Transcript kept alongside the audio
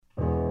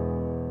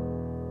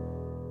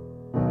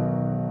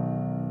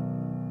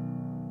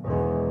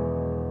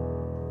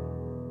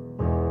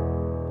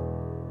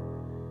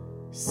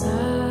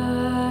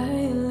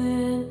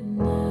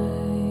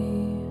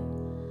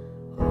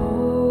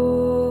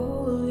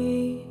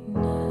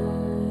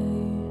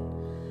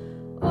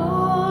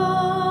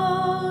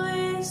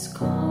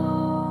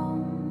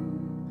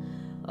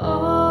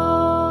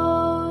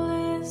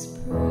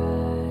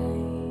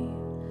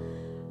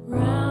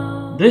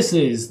This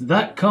is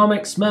That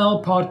Comic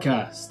Smell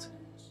podcast,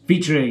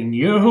 featuring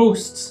your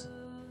hosts,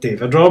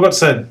 David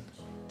Robertson,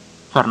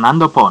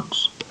 Fernando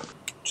Pons,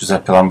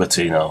 Giuseppe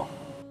Lambertino,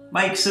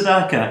 Mike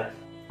Sadaka,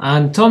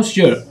 and Tom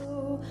Stewart.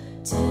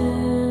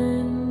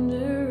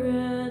 Tender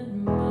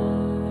and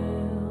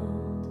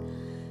mild,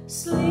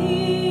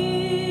 sleeping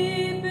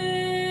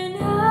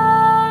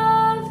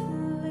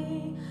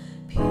heavenly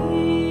peace,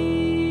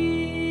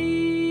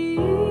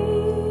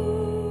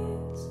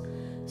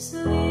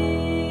 sleep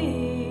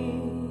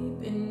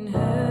in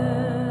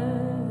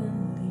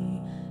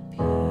heavenly peace.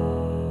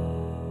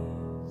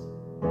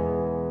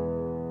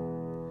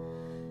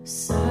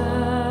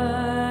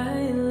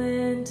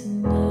 Silent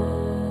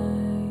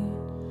night,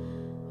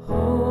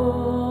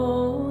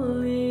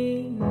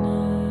 holy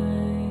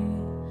night,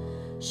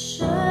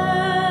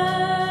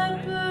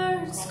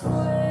 shepherds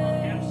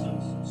quail,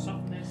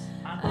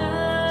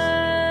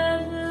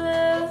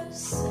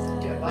 endless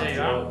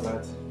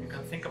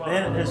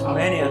there is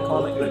many a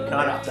comic book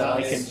character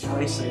I can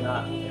voice in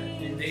that.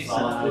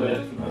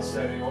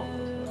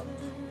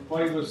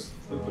 Why was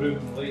the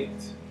broom late?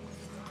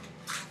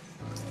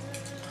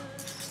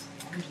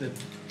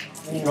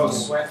 He got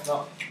swept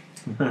up.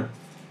 On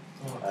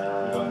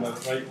the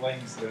right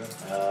lines there.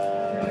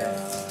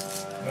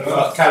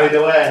 Got carried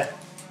away.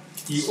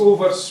 He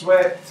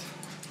overswept.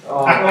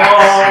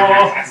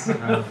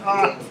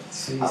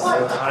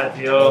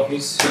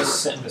 Who's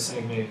sitting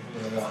beside me?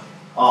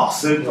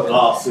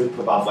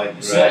 Superman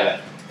went great.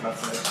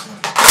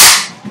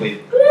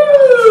 Wait.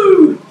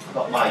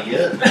 Got my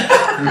ear.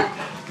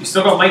 You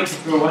still got Mike to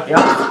throw away?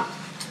 Yeah.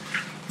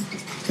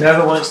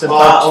 Whoever wants to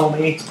battle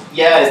me.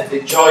 Yeah,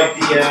 enjoyed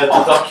the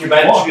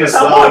documentary as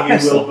well. You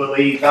will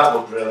believe that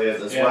was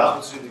brilliant as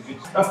well.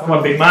 Come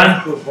on, big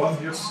man.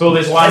 Pull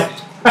this one.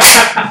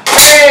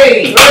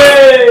 Hey!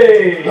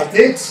 Hey! I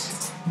did.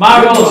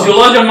 Marvels! You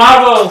love your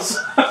marvels!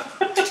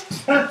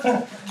 I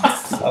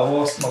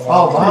lost my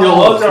Oh, You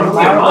love your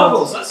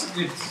marvels.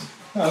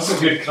 That's a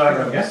good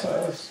cracker, Yes,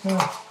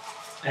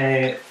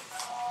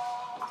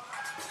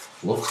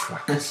 Love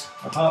crackers.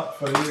 a hat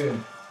for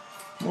you.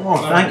 Oh,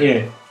 thank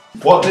you.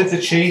 What did the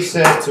cheese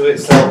say to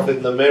itself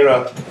in the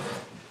mirror?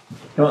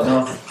 Don't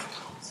know.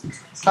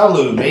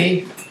 Hello,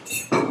 me.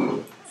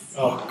 Oh,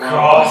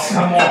 God,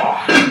 come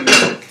on.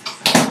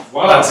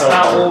 Well, that's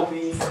all.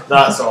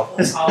 That's all.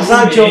 Is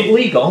that joke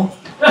legal?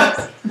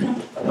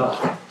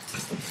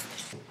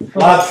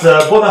 Lads,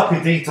 bon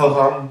appetito,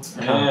 ham.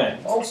 Yeah.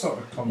 All sort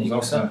of comes There you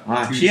up. go, sir.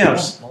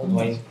 Cheers. Old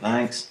wine.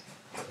 Thanks.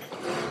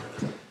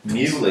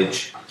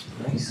 Mulage.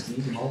 Nice,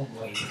 easy old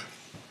wine.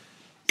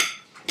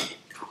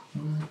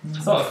 I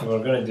thought if we were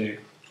going to do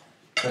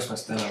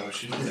Christmas dinner, we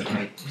should do it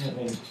right. You know what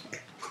I mean?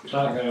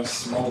 Crackers,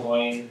 small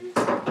wine, a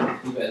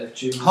wee bit of the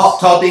tunes. Hot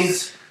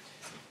toddies.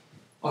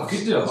 Oh, I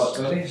could do a hot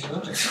toddy,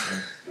 sure.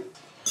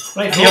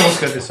 Right, He almost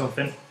could do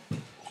something.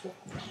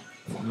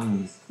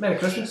 Merry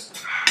Christmas.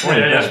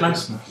 Merry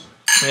Christmas.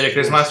 Merry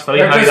Christmas. Feliz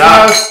Merry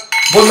Navidad. Christmas.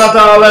 Buon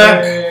Natale.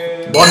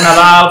 Bon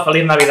Nadal.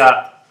 Feliz Navidad.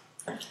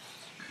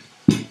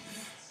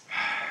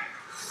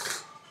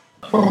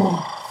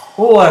 Oh,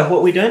 what are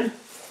we doing?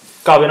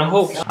 Calvin and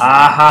Hobbes.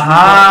 Ah ha ha!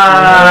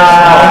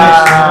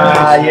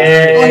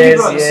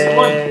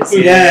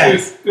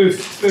 Yes.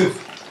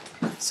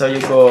 So you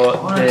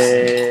got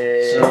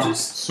the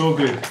So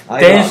good.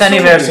 10th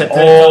anniversary.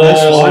 This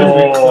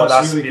Oh, one.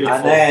 that's really good. beautiful.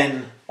 And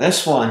then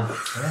this one. Yeah,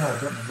 I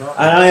don't know that.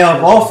 And I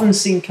have often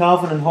seen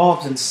Calvin and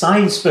Hobbes in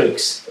science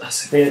books.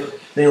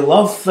 They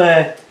love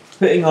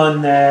putting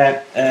on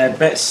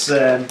bits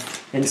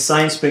in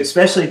science books,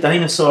 especially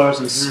dinosaurs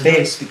and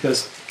space,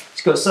 because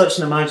he's got such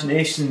an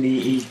imagination.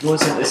 He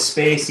goes into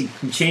space, he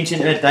can change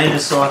into a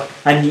dinosaur,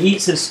 and he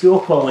eats his school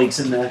colleagues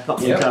in the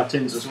couple of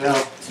cartoons as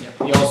well.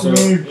 He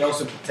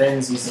also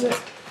pretends he's an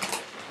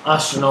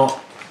astronaut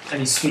and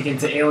he's speaking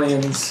to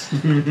aliens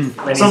when he's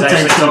Sometimes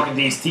actually he- talking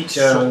to his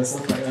teacher and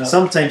stuff like that.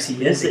 Sometimes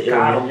he is the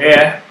alien.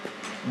 Yeah.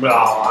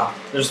 Well,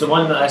 there's the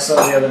one that I saw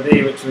the other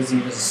day, which was he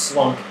was a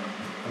slunk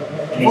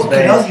in his Fucking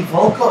hell, bed. you've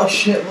all got a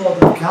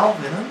shitload of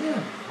Calvin, haven't you?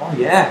 Oh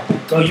yeah.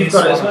 Oh, you've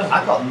got it as well.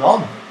 I got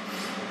none.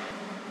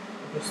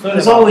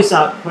 There's always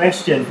that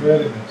question.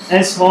 Very nice.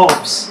 Is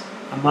Hobbes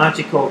a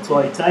magical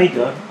toy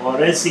tiger,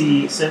 or is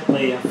he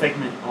simply a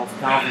figment of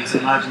Calvin's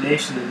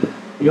imagination? And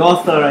the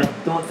author, I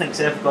don't think,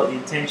 has ever got the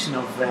intention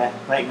of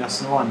letting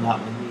us know on that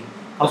one. We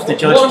have to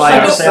judge by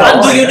And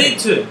ourselves. do you need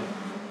to?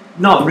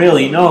 Not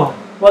really, no.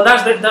 Well,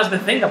 that's the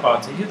thing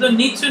about it. You don't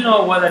need to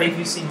know whether it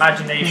is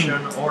imagination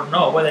or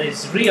not, whether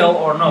it's real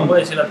or not,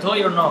 whether it's a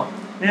toy or not.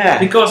 Yeah.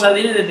 Because at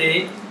the end of the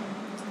day,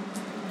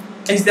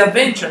 it's the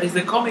adventure, it's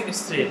the comic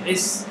strip,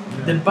 it's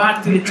the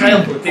back to the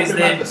childhood, I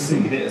remember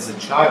seeing it as a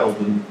child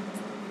and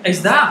it's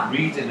that.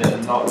 reading it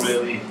and not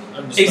really.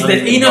 It's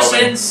the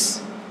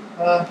innocence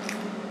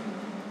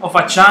of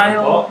a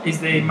child, it's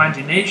the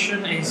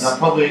imagination, And it's I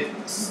probably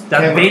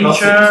the came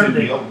across it adventure, too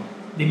the young.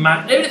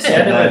 everything.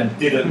 And then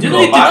didn't You go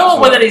don't need to back know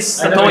to whether it.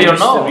 it's a toy or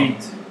not. read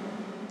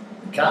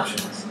the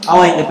captions. I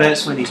like the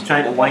bits when he's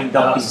trying to wind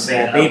up his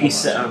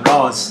babysitter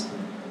Roz.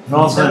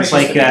 Rosalind's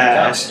like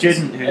a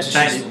student who's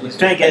trying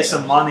to get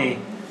some money,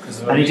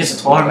 and he just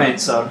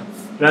torments her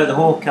throughout the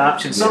whole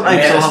caption. Sometimes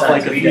Yeah, he'll have starting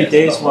like to a read few it.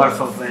 days worth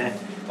of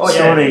Oh, yeah.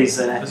 stories.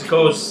 It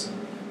goes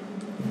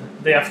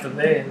day after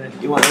day. And then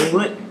You want to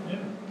look?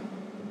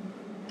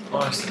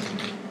 Honestly,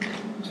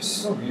 just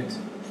so good.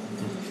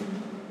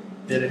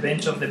 The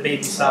Revenge of the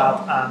Baby Sad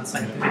and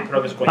Scientific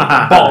Progress going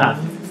bomb.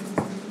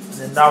 And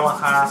then that one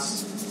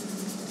has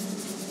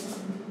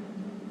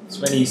It's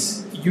when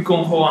he's You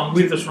Come Home and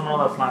Withers from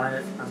Another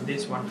Planet, and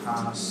this one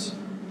has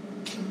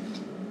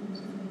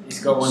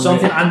got one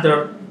Something where-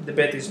 Under the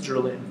Bed is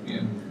Drooling,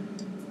 Yeah.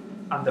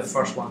 and the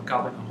first one,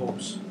 Calvin and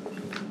Hobbes.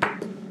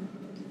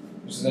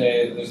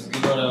 There's a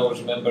good one I always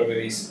remember where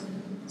he's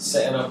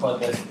sitting up on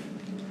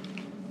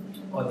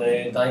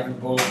the diving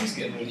board. He's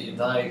getting ready to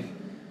dive.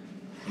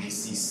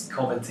 He's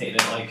commentating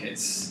it like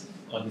it's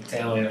on the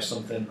telly or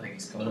something. Like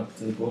he's going up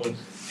to the board.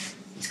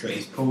 He's got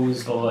his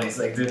pose, but he's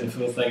like doing the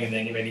full thing, and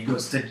then when he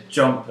goes to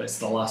jump, it's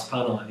the last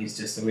panel, and he's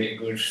just away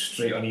to go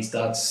straight on his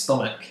dad's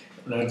stomach.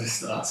 And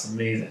that's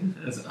amazing.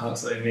 That's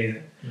absolutely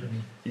amazing.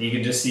 And you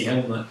can just see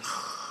him like.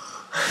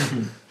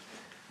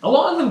 A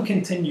lot of them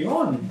continue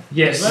on.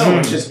 Yes. as well,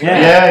 which is great.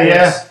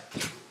 Yes.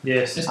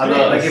 It's I great.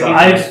 know, Like, if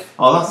I've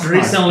Oh, that's a nice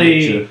recently.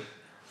 picture.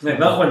 like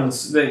that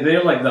one's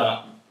they're like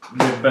that,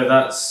 but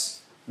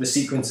that's the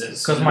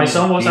sequences. Because my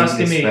son was Easy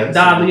asking me, expensive.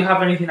 Dad, do you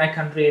have anything I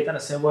can read? And I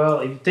said, well,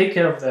 if you take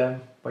care of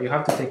them, but you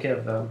have to take care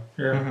of them,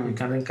 Mhm. you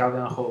can read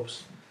Calvin and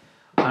Hobbes.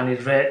 And he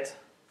read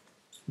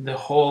the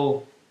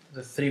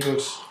 3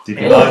 books Did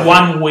in you like it?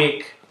 1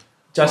 week,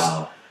 just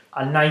Wow.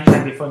 at night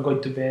time before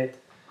going to bed.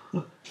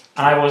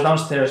 And I was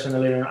downstairs in the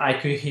living room, I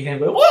could hear him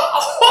go,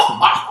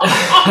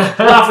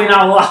 laughing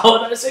out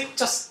loud. And I said,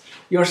 just,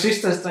 your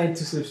sister's trying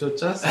to sleep, so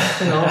just,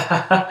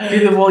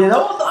 give the volume.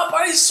 Oh, that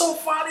part is so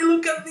funny.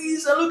 Look at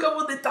this, and look at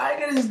what the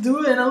tiger is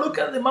doing, and look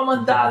at the mom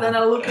and dad, and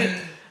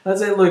I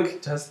said,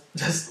 look, just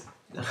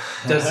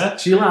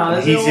chill out. I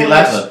said, He's "Oh,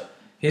 11.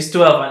 He's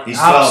 12. And He's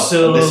 12.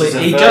 absolutely. And this is the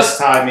He first just,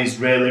 time he's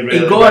really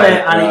got read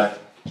it, and right.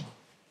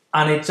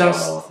 and it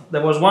just, Oh.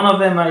 there was one of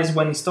them is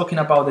when he's talking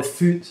about the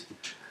food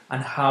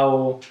and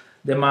how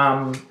the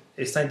mom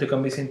is trying to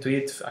convince him to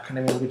eat. I can't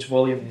remember which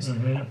volume it is.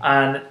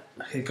 And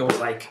he goes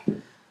like,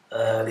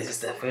 this is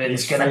the food,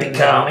 it's gonna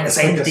become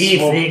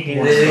scientific.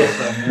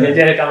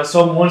 Yeah, kind of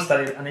some monster,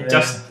 and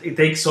it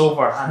takes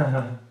over.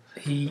 And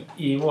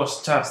he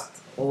was just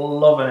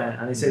loving it,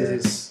 and he says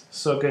it's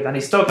so good. And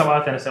he's talking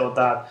about it, and I said, "Oh,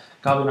 Dad,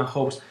 Calvin and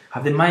Hobbes,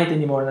 have they made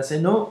anymore?" And I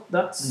said, "No,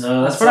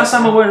 as far as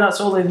I'm aware, that's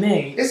all they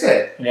made." Is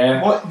it?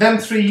 Yeah. What, them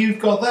 3 you've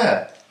got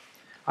there?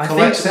 I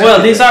Collect think.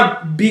 Well, these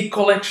everything. are big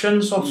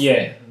collections of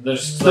Yeah.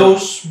 There's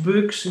those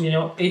books.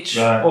 Each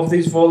Right. of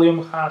these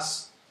volume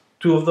has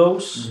 2 of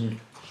those.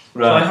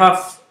 So I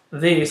have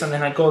this, and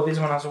then I got this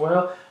one as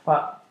well.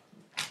 But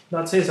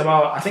that's it.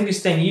 About I think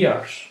it's 10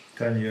 years.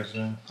 10 years,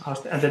 yeah.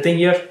 And the 10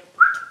 years,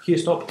 he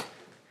stopped.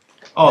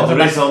 Oh, there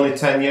is only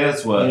 10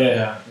 years worth.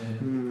 Yeah.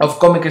 Of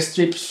comic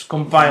strips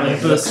compiling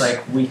It's books. like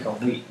week on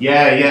week.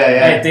 Yeah.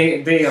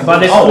 But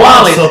the Oh, wow,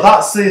 quality. so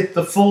that's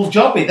the full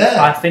jobby there.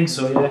 I think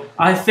so, yeah.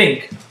 I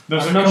think.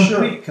 There's I'm a not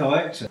complete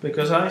collection.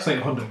 Because It's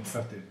like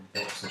 150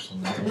 books or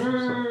something.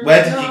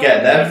 Where did you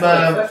get them?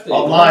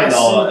 Online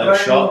or at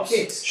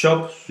shops?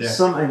 Shops. Yeah.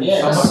 Sometimes.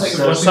 Yeah,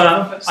 Was,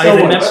 I Still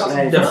remember works.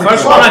 the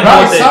first What one I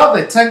price bought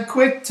are they? 10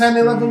 quid? 10,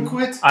 11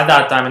 quid? at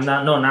that time, and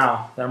no,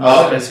 now they're more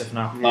Oh. expensive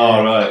now.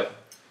 Oh, right.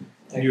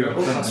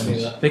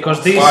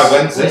 Because this, Why,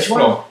 when's this Which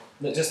one? from?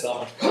 No, just that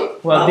one.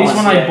 well, Oh, this I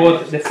one see. I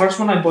bought. The first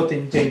one I bought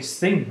in James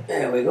Thing.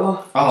 There we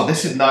go. Oh,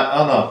 this is not.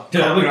 Oh, no.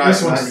 Yeah, look, Copyright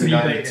this one's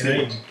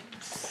 1992.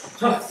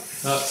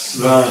 $3.99. That's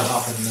Right.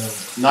 happened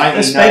now.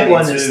 This big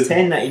one is 1992.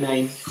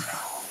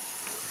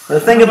 $10.99. The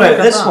thing about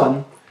this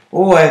one,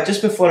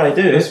 just before I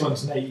do, This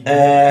one's 19.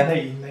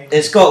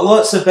 it's got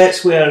lots of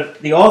bits where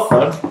the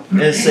author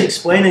is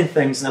explaining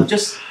things, and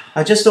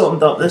I just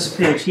opened up this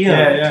page here,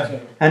 Yeah.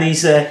 and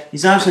he's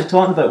actually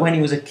talking about when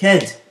he was a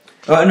kid.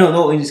 Oh no,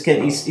 not when he was a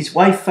kid. His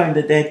wife found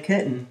a dead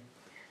kitten,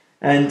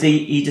 and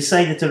he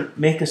decided to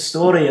make a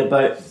story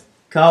about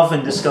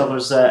Calvin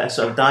discovers a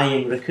sort of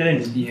dying raccoon.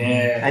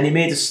 Yeah. And he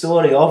made a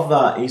story of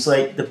that. He's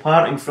like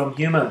departing from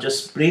humour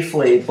just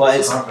briefly, but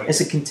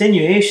it's a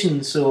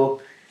continuation.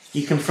 So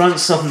he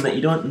confronts something that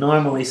you don't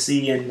normally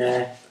see in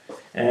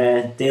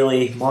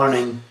daily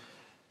morning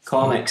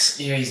comics.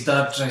 Yeah, his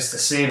dad tries to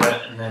save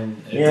it, and then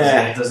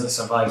it doesn't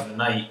survive the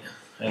night,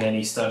 and then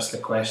he starts to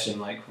question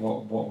like,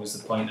 what was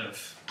the point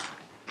of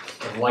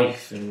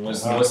life, and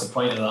what's the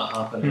point of that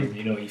happening?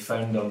 He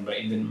found him, but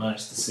he didn't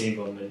manage to save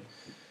him, and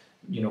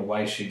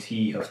why should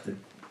he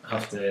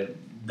have to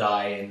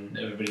die and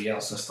everybody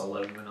else has to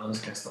live and all this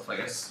kind of stuff? Like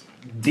it's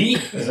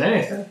deep as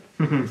anything.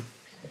 I'm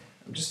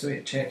just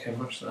waiting to check how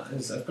much that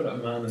is. I've got it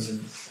on my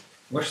Amazon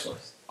wish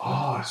list.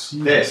 Oh, I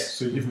see. This.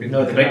 So you've been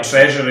No, the big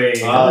treasury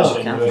edition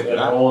can't with forget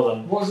that. all of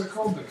them. What is it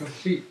called? The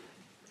complete.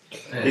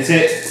 Is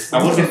it?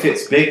 I wonder if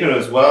it's bigger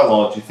as well,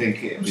 or do you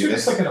think it'd I'm be sure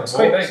it's this? like in a It's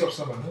quite box big. or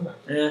something, isn't it?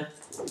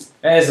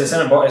 Yeah. It is, it's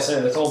in a box,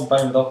 it's all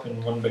bound up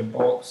in one big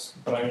box,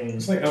 brown.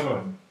 It's like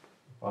everything.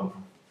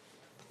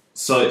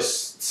 So it's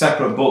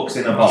separate books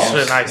in a box. It's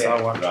really nice,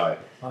 that one. Right.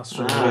 That's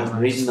really nice.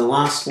 Reading the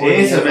last one. It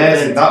is yeah,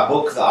 amazing. That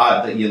book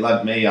that you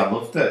lent me, I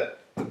loved it.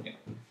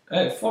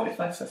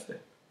 $45.50.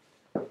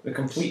 The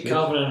complete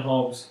Calvin and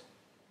Hobbes.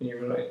 You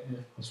were right. Yeah.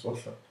 That's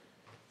worth it.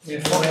 Yeah,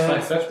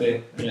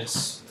 $45.50, and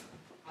it's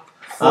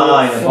in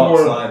a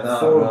box like that,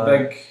 four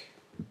right. big,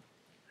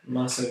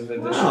 massive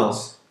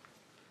editions.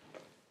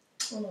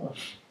 Wow.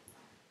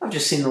 I've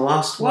just seen the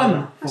last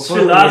one. It's So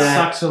really, that's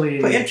actually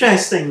quite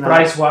interesting. That.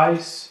 price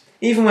wise.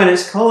 Even when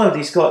it's coloured,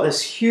 he's got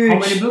this How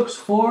many huge, books?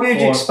 Four. huge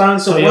Four.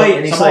 expanse of So white,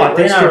 and he's it's about like,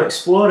 let's dinner. go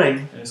exploring.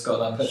 And it's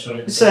got that picture.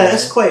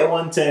 It's quite a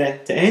one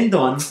to end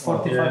on.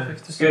 $45.50.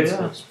 It's good.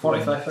 Yeah. It's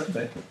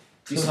 $45.50.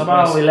 So it's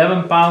about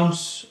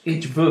 £11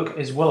 each book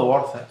is well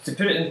worth it. To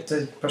put it into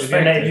If you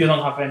perspective,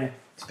 don't have any.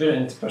 to put it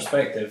into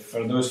perspective,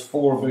 for those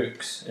 4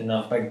 books in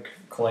that big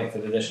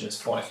collected edition,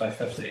 it's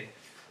 $45.50.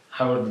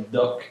 Howard the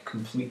Duck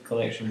Complete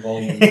Collection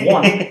Volume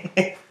 1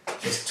 is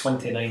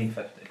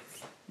 $29.50.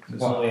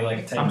 It's only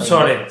like 10 I'm pounds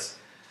sorry. difference.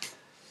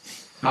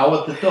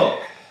 Howard the Duck.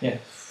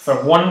 For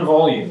 1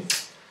 volume.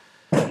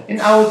 In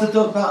Howard the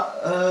Duck,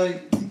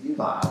 you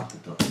like Howard the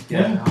Duck?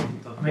 Yeah.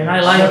 I mean, I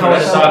like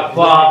Howard the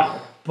Duck,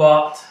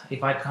 but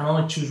if I can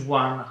only choose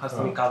one, it has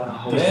to be Calvin and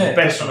Hobbes. Yeah.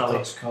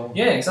 Personally.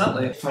 Yeah,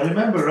 exactly. If I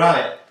remember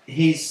right,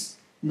 he's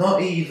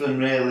not even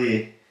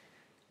really.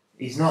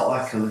 He's not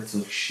like a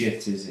little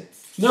shit, is he?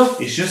 No.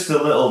 He's just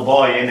a little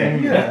boy,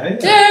 innit?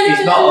 Yeah.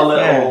 He's not a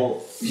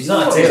little. He's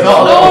not a He's tailor. not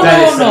a little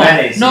Dennis the no.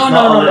 Menace. No, He's no,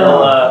 not no, a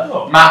no,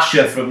 little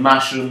Masher from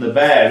Masher and the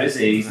Bear, is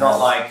he? He's not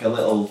like a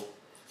little.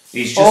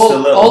 He's just a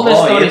little all the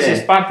boy, stories isn't is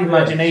he? part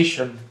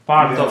imagination,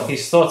 part Yeah. of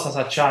his thoughts as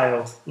a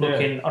child,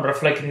 looking or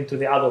reflecting into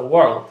the adult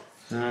world.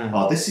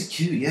 Oh, this is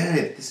cute. Yeah,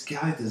 this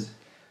guy does.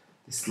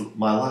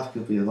 My life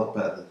could be a lot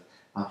better than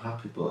I'm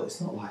happy, but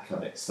it's not like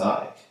I'm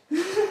ecstatic.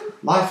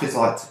 Life is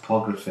like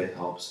topography,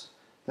 Hobbes.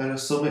 There are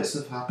summits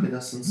of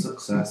happiness and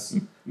success,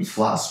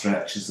 flat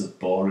stretches of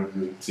boring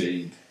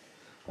routine,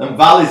 and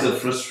valleys of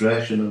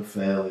frustration and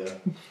failure.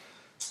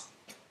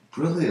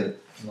 Brilliant.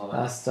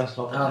 That's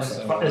lovely.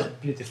 Absolutely. It's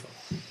beautiful.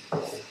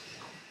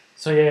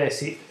 So yeah,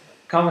 see,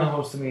 Calvin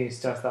Hobbes to me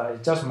is just that.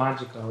 It's just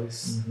magical.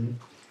 It's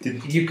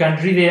you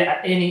can read it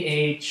at any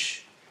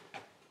age,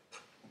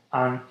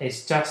 and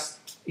it's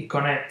just it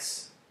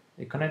connects.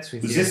 It connects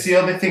with Was you. this the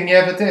only thing you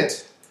ever did?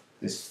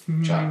 This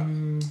chap?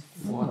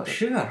 Well, I'm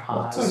sure it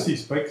That's has.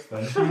 his big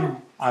thing.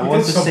 I He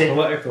want did to some say,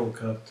 political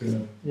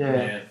cartoon.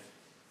 yeah.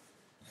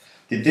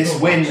 Did this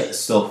win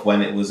stuff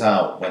when it was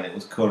out, when it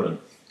was current?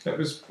 It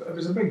was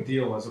a big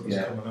deal as it was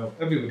Yeah. coming out.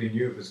 Everybody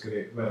knew it was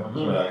great. Well,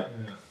 Right.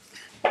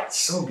 yeah. It's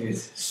so good.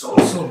 So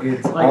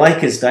good. I like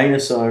his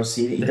dinosaurs.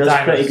 He The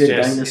does pretty good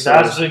dinosaurs, dinosaurs. He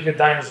does really good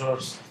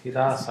dinosaurs. He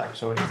does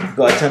actually.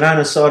 Got a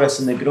Tyrannosaurus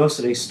in the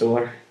grocery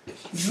store.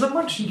 There's not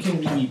much you can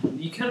really.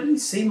 You can't really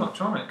say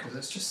much on it because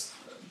it's just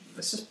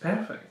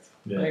perfect.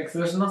 Yeah. Like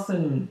there's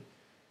nothing.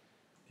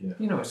 Yeah.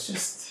 You know, it's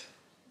just.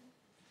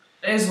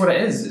 It is what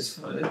it is. It's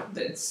Tell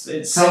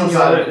us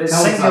singular. how- It's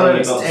tell us how singular. you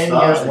It's got 10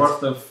 started. years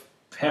worth of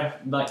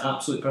like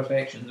absolute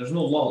perfection. There's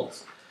no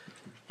lulls.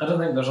 I don't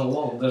think there's a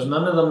lull. There's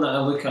none of them that I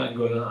look at and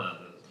go,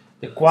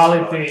 The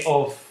quality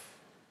of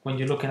when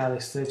you're looking at the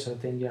strips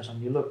of 10 years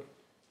and you look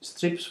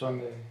strips from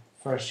the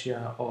first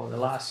year or the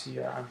last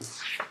year, and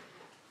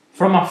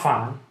from a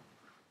fan,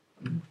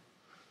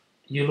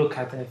 you look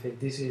at it and think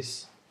this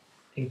is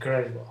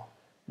incredible.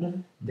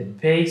 Mhm. The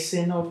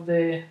pacing of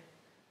the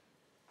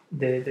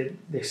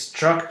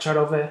structure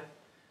of it,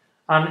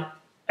 and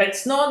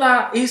it's not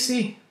that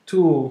easy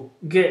to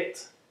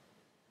get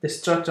the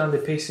structure and the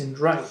pacing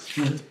right,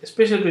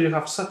 especially because you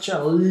have such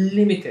a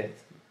limited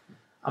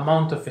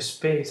amount of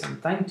space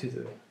and time to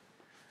do it.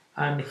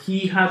 And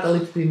he had a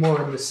little bit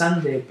more on the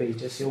Sunday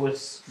pages. It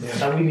was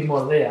a really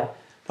more there,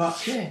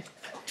 but yeah,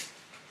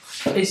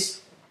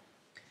 it's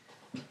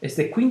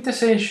the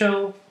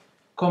quintessential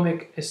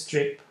comic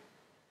strip,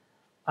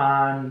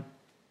 and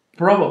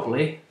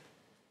probably,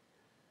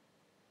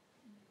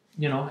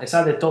 you know, it's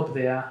at the top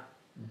there.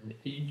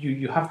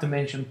 You have to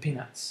mention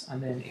Peanuts,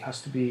 and then it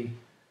has to be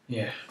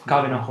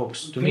Calvin and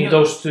Hobbes. To me,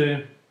 those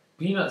two.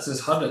 Peanuts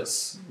has had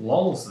its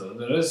lulls though.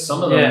 There is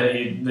some of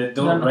them that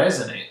don't No.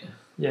 resonate.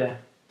 Yeah.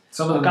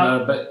 Some of them I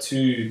are a bit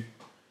too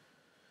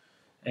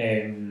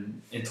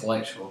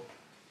intellectual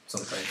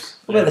sometimes.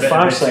 What about A the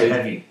Far bit too Side?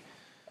 heavy.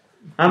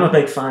 I'm a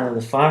big fan of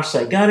the Far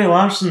Side. Gary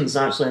Larson's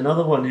actually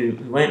another one who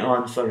went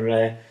on for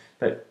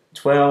about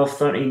 12,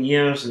 13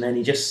 years, and then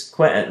he just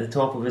quit at the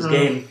top of his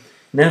game.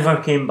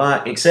 Never came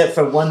back, except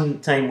for one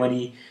time when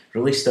he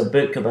released a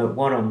book about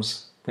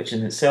worms, which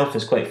in itself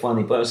is quite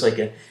funny, but it was like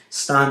a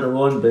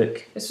standalone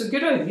book. It's a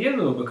good idea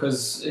though,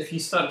 because if you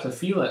start to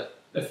feel it,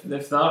 if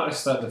the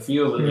artists start to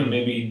feel that they're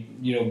maybe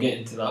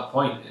getting to that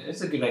point,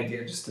 it's a good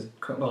idea just to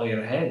cut while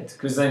you're ahead,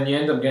 because then you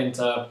end up getting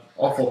to an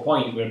awful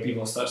point where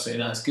people start saying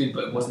that's good,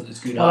 but it wasn't as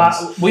good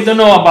as. We don't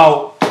know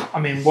about,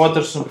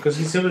 Watterson, because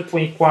he's always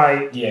been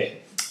quite. Yeah.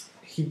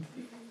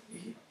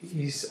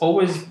 He's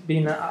always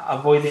been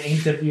avoiding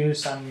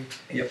interviews, and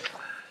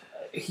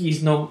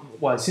he's no.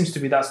 Well, it seems to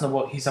be that's not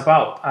what he's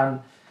about.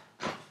 And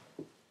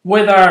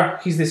whether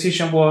his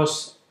decision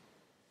was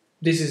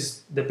this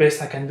is the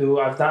best I can do.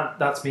 I've done.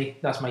 That's me.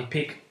 That's my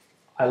peak.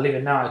 I leave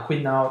it now. I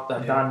quit now.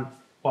 I've done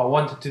what I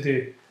wanted to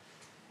do.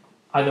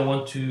 I don't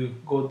want to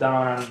go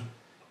down and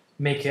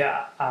make it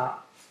a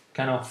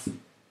kind of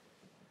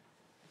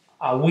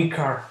a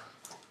weaker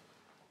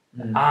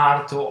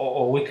art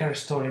or weaker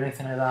story or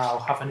anything like that, or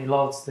have any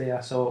lots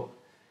there. So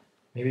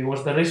maybe it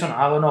was the reason,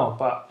 I don't know,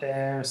 but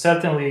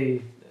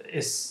certainly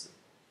it's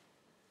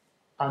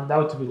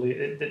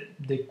undoubtedly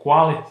the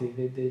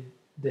quality,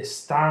 the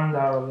standard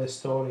of the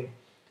story,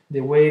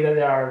 the way that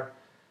they are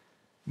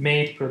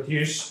made,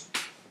 produced,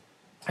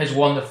 is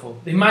wonderful.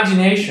 The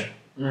imagination.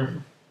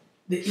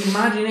 The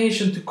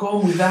imagination to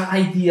come with that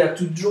idea,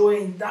 to draw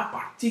in that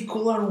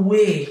particular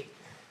way,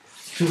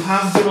 to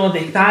have, you know,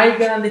 the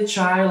tiger and the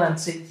child and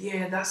say,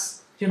 yeah,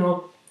 that's, you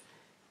know,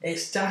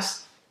 it's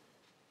just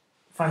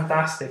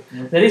fantastic.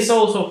 There is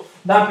also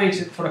that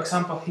page, for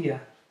example, here.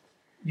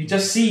 You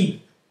just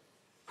see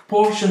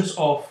portions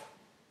of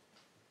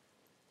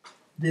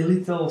the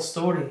little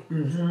story,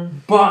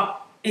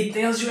 but it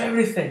tells you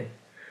everything.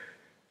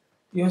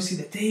 You see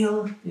the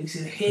tail, you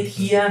see the head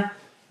here,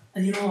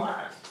 and you know,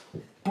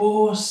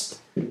 pose.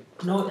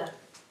 No,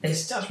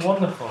 it's just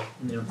wonderful.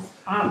 Yeah.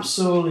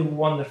 Absolutely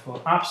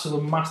wonderful.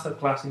 Absolute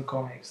masterclass in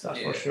comics, that's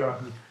for sure.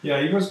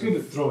 Yeah, he was good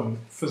at drawing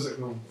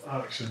physical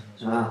action.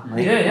 As well.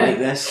 Like Yeah.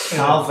 this, In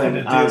Calvin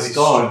a as daily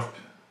God.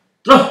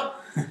 strip.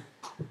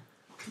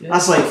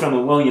 That's like from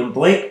a William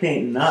Blake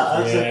painting.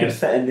 That Yeah. could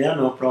fit in there,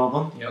 no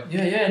problem.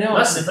 Yeah, no.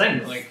 That's the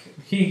thing. Like,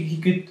 he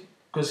could,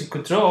 because he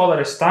could draw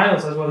other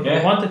styles as well if Yeah.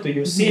 he wanted to.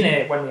 You've seen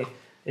it when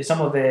in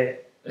some of the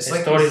it's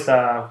like stories he's,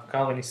 that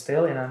Calvin is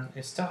telling, and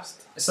it's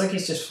just it's like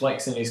he's just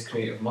flexing his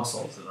creative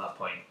muscles at that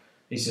point.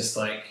 He's just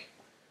like,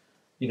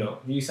 you know,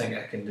 you think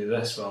I can do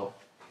this? Well,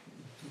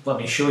 let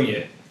me show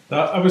you.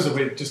 I was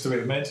just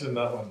about mentioning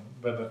that one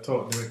where they're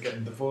talking about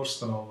getting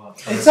divorced and all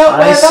that. Is that I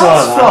where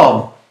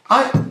saw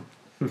that's from?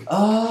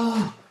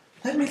 Oh,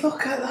 let me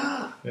look at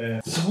that.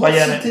 Yeah. So what's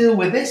yeah, the mate. deal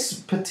with this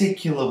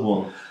particular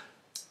one?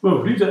 Well,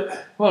 read it.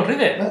 well, read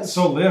it. It's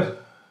all there.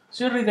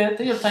 So read it.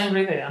 Take your time,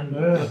 read it, and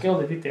Yeah. you'll get all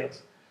the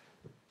details.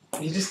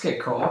 You just get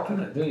caught up in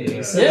it, don't you?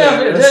 It's Yeah,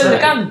 but it's you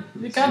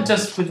like- can't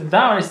just put it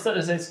down.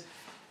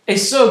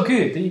 It's so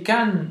good that you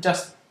can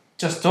just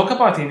talk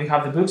about it if you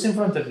have the books in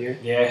front of you.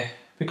 Yeah,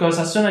 Because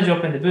as soon as you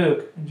open the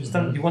book, you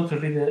start, you want to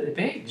read the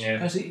page Yeah.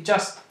 because it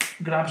just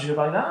grabs you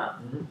like that.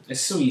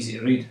 it's so easy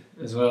to read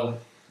as well.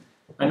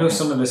 I know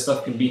some of the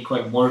stuff can be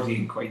quite wordy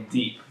and quite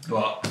deep,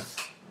 but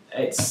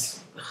it's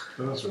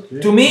That's okay.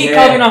 To me, Yeah,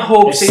 Calvin and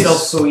Hobbes it's still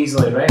is so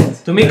easily read.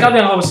 to me Calvin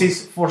and Hobbes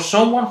is for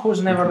someone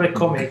who's never read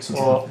comics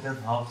or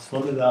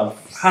What did that?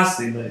 has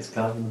seen that it's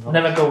Calvin and Hobbes.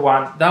 never got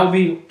one. That would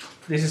be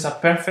this is a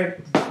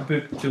perfect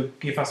book to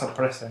give us a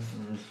present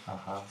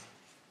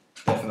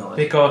Definitely.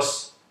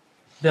 because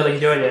they'll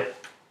enjoy it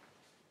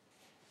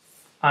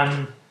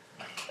and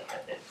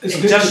It's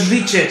it good just to-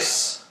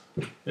 reaches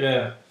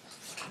Yeah.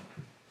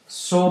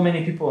 so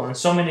many people on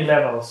so many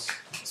levels.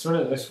 It's one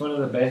of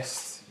the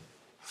best.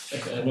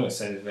 I know it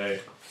sounds very.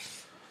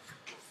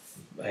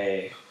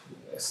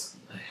 It's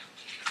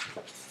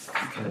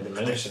kind of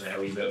diminishing it a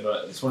wee bit,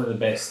 but it's one of the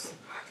best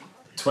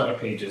Twitter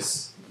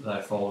pages that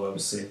I follow. I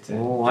would say to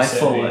Oh, I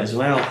follow it as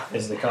well.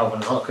 is the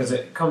Calvin Hawk because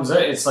it comes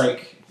out. It's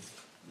like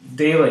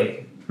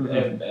daily.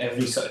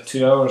 Every sort of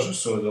 2 hours or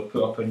so, they'll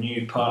put up a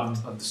new part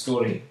of the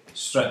story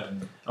strip,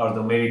 or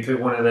they'll maybe put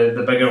one of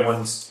the bigger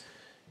ones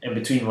in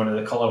between, one of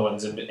the colour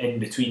ones in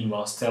between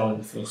whilst telling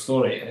the full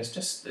story. And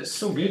it's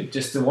so good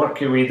just to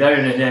work your way down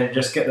and then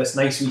just get this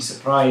nice wee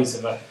surprise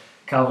of a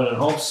Calvin and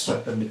Hobbes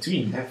strip in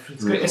between.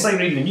 It's great. It's like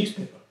reading a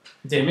newspaper.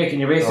 You're making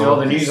your way through all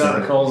the news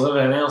articles,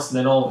 everything else, and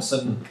then all of a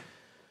sudden,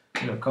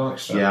 comic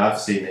strip. Yeah, I've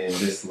seen it in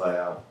this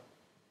layout,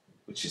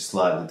 which is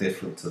slightly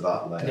different to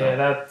that layout. Yeah,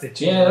 that's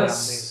the Yeah,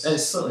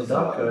 it's slightly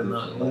darker than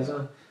that.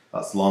 Isn't it?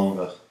 That's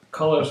longer.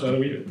 Colours are a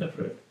wee bit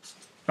different.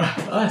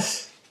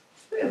 Nice.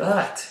 Look at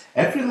that.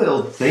 Every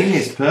little thing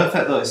is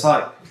perfect though. It's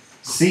like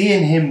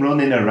seeing him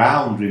running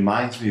around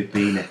reminds me of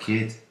being a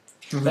kid.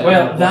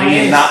 Well,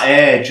 Being that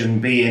age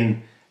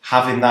and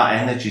having that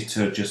energy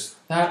to just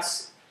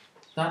that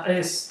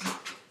is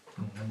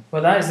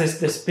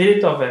the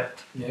spirit of it.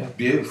 Yeah.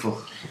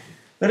 beautiful.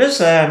 There is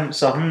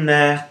something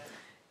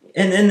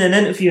in an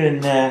interview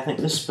in I think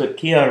this book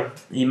here.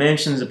 He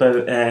mentions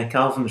about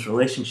Calvin's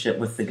relationship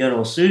with the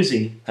girl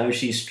Susie, how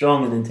she's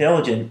strong and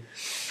intelligent,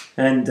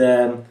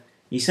 and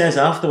he says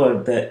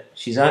afterward that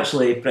she's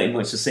actually pretty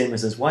much the same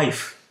as his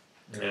wife.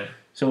 Yeah.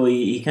 So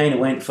he kind of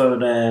went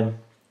for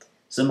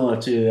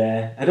similar to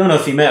I don't know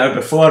if he met her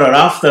before or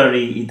after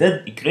he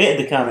created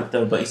the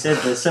character, but he said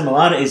the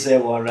similarities there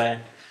were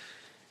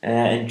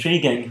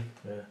intriguing.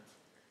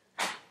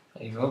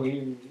 Well,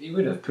 you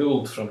would have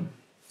pulled from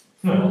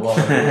a lot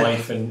of your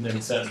life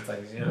and certain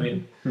things, you know what I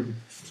mean?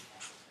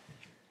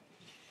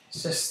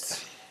 It's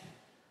just.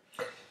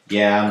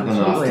 Yeah, I'm gonna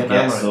have to Completely get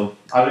enamored. some.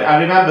 I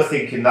remember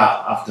thinking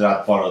that after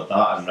I'd borrowed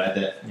that and read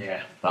it,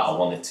 Yeah. that I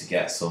wanted to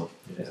get some.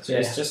 It's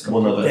just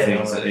One of the completely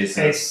things that enamored.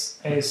 is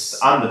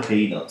It's and the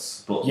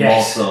peanuts, but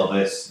Yes. more so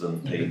this than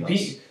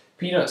peanuts.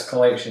 Peanuts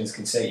collections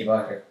can set you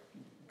back a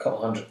couple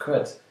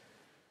 £100.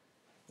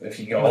 If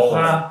you get With all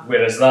of that, it.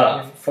 Whereas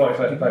that,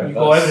 £45. You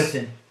got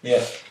everything.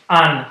 Yeah.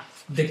 And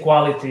the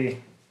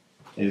quality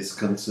It's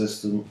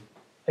consistent.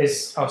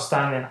 is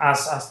outstanding.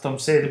 As Tom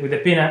said, with the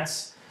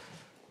peanuts,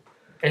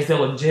 it's the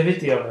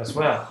longevity of it as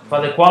well.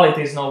 But the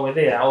quality is nowhere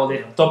there. All the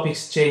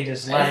topics change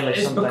slightly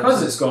It's sometimes.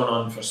 because it's gone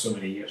on for so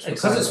many years. Because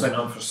Exactly. it's went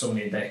on for so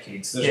many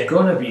decades. There's Yeah.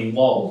 going to be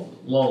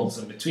lulls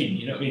in between.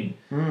 You know what I mean?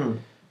 Mm.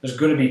 There's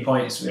going to be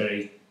points where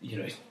he's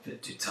a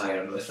bit too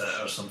tired with it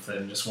or something,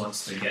 and just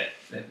wants to get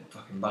it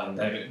fucking banged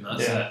out, and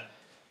that's Yeah. it.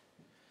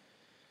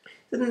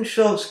 Didn't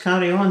Schultz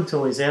carry on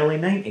till his early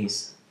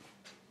 90s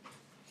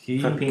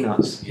for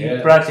Peanuts? He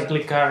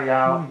practically carry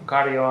on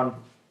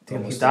till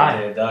he Almost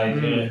died. Died.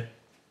 Mm. Yeah.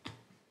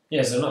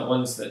 Yeah, so they're not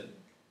ones that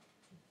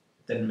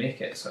didn't make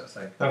it, sort of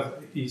thing.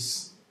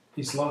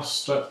 His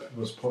last strip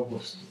was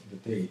published the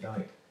day he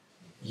died.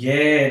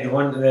 Yeah,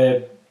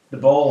 the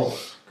ball.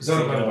 Because I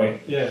Taken remember, away.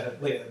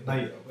 late at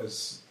night, it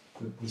was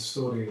the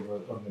story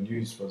on the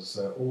news was,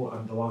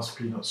 and the last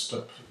Peanut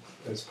strip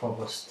is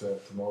published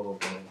tomorrow,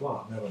 blah, blah,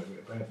 blah. Never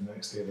went to bed. The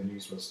next day, the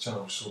news was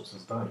Charles Schultz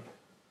has died.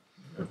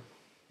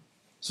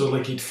 So,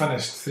 like, he'd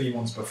finished 3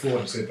 months before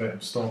and said, right,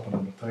 I'm stopping,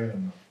 I'm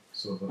retiring.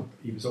 So that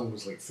he was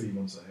always like 3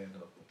 months ahead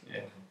of.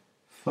 Yeah.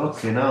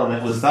 Fucking hell, and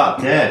it was that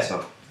day,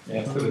 so.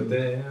 Yeah. To the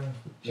day,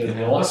 yeah. The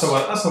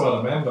That's how I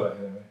remember it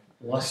anyway.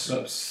 last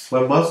strips.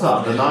 When was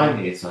that? The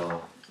 90s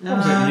or? What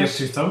was it, the year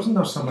 2000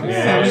 or something?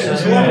 Yeah, it was Yeah.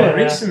 a Yeah. little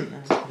Yeah. recent.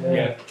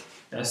 Yeah.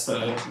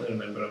 I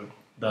remember him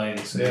dying.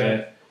 So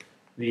Yeah.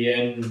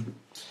 yeah.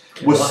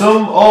 Was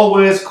some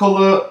always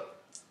colour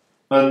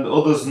and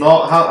others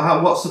not?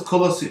 How what's the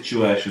colour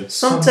situation?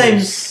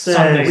 Sometimes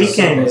Sundays.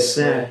 weekends.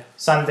 Sundays.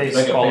 Sunday's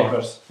Bigger colour.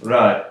 papers.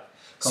 Right.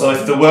 So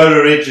if they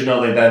were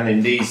originally then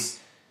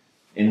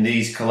in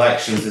these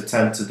collections, they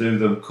tend to do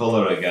them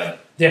colour again.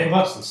 Yeah, Well,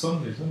 that's the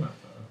Sundays, isn't it?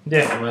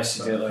 yeah. Unless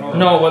you do it like Oh. that.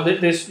 No, well,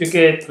 this you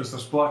get Because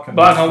there's black and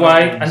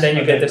white, and then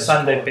you get the there's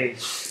Sunday colour.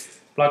 page.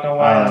 Black and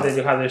white, Ah. and then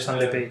you have the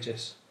Sunday Yeah.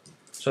 pages.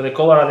 So the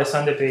color are the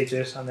Sunday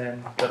pages, and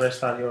then the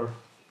rest are your.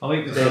 I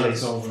like the Dailies. way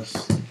it's always.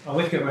 I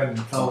like it when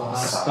Phil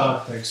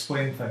start to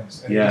explain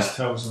things and Yeah. he just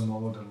tells them a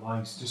load of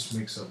lies, just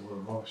makes it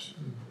a rush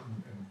and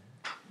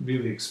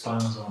really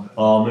expands on it.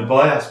 Oh, my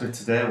boy asked me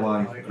today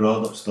why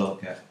grown-ups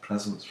don't get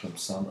presents from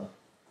Santa.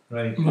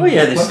 Right. Oh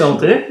yeah, they still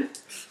do.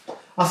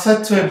 I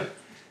said to him,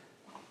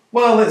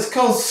 well, it's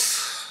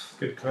because,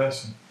 Good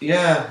question.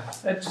 yeah,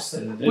 I just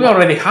said they do. We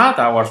already had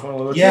ours when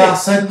we were yeah,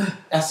 kids.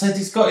 I said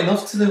he's got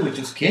enough to do with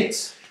just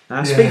kids.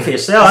 Speak for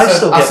yourself. I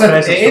still I get said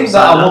presents it from ain't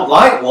that I Santa. won't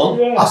like one.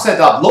 Yeah. I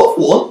said I'd love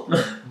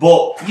one,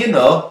 but you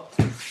know,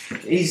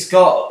 he's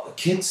got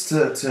kids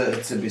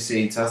to be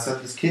seen to. I said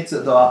there's kids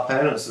that don't have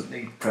parents that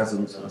need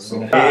presents or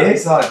something. Yeah. It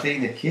is like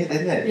being a kid,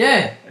 isn't it?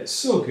 Yeah, It's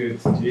so good,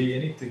 Jay. You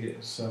need to get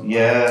yourself.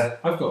 Yeah.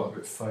 I've got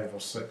about 5 or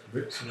 6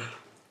 books.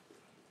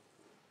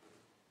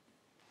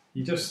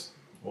 You just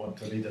want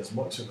to read as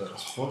much of it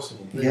as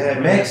possible. Yeah,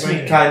 it makes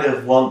me kind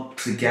of want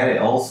to get it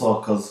also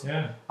because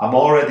Yeah. I'm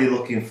already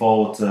looking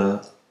forward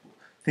to.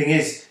 Thing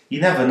is,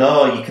 you never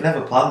know. You can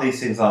never plan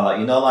these things like that.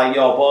 You know, like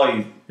your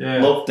boy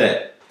Yeah. loved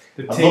it.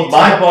 The I'd love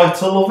my boy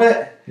to love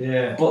it.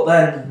 Yeah. But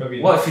then,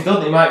 Maybe what not. if he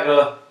doesn't? He might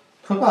go,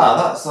 come on,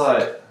 that's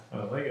like. I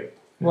like it.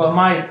 well,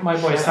 my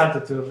boy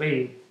started to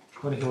read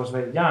when he was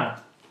very young.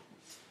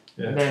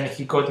 Yeah. And then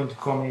he got into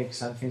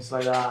comics and things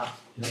like that.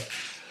 Yeah.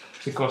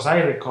 Because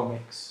I read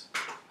comics.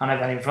 And I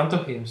ran in front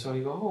of him. So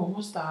he go, oh,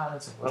 what's that? I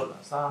said, well,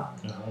 that's that.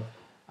 Uh-huh.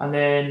 And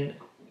then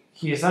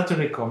he started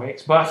to read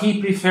comics. But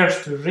he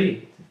prefers to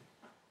read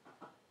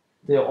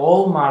the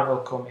old Marvel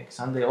comics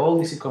and the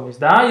old DC comics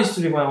that I used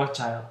to read when I was a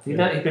child. He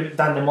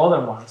than the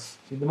modern ones.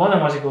 The modern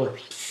ones, he goes,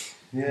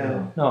 Yeah.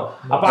 no. No.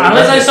 But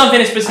unless there's something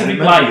I specific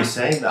remember you like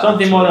saying that.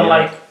 something actually, more than yeah.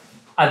 like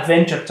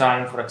Adventure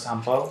Time, for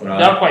example.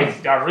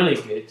 Right. They are really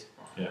good.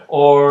 Yeah.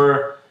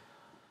 Or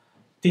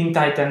Teen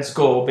Titans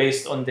Go,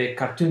 based on the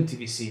cartoon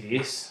TV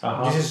series.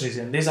 Uh-huh. This is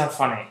reason. These are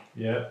funny.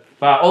 Yeah.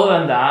 But other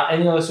than that,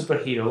 any other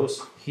superheroes,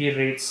 he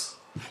reads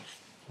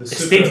The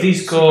Steve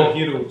Ditko.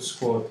 Superhero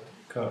Squad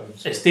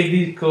cartoons.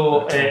 Steve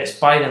Ditko,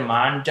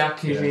 Spider-Man, Jack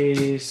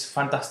Kirby's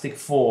Fantastic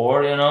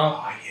Four, you know.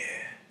 Oh, yeah.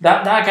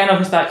 That kind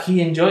of stuff,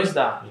 he enjoys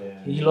that.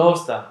 Yeah. He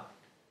loves that.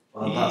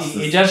 Well, that's he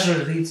the, just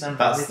reads and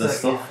that's reads the again.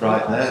 stuff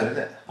right there, isn't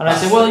it? And I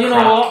That's said, well, the you know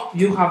crap. what?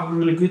 You have a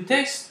really good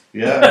taste.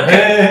 Yeah.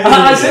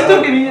 I said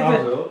to him,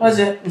 Absolutely.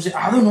 I said,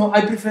 I don't know,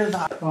 I prefer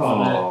that.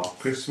 Oh,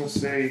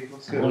 Christmassy.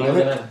 What's Well, going look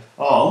on? at them.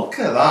 Oh, look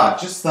at that.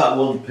 Just that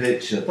one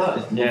picture. That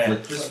is lovely. Yeah.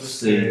 That's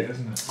Christmassy. great,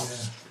 isn't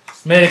it?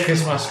 Merry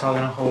Christmas,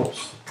 Calvin and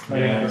Hobbes.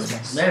 Merry Yeah.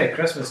 Christmas. Merry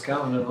Christmas,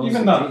 Calvin. And Yeah.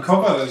 Even that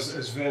cover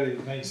is very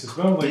nice as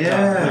well. Like Yeah.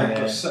 that. Yeah.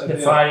 They're sitting The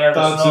there, fire, the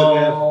dad's out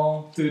there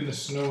snow, doing the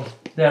snow.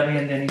 they're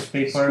reading the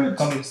newspaper, It's good.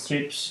 comic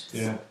strips.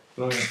 Yeah.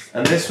 Brilliant.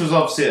 And this was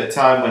obviously at a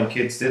time when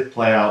kids did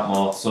play out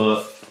more,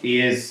 so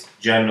he is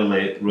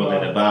generally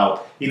running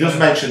about. He does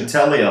mention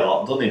telly a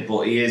lot, doesn't he?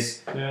 But he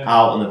is Yeah.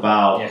 out and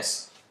about.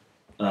 Yes.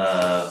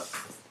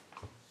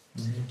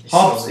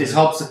 Hobbs, is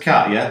Hobbs a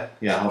cat, yeah?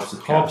 Yeah, Hobbs a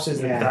cat. Hobbes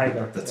is Yeah. the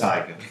tiger. The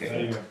tiger, There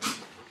okay. you go.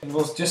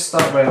 We'll just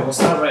start with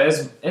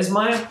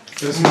Ismire.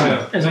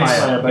 Ismire.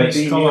 Ismire by Nice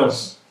B.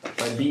 colours.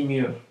 By B.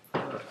 Muir.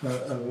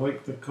 I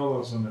like the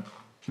colours on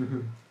it.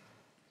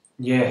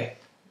 Yeah,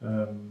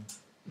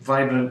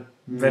 vibrant,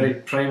 very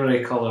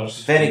primary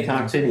colours. Very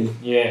cartoony.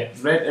 Yeah,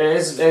 red.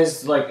 It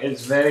is like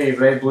it's very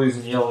red, blues,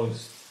 and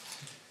yellows.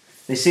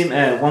 They seem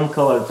one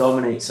colour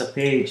dominates a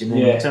page, and then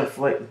Yeah. you turn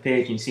flick the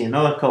page and you see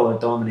another colour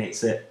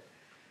dominates it.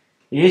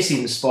 You just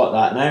even spot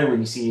that now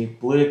when you see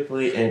blue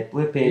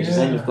pages,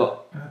 then you've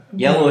got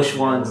yellowish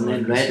ones and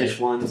then reddish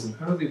ones. And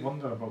I really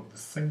wonder about the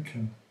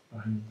thinking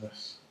behind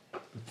this,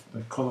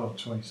 the colour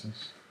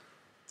choices.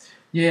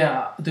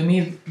 Yeah, to me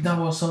that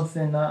was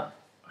something that,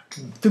 I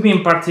can, to me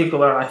in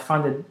particular, I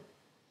found it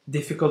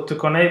difficult to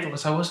connect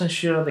because I wasn't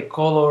sure the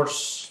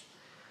colors,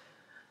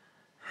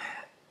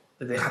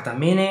 they had a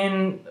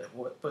meaning,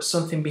 was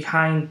something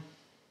behind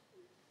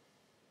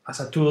as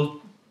a tool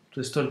to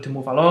the story to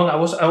move along. I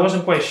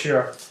wasn't quite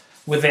sure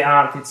with the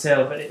art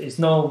itself. It's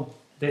no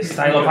the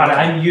style of art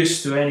I'm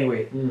used to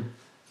anyway.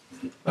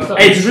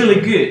 It's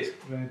really good.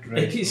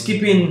 red, It's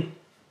keeping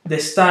the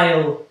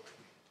style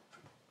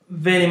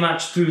very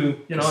much to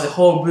the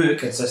whole book.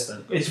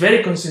 Consistent. It's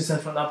very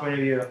consistent from that point of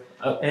view.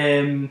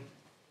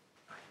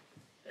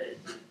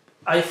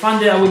 I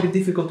found that it would be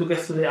difficult to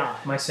get to the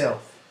art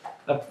myself.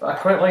 I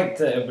quite liked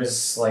that it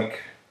was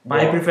like.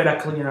 I prefer a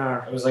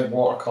cleaner. It was like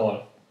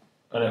watercolor,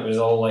 and it was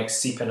all like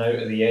seeping out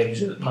of the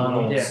edge of the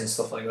panels Yeah. and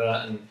stuff like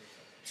that,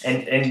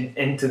 and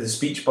into the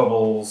speech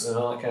bubbles and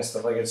all that kind of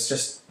stuff. Like it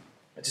just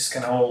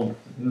kind of all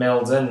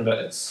melds in.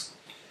 But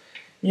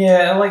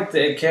I liked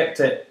that it kept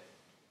it.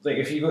 Like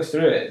if you go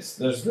through it,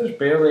 there's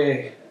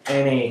barely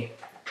any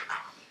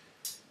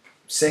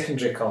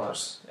secondary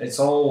colours. It's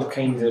all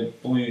kind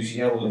of blues,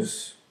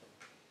 yellows,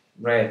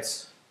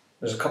 reds.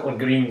 There's a couple of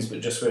greens, but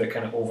just where it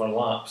kind of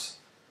overlaps.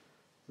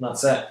 And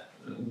that's it.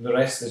 The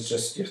rest is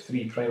just your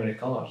three primary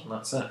colours, and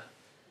that's it.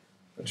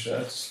 Which I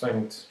just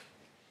found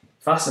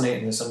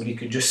fascinating that somebody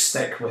could just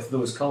stick with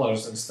those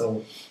colours and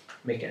still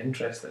make it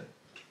interesting.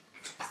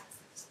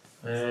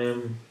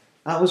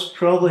 That was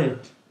probably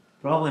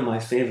my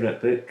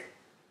favourite book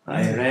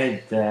I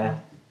read.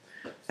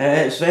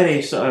 It's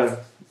very sort of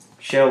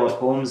Sherlock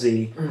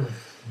Holmesy,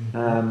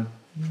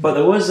 but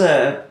there was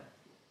a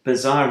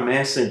bizarre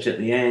message at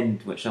the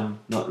end, which I'm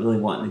not really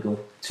wanting to go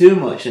too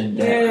much in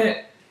depth.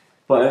 Yeah.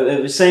 But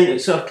it was saying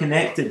it's sort of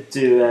connected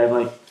to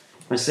like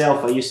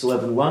myself. I used to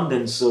live in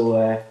London,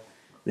 so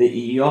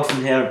you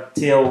often hear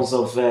tales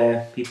of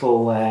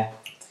people.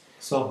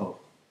 Soho.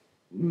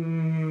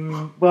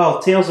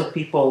 Well, tales of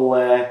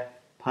people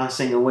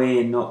passing away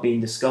and not being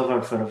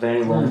discovered for a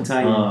very long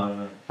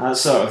time. That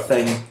sort of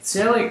thing.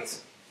 See, I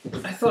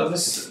thought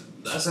this,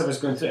 as I was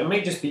going through, it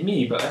might just be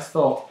me, but I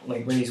thought,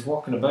 like, when he's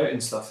walking about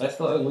and stuff, I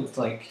thought it looked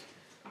like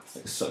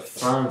sort of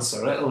France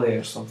or Italy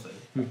or something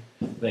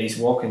that he's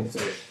walking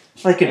through.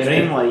 Like a And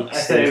dreamlike I thought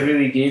state. it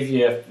really gave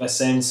you a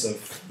sense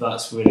of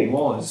that's where he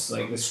was,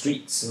 like the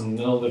streets and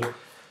all the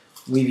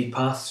wavy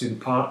paths through the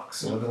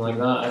parks and everything like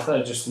that. I thought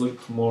it just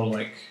looked more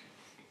like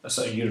a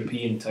sort of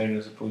European town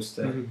as opposed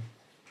to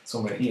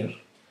somewhere here.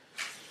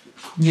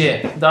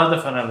 Yeah, that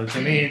definitely.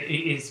 To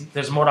me,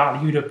 there's more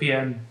a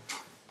European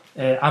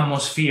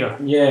atmosphere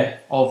Yeah,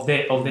 of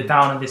the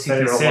town and the city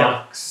very itself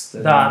relaxed.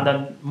 and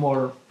than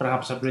more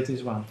perhaps a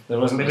British one. there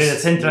wasn't Maybe the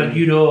Central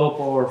Europe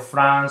or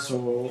France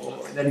or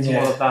there is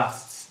more of that.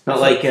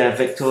 Not like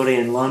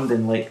Victorian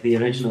London, like the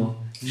original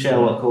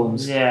Sherlock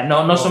Holmes. Yeah,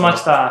 not so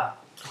much that.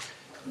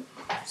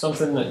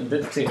 Something that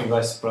did take me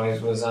by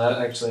surprise was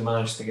I actually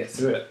managed to get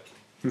through it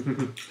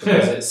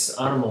because it's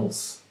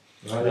animals.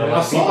 I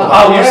Yeah. thought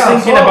I was that,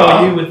 thinking I thought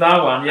about that. you with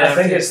that one. Yeah, I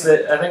think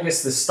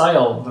it's the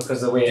style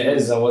because the way it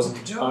is. I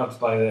wasn't jarred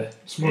by the.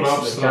 It's more the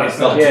abstract. It's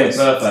not Yes.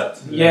 too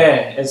perfect. Yeah,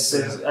 it's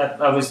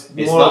I was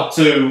It's more. not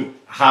to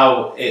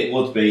how it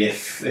would be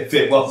if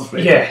it was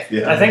really.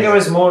 Yeah, I think I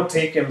was more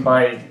taken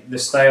by the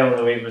style and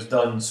the way it was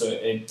done, so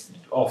it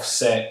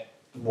offset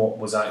what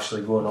was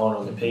actually going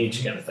on the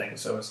page, kind of thing.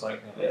 So it's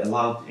like, It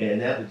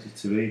enabled you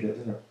to read it,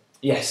 didn't it?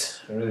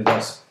 yes, it really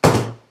does.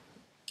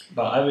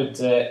 But I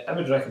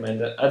would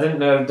recommend it. I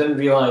didn't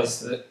realise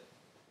that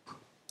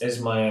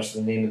Ismire's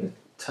the name of the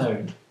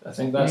town. I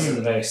think that's at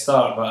the very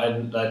start, but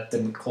I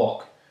didn't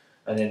clock.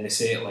 And then they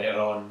say it later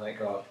on,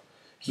 like, oh,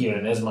 here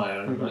in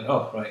Ismire, and I'm like,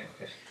 oh, right,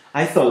 okay.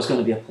 I thought it was going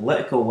to be a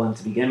political one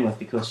to begin with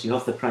because you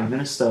have the Prime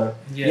Minister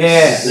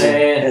Yes,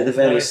 at the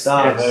very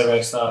start. Yeah,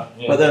 very start.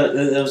 Yeah. But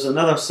there's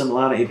another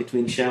similarity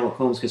between Sherlock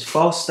Holmes because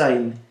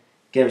Falstein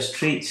gives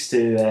treats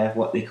to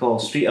what they call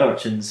street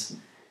urchins.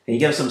 He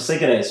gives them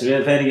cigarettes,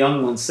 very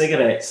young ones,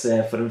 cigarettes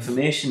for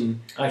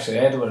information. Actually,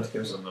 Edward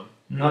gives them.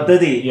 Oh,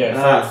 did he?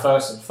 Yeah,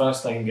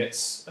 first thing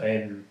gets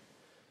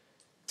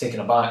taken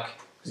aback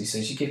because he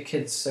says, you give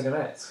kids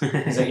cigarettes.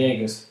 He's like, yeah, he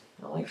goes,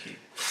 I like you.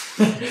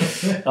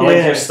 I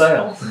like your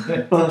style.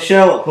 Well,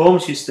 Sherlock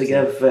Holmes used to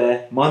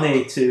give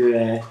money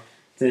to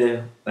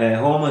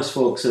homeless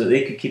folks so that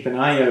they could keep an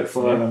eye out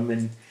for him,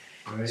 and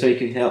Right. so he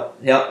can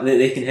help.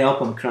 They can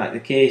help him crack the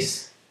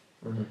case.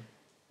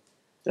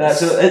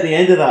 So at the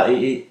end of that,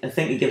 I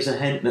think he gives a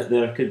hint that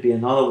there could be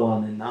another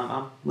one, and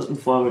I'm looking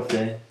forward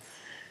to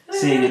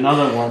seeing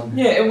another one.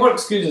 Yeah, it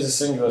works good as a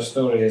singular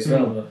story as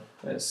well. Though.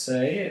 It's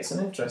it's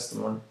an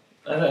interesting one.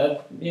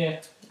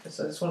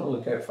 It's one to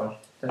look out for,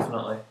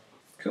 definitely.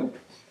 Cool.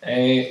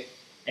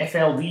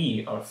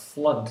 FLD or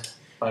Flood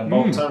by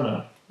Bob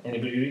Turner.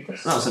 Anybody read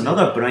this? That's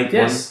another bright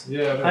Yes,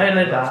 Yeah, I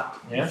read that.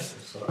 Yeah.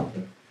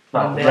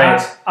 And they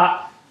Red.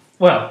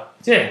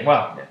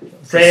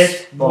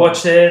 Read, Bob.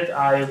 watched it,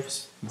 I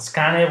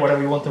scanned it,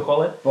 whatever you want to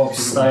call it. Bob's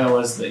style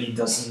is that he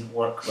doesn't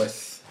work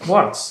with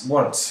Words.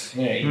 words.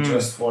 Yeah, he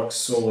just works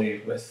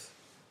solely with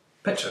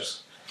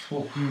pictures.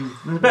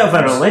 There's a bit of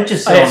a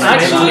religious Oh,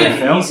 element it's to Actually, that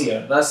film.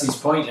 easier. That's his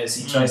point. Is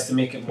he tries to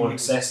make it more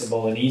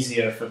accessible and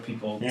easier for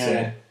people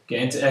to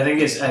get into. I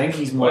think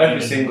he's more.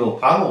 Every single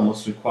panel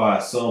must require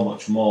so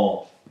much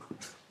more.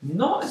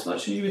 Not as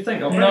much as you would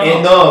think. No.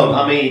 No,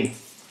 I mean,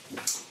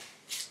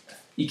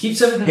 He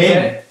keeps everything him.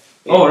 there.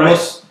 It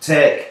must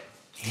take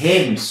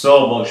him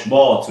so much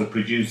more to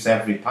produce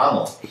every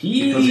panel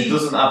because he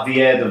doesn't have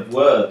the aid of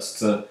words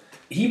to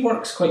He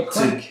works quite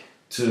quick.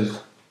 to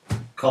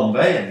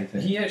convey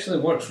anything. He actually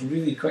works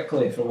really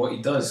quickly for what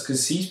he does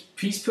because he's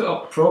put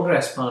up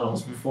progress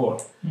panels before.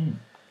 And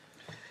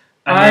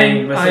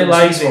then within I the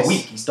like space of a this.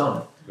 week he's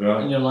done.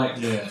 Right. And you're like,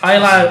 yeah.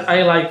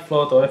 I like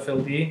Flood or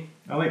FLD.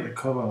 I like the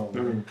cover.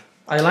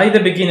 I like the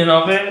beginning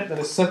of it. There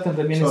is certain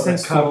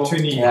reminiscence to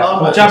cartoony.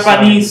 Yeah.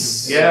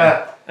 Japanese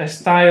Yeah.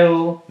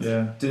 style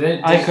Yeah.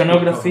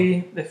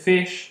 iconography, the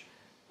fish,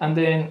 and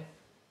then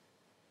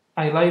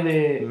I like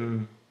the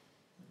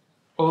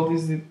all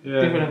these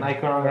different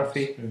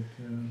iconography.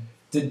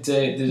 Did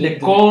The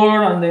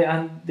color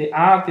and the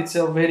art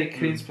itself very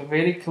crisp,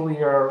 very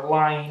clear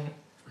line.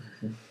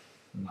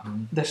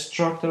 The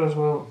structure as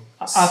well.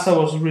 I thought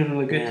it was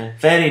really good. Yeah.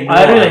 Very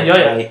I really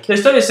enjoy it. like. The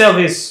story itself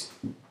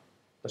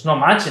there's not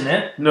much in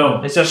it.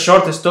 No. It's just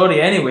short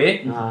story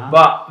anyway,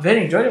 but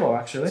very enjoyable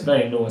actually. It's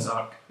very Noah's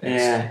Ark.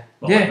 Yeah.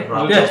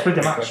 It's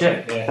pretty much,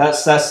 yeah.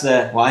 That's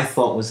the what I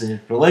thought was the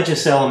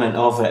religious element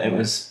of it. It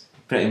was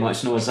pretty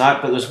much Noah's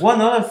Ark. But there's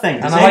one other thing.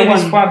 And Does I like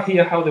this anyone? part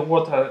here, how the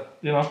water,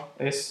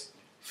 is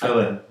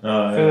Filling.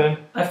 Oh, yeah.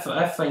 filling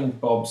I find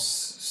Bob's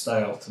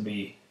style to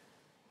be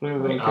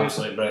really good.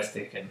 absolutely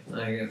breathtaking.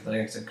 I think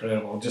it's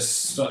incredible.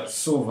 Just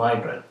so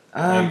vibrant.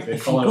 Like the If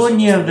you colours go are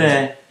near just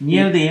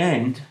the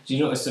end. Do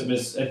you notice it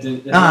was?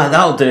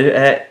 That'll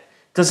do.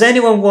 Does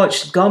anyone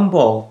watch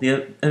Gumball?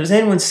 Has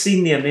anyone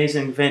seen The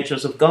Amazing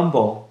Adventures of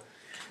Gumball?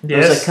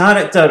 There's a Yes.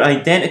 character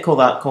identical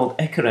to that called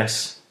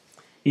Icarus.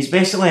 He's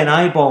basically an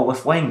eyeball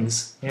with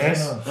wings.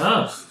 Yes.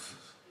 Ah,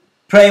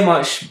 Pretty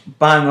much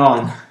bang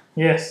on.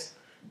 Yes.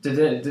 did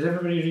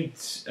everybody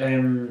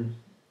read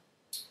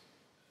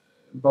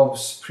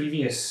Bob's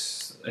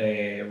previous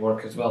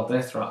work as well?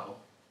 Death Rattle,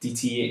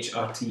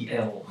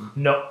 DTHRTL.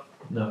 No.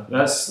 No,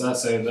 that's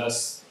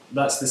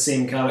the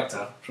same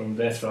character from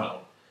Death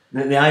Rattle.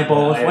 The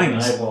eyeball with The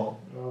wings. Eyeball.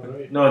 Oh,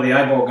 right. No, the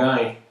eyeball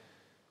guy.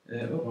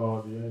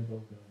 Oh, the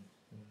eyeball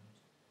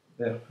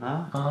guy.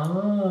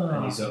 Ah.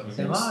 And he's up against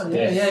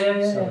Yeah,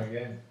 Death. Sorry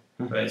again.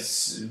 But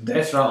it's,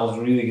 Death Rattle's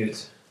really good.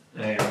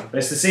 But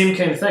it's the same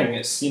kind of thing.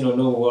 It's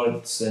no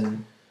words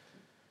and.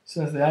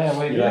 Since the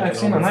island, Yeah, I've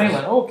seen an iconography.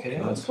 island.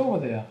 Okay, let's go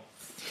over there.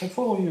 I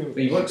follow you.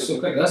 But he works so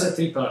quick. That's a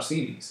 3-part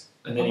series,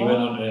 and then he went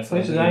on to a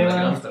Places film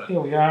Island. after it. Here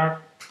we are.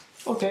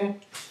 Okay.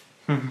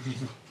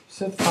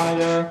 Set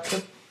fire.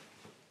 Set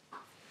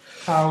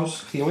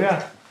house. Here we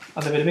are.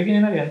 At the very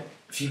beginning again.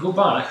 If you go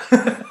back,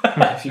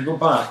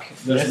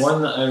 there's Yes.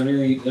 one that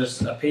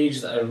there's a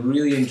page that I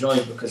really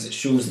enjoyed because it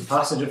shows the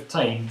passage of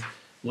time,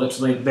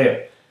 literally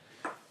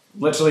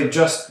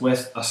just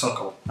with a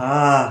circle.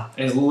 Ah.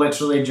 It's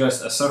literally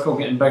just a circle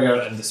getting bigger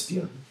and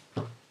disappearing,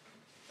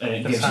 and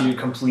it gives you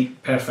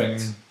complete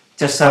perfect.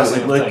 Just how it Passing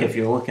would of look time. if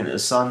you were looking at the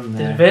sun It's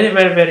there. very,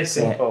 very, very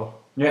simple.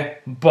 Yeah.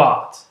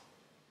 But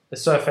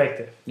it's so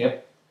effective.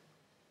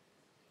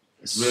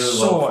 It's really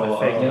so well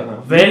thought effective.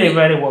 out. Very,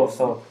 very well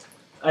thought.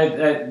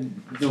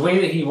 The way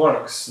that he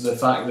works, the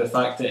fact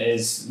that it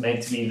is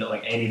meant to be that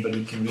like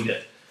anybody can read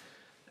it,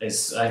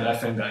 is I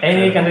found that. And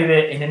you incredible. can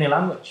read it in any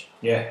language.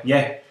 Yeah.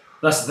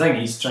 That's the thing.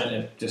 He's trying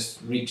to just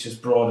reach as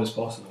broad as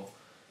possible.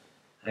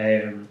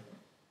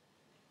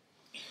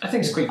 I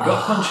think it's quite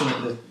gut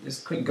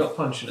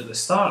punching at the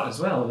start as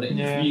well. That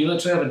Yeah. You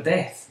literally have a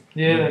death.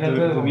 Yeah, The, they can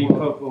the, do the wee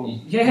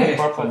purple. Yeah.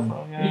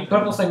 Purple, The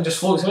purple thing just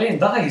floats away and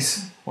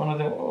dies. One of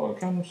them, I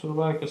can't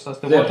survive because as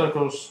the There. water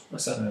goes,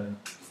 That's it.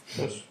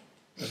 there's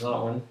There's that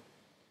one.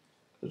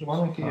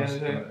 one here. Past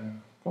There. it, yeah.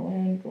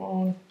 Come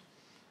on.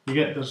 You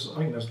get I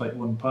think there's like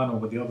one panel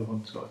where the other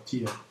one's got a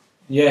tear.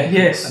 Yeah.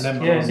 Yes, And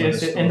then yes, on yes,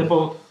 the in the stone.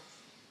 boat.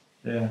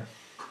 Yeah.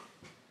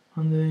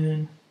 And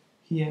then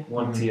here.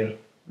 One tier.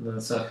 And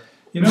that's it.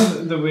 You know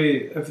the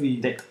way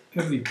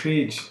every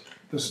page,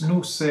 there's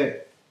no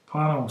set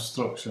panel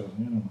structure,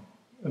 and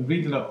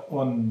reading it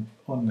on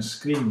the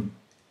screen,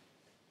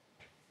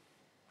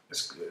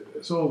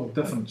 it's all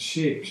different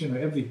shapes,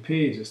 every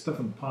page it's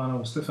different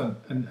panels, different,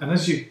 and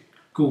as you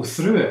go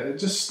through it, it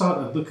just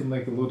started looking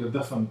like a load of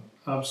different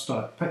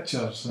abstract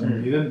pictures,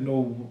 and you didn't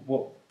know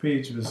what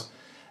page was.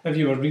 If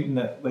you were reading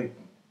it, like,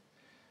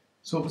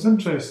 so it was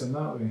interesting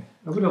that way.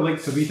 I would have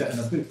liked to read it in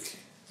a book.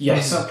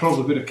 Yes. That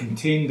probably would have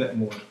contained it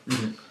more.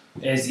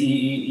 As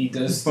he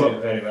does do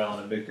it very well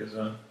in the book as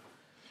well.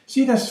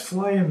 See this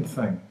flying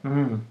thing?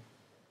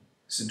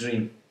 It's a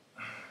dream.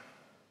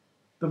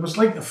 There was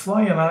like a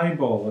flying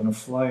eyeball and a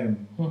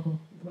flying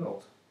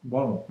World.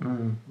 world. I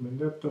mean,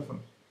 they're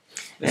different.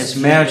 It's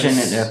merging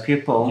into a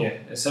pupil. Yeah,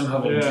 it's him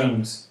having Yeah.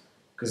 dreams,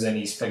 because then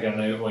he's figuring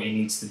out what he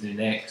needs to do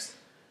next.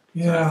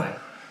 Yeah.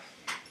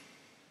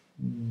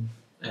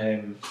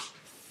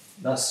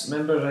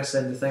 Remember I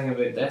said the thing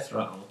about Death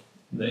Rattle,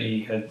 that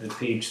he had the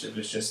page that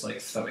was just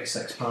like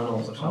 36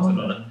 panels or something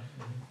on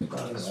it.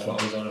 That's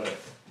what I was on about.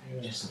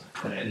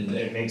 And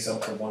it makes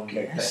up for one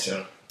big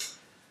picture.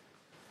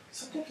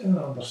 So I don't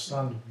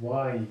understand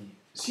why.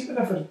 See,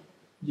 whenever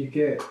you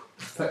get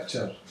a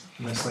picture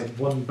and it's like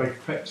one big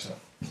picture,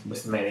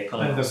 With many and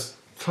panels. just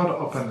cut it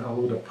up into a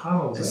load of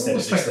panels, I Instead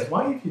always of just think,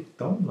 why have you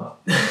done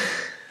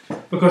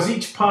that? Because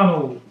each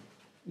panel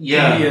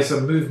Yeah. is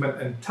a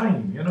movement in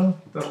time, you know?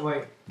 They're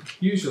like,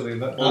 usually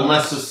that.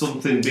 Unless there's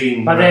something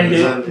being But then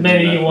represented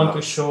maybe in you that want to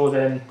map. show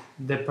then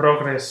the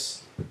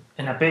progress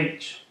in a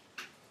page.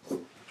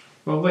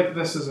 Well, like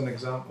this is an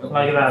example.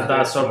 Like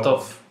that sort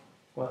of,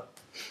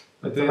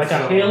 Like like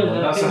a hill,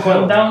 That's a going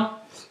hill. down.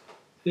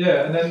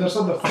 Yeah, and then there's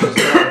other things.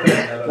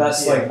 That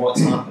That's like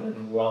what's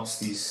happening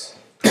whilst he's.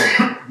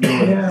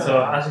 Yeah.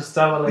 So as he's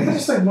traveling, I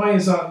just think, why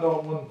is that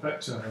not one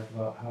picture of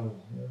that hill?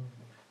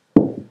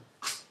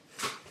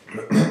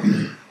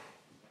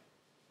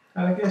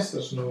 And I guess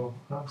there's no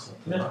answer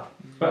to that.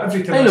 But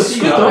every time Hey, I looks see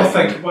good that, though. I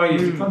think, why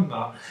have you done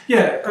that?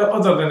 Yeah,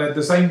 other than a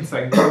design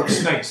thing, it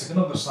looks nice. I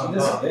can understand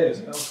that.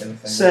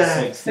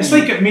 It's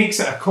like it makes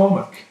it a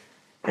comic.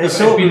 It's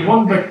If it had been open,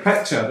 one big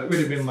picture, it would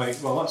have been like,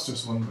 well, that's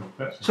just one big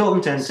picture. it's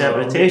open to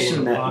interpretation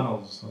So, that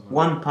panels,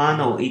 one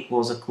panel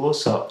equals a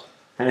close-up.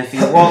 And if he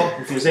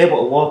was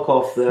able to walk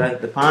off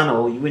the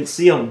panel, you wouldn't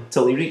see him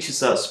till he reaches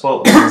that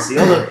spot where it's the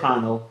other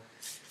panel.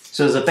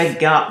 So there's a big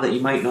gap that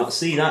you might not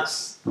see.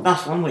 That's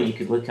one way you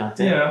could look at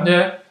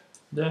it.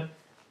 Yeah.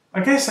 I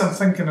guess I'm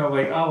thinking of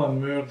like Alan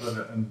Moore did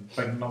it in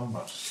big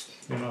numbers.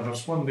 You know,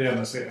 there's one there and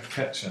it's like a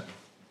kitchen,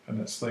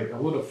 and it's like a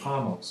load of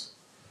panels,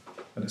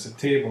 and it's a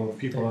table with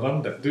people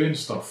around it doing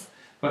stuff.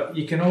 But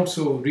you can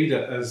also read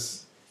it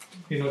as,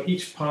 you know,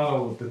 each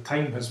panel, the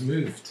time has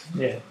moved as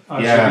you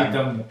read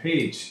down the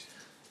page.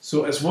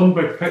 So it's one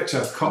big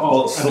picture cut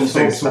Well, up, and it's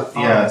also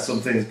panels.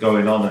 something's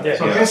going on.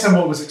 So I guess I'm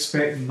always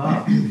expecting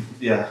that.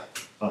 Yeah.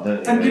 I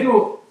don't And you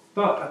know,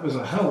 that was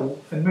a hill,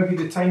 and maybe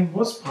the time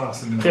was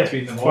passing in Yeah.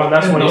 between them. well,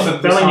 that's and what nothing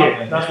he's was telling you.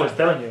 happening. That's what he's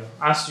telling you.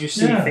 As you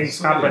see Yeah, things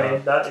so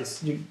happening, that is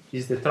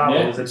the travel,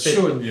 Yeah, is the it's trip,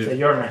 showing you. the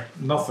journey.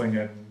 Nothing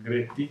in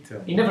great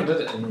detail. He never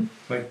did it in.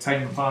 Like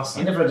time He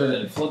passing. never did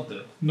it in Flood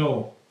though.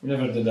 No. He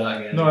never did that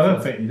again. No, I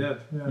don't think he did.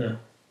 Yeah. No.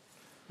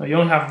 No, you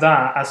don't have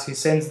that as he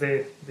sends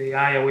the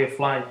eye away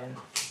flying.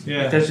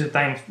 Yeah. As the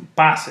time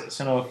passes,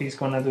 you know, he's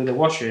gonna do the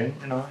washing,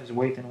 you know, he's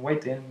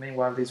waiting.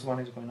 Meanwhile, this one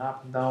is going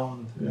up and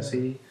down, you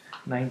see,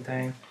 9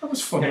 times, That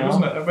was funny, You know?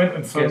 wasn't it? I went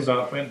and found Yes.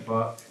 that, went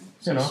back.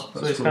 you know. So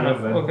Let's it's go kind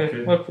of, there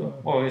then, okay,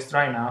 well, it's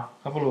dry now.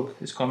 Have a look,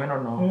 it's coming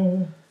or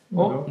no? Yeah.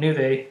 Oh, new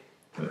day.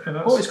 And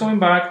Oh, it's coming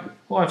back.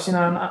 Oh, I've seen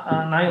an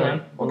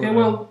island. Right. Okay,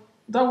 well,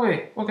 that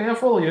way. Okay, I'll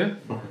follow you.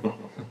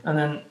 And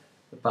then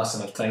The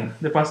passing of time.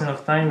 the passing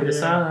of time with the Yeah.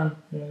 sun.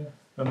 Yeah.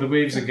 And the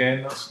waves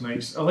again, that's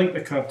nice. I like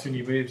the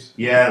cartoony waves.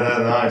 Yeah,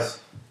 they're nice.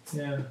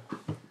 Yeah.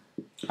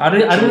 I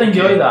really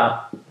enjoy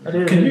that. I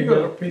really Can you enjoy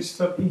go to page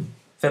 13?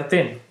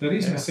 13. The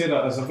reason I say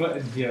that is I've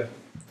written here,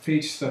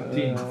 page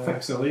 13,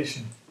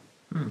 pixelation.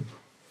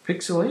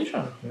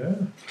 Pixelation. Yeah.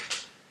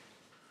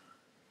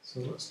 So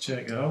let's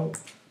check it out.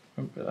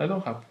 I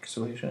don't have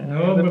pixelation.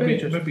 No, The maybe,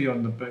 pages. maybe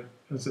on the big.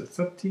 Is it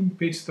 13?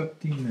 Page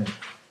 13 then.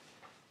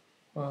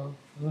 Well,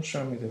 not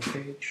show me the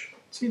page.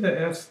 See the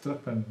earth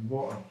dripping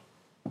water.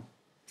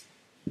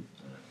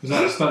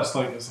 That's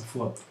like it's a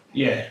flood.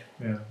 Yeah.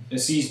 Yeah.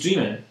 As he's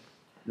dreaming.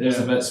 There's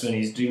Yeah. the bits when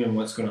he's dreaming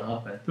what's going to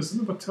happen. Does it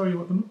never tell you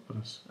what the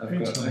number is? I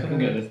Page can 13.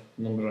 get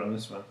the number on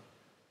this one.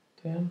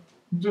 10.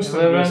 I'm just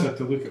 11, interested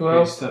to look at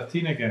 12. page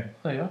 13 again.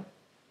 There you are.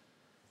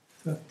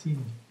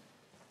 13.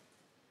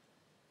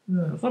 Yeah.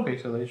 There's no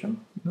pixelation.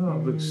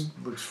 No, it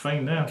looks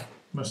fine now.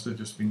 Must have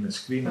just been the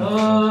screen. No,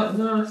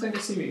 I think I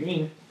see what you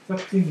mean.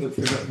 13 looks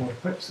a bit more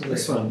pixelated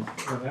This one.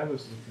 than I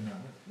was looking at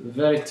it. The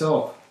very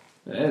top.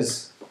 It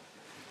is.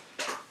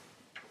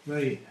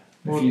 Right.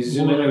 If you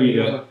zoom in a on wee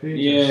the bit. other pages.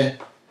 Yeah,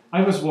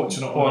 I was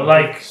watching it on Or a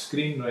like- big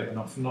screen right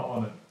enough, not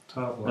on a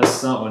tablet.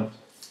 that's that one.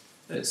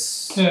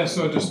 It's Yeah,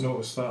 so I just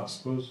noticed that, I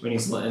suppose. when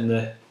he's letting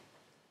the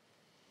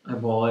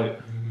eyeball out.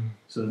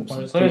 So Well,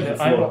 page it's like the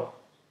before. eyeball.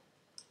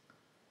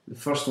 The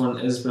first one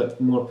is a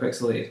bit more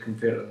pixelated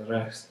compared to the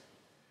rest.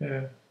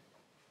 Yeah,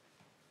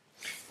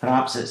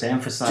 Perhaps it's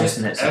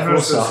emphasising it's a ever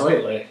so close-up.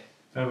 slightly.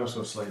 ever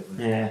so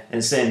slightly. Yeah,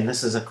 it's saying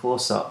this is a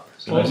close-up.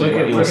 So Well, that's look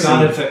what at you'll the see.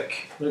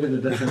 Pedantic Look at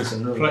the difference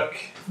in those.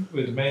 prick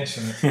would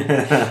mention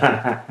it.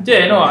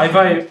 Yeah, no, if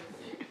I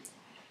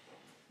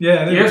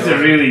Yeah, there You have to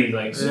go. really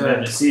like zoom Yeah.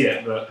 in to see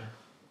it, but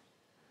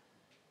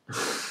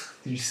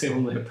did you say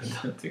only a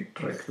pedantic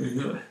prick would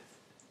know it?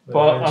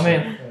 But, I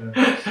mean-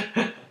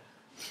 Yeah.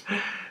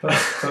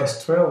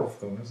 That's 12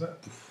 though, is it?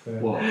 Yeah.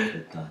 What have they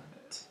done?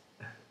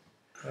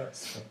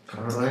 That's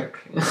Prick.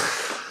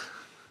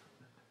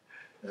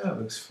 that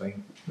looks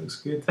fine. Looks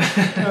good.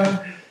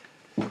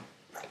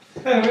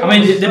 I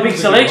mean, the big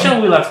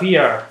selection will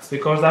appear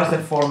because that's the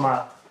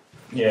format.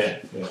 Yeah.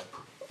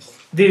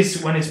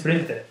 This when it's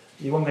printed,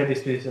 you won't get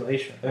this big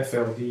selection.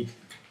 FLD.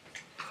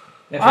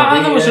 I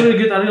thought it was really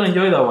good. I really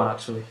enjoyed that one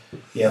actually.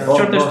 Yeah,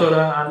 Shorter Bob, story,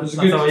 and It was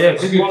I good. thought, yeah, It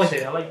was good good. quality.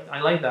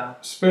 I like that.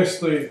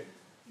 Especially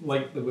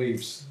like the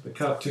waves, the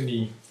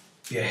cartoony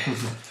yeah.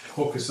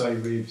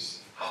 Hokusai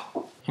waves.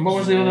 And what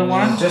was the other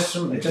one? Just,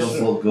 It just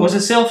does look good. Was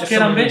it self-care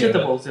Just and remind me of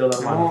vegetables? The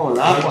other one. Oh,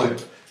 that one.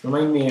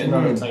 remind me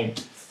another time.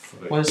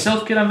 Was it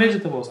self-care and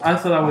vegetables? I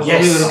thought that was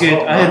Yes. really good.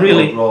 I That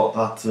really. brought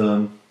that.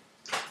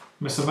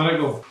 Mr.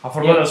 Miracle. I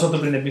forgot also to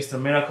bring the Mr.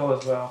 Miracle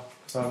as well.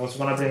 So I was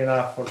gonna bring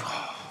that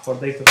for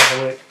Dave to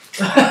have a look.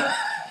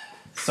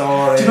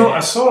 Sorry. Do you know, I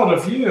saw a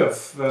review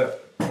of,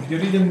 you're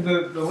reading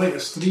the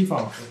latest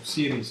revamp of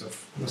series of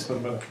Mr.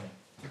 Miracle.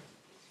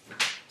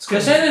 They're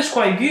saying it's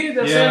quite good.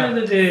 They're saying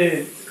that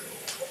the.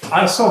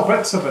 I saw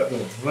bits of it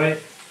though, right?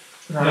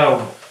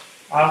 No.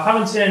 I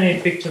haven't seen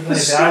any pictures of The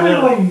it. I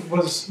don't know. storyline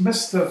was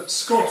Mr.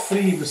 Scott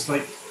Free was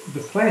like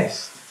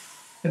depressed.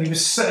 And he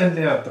was sitting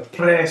there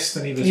depressed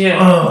and he was,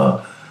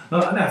 Yeah.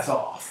 and I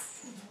thought, oh,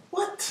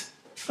 what?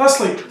 That's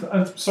like,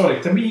 I'm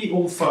sorry, to me,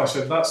 old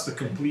fashioned, that's the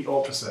complete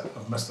opposite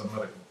of Mr.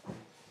 Miracle.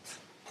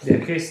 Yeah,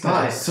 Chris.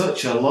 That is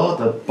such a load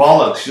of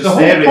bollocks. The Just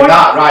whole hearing point-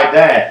 that right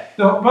there.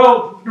 No,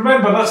 well,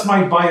 remember, that's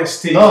my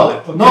biased take on No,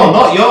 it. okay? no,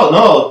 not your.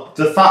 No,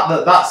 the fact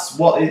that that's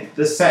what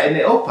they're setting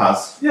it up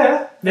as.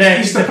 Yeah, Yeah,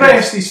 he's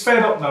depressed, he's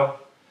fed up now.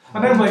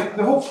 And then, like,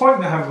 the whole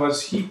point of him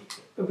was it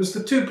was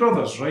the two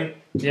brothers, right?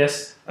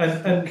 Yes.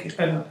 And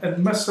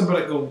Mr.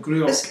 Miracle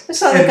grew up. Is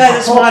that the guy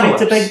that's married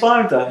to Big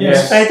Barda?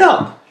 Yes. He's fed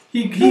up.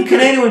 He How can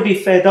anyone be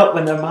fed up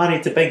when they're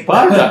married to Big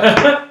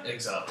Barda?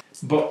 Exactly.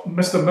 But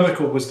Mr.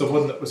 Miracle was the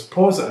one that was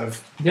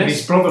positive, and Yes.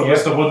 his brother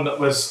was the one that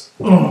was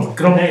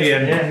grumpy,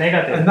 and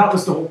Negative. that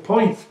was the whole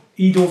point.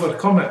 He'd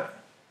overcome it.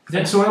 Yeah.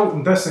 And so out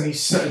in this, and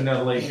he's sitting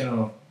there like, you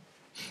know,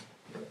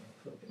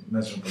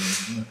 miserable.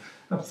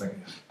 I'm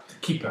thinking,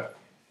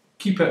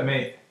 keep it,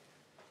 mate.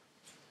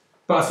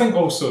 But I think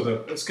also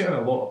that it's getting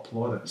a lot of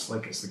plaudits,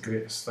 like it's the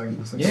greatest thing.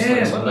 It's like, Yeah,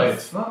 it's what like,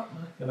 the fuck,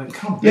 man? you're like,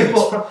 come on, Yeah, dude,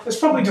 but it's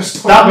probably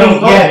just that well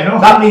means done, you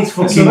know? that means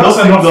fucking So that's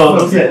nothing enough though, for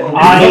does it? people.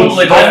 I Totally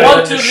want better to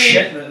than the read-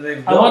 shit that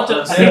they've I want to.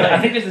 got. I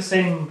think it's the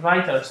same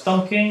writer,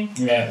 Stone King.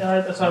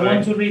 Yeah. So I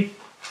want to read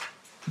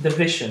The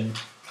Vision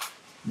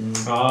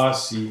Ah,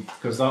 see,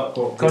 because that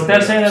got because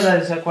they're saying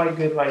that it's a quite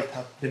good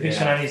writer. The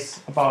Vision and it's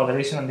about the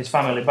Vision and his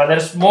family, but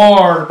there's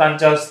more than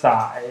just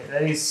that.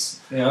 There is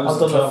Yeah, a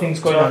lot of things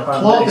going on.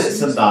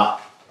 Plaudits and that.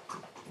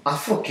 I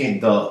fucking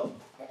don't.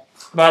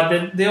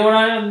 But they were.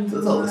 Don't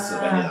listen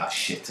to any of that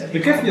shit They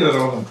anymore. give you the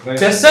wrong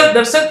impression.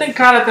 There's certain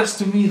characters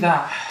to me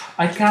that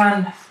I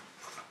can't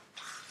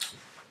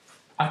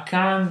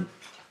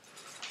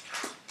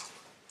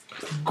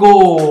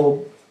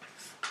go.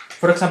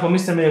 For example,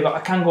 Mr. Miracle, I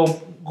can't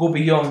go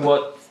beyond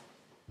what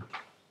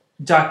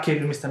Jack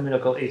Kirby Mr.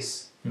 Miracle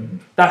is. Mhm.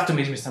 That to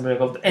me is Mr.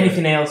 Miracle.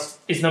 Anything else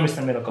is not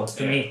Mr. Miracle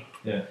to me.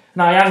 Yeah.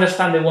 Now I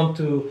understand they want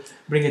to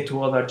bring it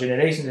to other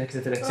generations,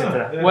 etc.,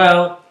 etc. Ah, yeah.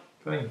 Well,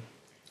 Fine.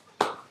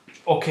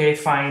 okay,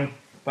 fine,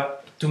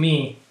 but to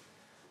me,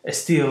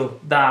 still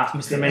that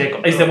Mr.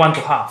 Miracle is the one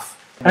to have.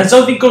 And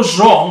something goes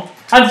wrong,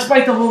 and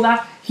despite of all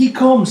that, he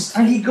comes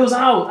and he goes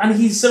out and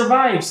he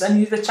survives and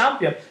he's the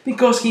champion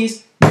because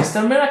he's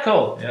Mr.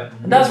 Miracle. Yeah.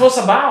 And that's what's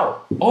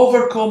about.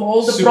 Overcome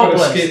all the Super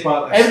problems, escape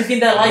artist. everything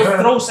that life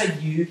throws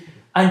at you,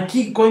 and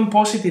keep going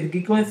positive,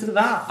 keep going through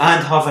that.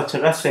 And have a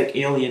terrific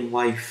alien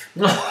wife.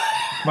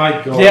 My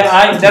God.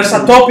 Yeah, there's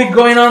a topic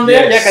going on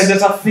there. Yes. Yeah, 'cause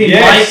there's a theme,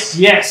 Yes. right?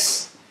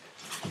 Yes.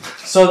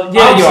 So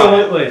yeah, you are.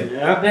 Absolutely.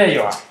 Yeah. There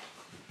you are.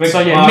 Big So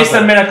yeah, Marvel.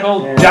 Mr.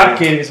 Miracle, Yeah. Jack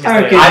Kirby is Mr. How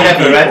Miracle. can I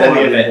never read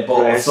any of it, People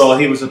but depressed. so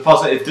he was a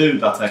positive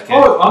dude, I take it.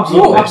 Oh,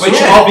 absolutely. absolutely.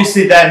 Which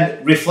obviously then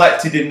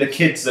reflected in the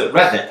kids that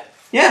read it,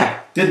 Yeah.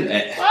 didn't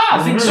it? Ah,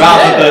 I think so.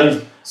 Rather yeah.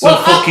 than some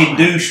Well, fucking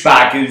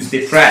douchebag who's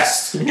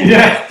depressed.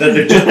 Yeah. That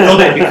they've just done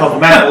it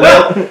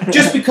because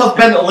just because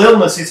mental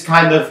illness is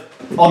kind of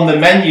on the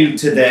menu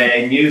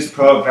today in news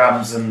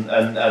programmes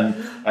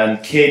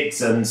and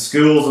kids and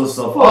schools and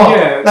stuff. Well, Oh,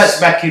 yeah, it's-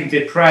 let's make him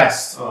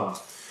depressed. Oh,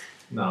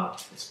 nah,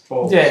 it's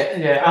balls. Yeah.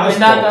 I That's mean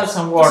that balls.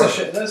 doesn't work. That's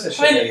a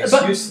I mean, shitty but-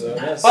 excuse though.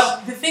 That's-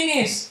 But the thing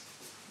is,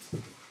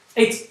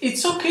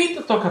 it's okay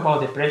to talk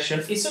about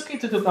depression. It's okay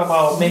to talk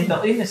about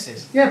mental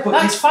illnesses. Yeah, but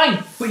That's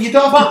fine. but you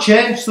don't have to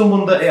change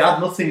someone that it had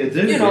nothing to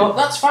do You with. know,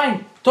 that's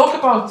fine. Talk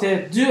about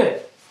it, do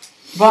it.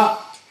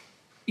 But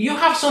you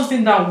have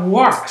something that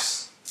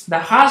works,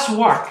 that has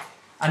worked,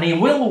 and it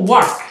will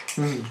work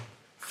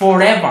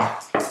forever.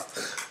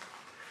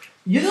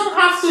 You don't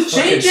have to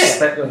change Fucking it.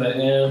 Stick with it,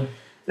 yeah.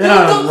 There You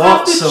are don't have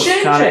lots to of change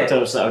it.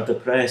 characters that are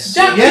depressed.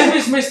 Jack Yeah.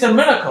 Kirby's Mr.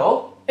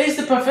 Miracle It's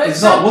the perfect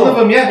It's not example. one of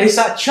them, yeah. It's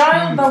a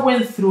child that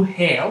went through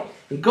hell.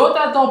 He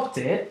got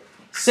adopted,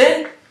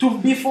 sent to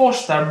be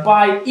fostered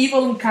by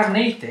evil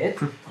incarnated,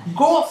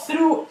 go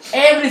through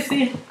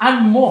everything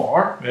and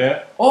more, Yeah.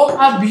 all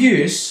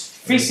abuse,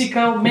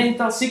 physical,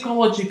 mental,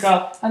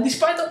 psychological, and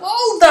despite of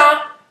all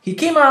that, he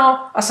came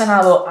out as an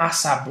adult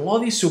as a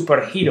bloody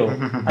superhero,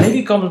 and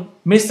he becomes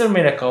Mr.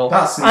 Miracle,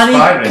 That's and he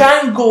inspiring.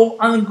 can go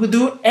and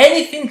do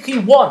anything he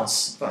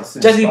wants. That's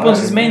Just he puts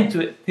his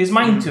inspiring,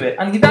 mind to it,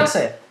 and he does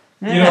it.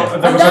 You know,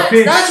 there And was a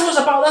page.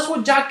 that's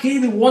what Jack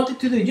Kirby wanted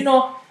to do. You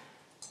know,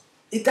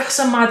 it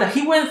doesn't matter.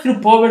 He went through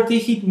poverty.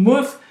 He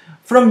moved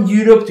from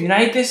Europe to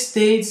United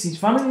States. His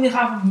family didn't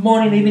have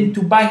money even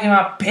to buy him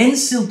a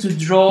pencil to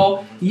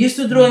draw. He used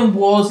to draw in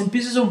walls, in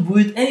pieces of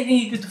wood, anything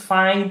he could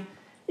find.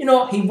 You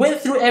know, he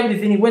went through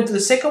everything. He went to the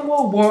Second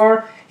World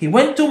War. He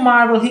went to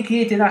Marvel. He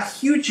created a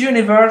huge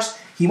universe.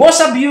 He was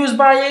abused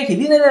by it. He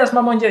didn't as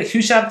much as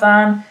Hugh have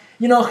done.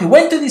 You know, he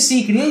went to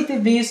DC,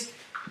 created this.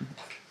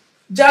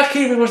 Jack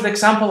Kirby was the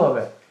example of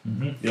it.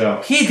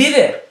 Yeah. He did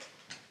it.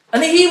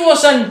 And he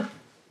wasn't,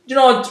 you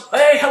know,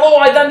 hey, hello,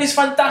 I done this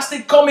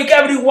fantastic comic,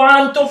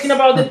 everyone, talking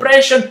about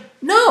depression.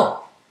 No.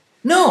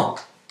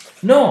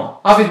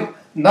 I think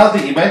now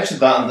that you mentioned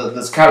that and that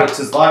there's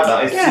characters like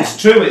that,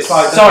 it's true. It's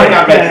like the Sorry, thing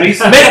I read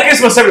recently. Merry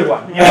Christmas,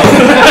 everyone. the,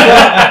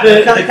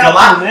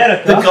 Captain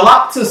America. the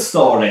Galactus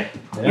story.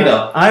 You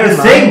know, Iron the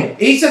Man. thing.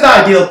 He's an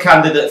ideal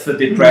candidate for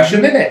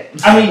depression, isn't it?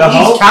 I mean, The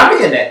he's Hulk.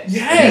 carrying it.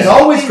 Yeah. He's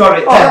always got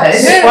it there, yeah.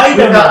 isn't it?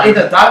 Spider-Man. In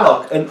a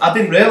dialogue, and I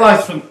didn't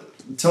realise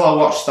until I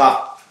watched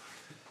that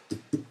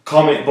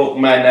comic book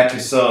men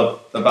episode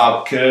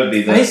about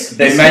Kirby that It's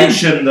they him.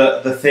 mentioned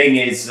that the thing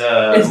is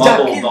Jack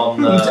modelled Kirby.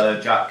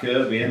 on Jack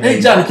Kirby, isn't Hey,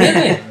 it? Jack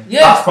Kirby. Yeah.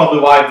 That's probably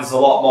why there's a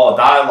lot more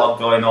dialogue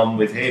going on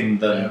with him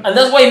than And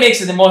that's why he makes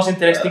it the most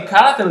interesting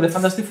character of the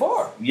Fantastic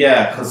Four.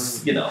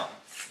 because you know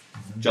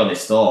Johnny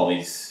Storm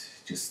is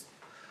just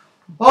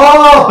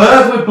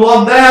bird with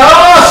blonde hair.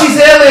 Oh, she's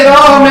alien.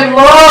 Oh, I'm in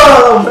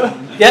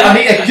love. Yeah, I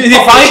need you a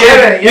define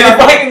cherry. it. You Yeah.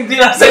 define it in a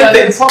Yeah,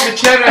 sentence. pop the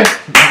cherry.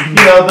 You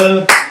know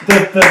the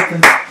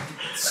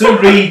Sue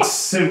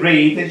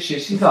Reed, isn't she?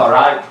 She's all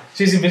right.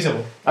 She's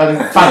invisible. And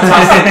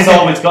Fantastic's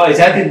always got his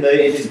head in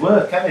his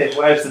work, hasn't it?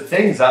 Whereas the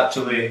Thing's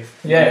actually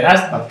Yeah,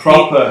 that's a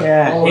proper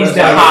Yeah. He's the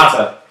their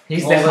heart.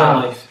 He's All the their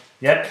heart. life.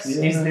 Yep.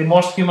 He's the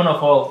most human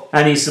of all.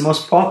 And he's the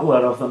most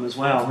popular of them as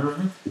well.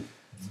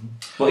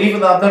 But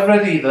even though I've never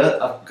read either,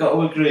 I've got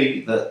to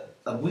agree that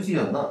I'm with you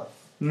on that.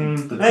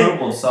 The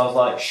current one sounds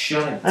like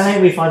shite. I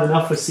think we've had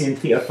enough of seeing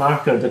Peter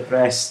Parker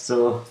depressed,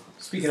 so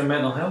Speaking of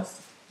mental health.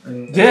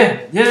 And Yeah.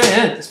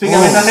 Speaking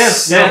of mental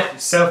health, yeah.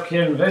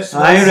 Self-care and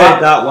vegetables. I read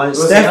that one. It's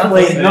Was it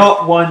definitely that?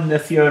 not one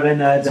if you're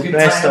in a It's a good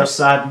depressed time. or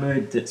sad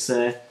mood. It's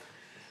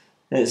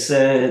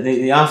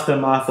the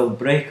aftermath of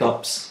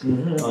breakups,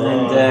 and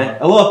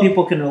a lot of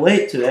people can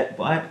relate to it.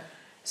 But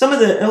some of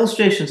the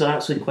illustrations are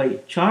actually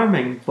quite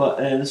charming, but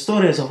the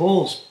story as a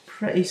whole is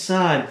pretty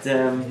sad.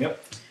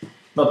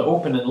 But the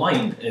opening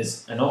line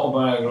is an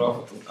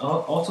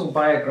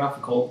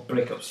autobiographical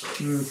breakup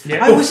story.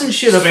 I wasn't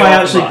sure if Straight I off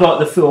the actually bat. got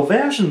the full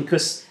version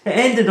because it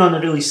ended on a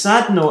really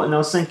sad note, and I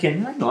was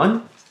thinking, hang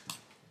on,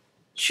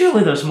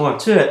 surely there's more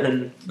to it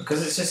than.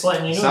 Because it's just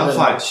letting you know Sounds that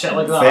like shit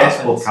like that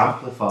Facebook happens.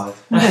 amplified.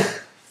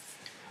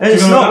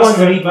 It's You know, not that's one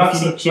to a- read that's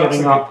if a- you need That's a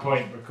cheering good up.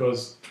 point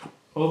because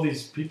all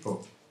these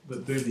people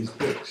that do these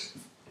books,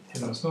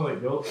 you know, it's not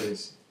like the old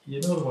days. You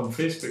know them on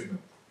Facebook now.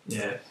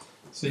 Yeah.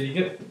 So you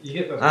get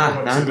their Ah,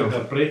 comments Nando.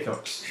 about their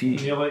breakups, Phew.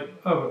 and you're like,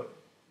 oh,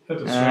 but I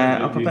just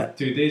Up a you bit.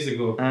 2 days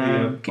ago,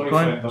 your Keep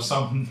boyfriend or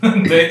something,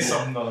 and then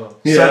something or other.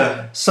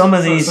 Yeah. Some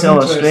of So these it's an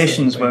interesting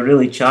illustrations thing. were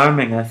really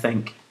charming, I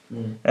think.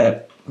 Mm.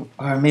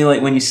 I mean,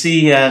 like when you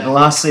see the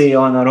lassie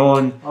on her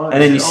own,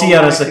 and then you see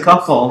her as a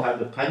couple.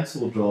 Kind of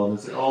pencil drawn.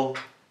 Is it all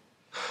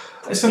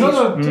It's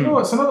another. Do you know?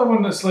 It's another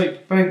one that's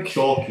like big,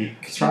 chalky?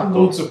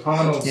 loads of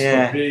panels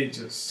Yeah. per page.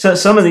 It's, So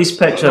some of these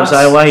pictures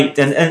I That's- liked,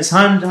 and it's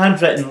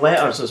handwritten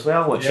letters as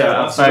well, which Yeah, I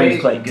that's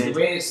found quite The good.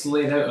 way it's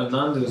laid out on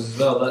Nando's as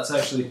well, that's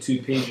actually 2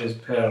 pages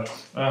per.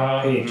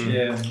 Page.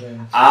 Yeah.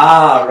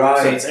 Ah, So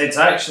right. it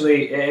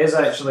is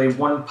actually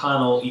 1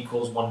 panel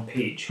equals 1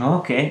 page.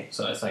 Okay.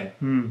 Sort of thing.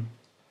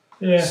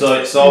 Yeah. So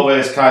it's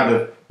always kind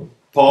of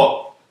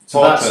portrait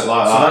that's,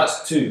 like so that.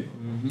 that's 2.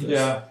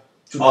 Yeah.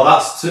 Oh,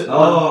 that's two.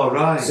 Oh,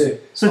 right. So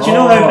do you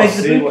know how Oh, big I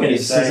see the book what you're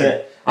is? Is saying.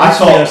 it? I inch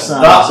thought size,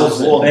 that or was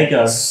is it one.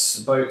 bigger. It's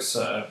about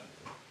sort of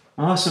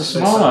Oh, so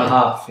 6.5.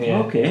 smaller. Yeah.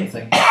 Okay. I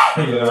think. I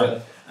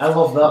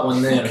love that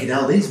one there. Fucking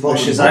hell, these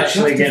Which is volumes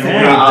actually getting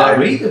Yeah. weighed I'll down.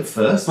 read them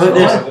first. But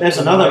Oh, there's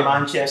another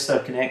Manchester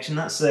connection.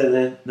 That's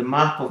the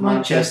map of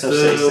Manchester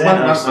City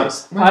Centre.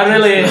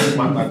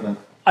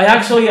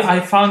 I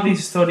found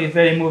this story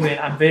very moving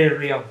and very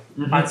real.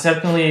 And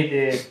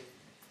certainly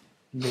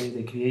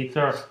the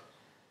creator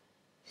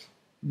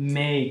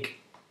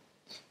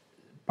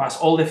pass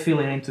all the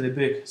feeling into the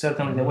book.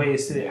 Certainly the way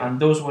it's and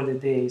those were the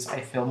days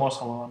I felt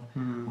most alone.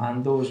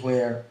 And those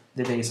were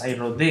the days I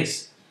wrote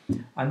this.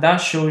 And that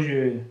shows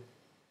you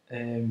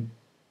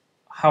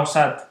how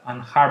sad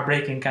and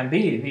heartbreaking can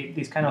be,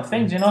 these kind of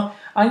things, you know.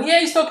 And yeah,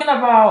 he's talking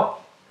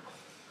about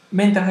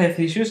mental health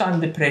issues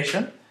and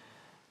depression,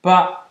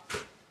 but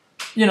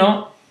you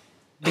know,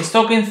 it's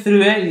talking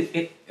through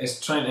it. It's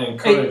trying to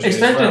encourage. It's you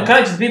trying as to well.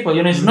 encourage people.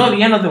 You know, it's not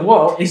the end of the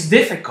world. It's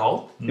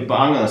difficult. Yeah, but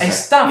I'm gonna say,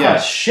 It's tough yeah.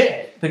 as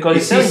shit because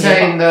Is it's he telling you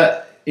saying about-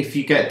 that if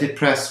you get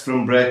depressed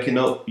from breaking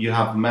up, you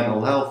have a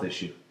mental health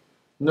issue?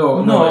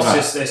 No, No, it's right.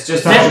 just That's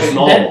Then- just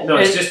normal. No,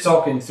 it's it- just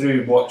talking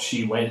through what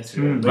she went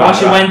through. what Right,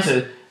 she right. went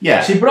to.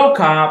 Yeah. She broke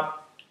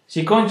up.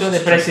 She got into a She's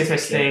depressive trying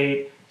to take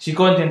state. She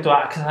got into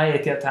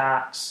anxiety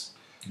attacks,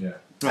 Yeah.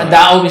 Right. and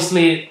that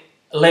obviously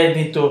led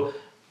into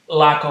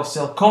lack of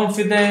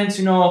self-confidence.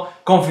 You know,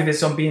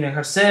 confidence on being in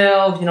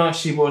herself. You know,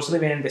 she was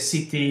living in the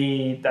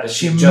city that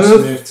she just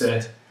moved. moved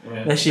to.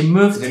 Yeah. That she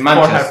moved In for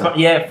Manchester?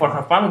 her, for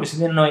her family, because she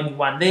didn't know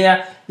anyone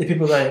there. The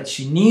people that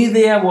she knew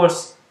there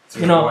was,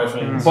 you know,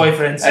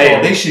 boyfriends, Hey, or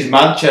at least she's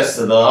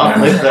Manchester though. I've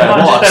lived there.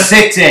 What a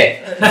city!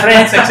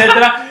 friends,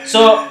 etc.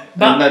 So, And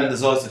but then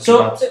there's also so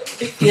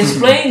kebabs. it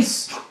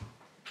explains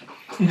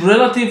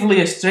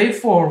relatively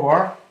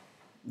straightforward,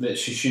 That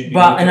she should be.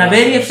 but in a looking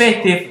very after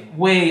herself. effective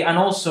way, and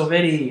also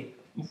very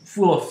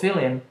full of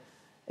feeling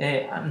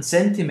and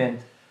sentiment.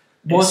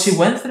 What It's- she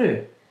went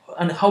through,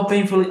 and how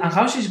painfully, and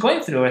how she's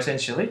going through,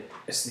 essentially.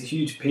 It's the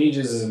huge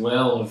pages as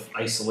well of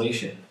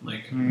isolation,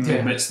 like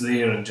Yeah. bits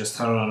there and just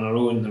her on her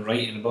own, the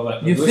writing above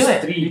it. You Those feel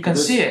it. three- You can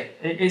those- see it.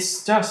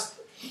 It's just.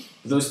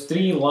 Those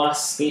three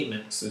last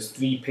statements, those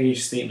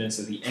 3-page statements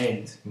at the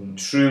end, Mm.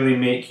 truly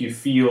make you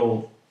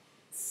feel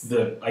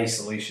the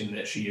isolation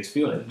that she is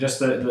feeling. Just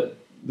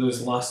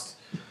those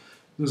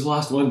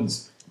last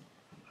ones.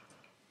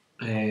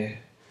 Yeah.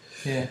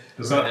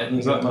 Is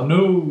that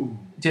no?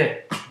 Yeah.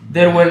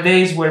 There were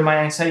days where my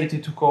anxiety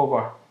took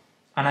over,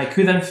 and I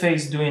couldn't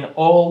face doing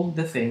all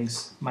the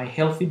things my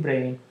healthy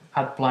brain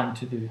had planned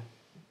to do.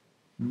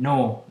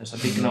 No, there's a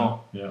big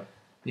no Yeah.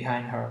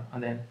 behind her.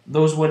 And then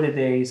those were the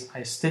days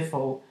I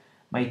stifled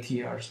my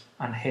tears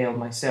and held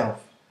myself.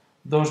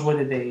 Those were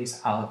the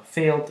days I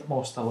felt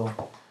most alone.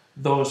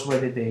 Those were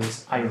the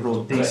days I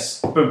wrote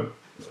this. Boom.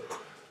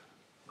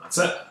 That's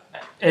it.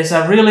 It's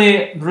a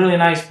really, really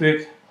nice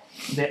book.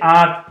 The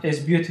art is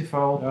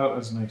beautiful. That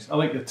was nice. I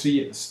like the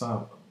tree at the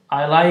start.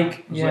 I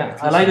like, Was yeah,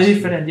 like I like the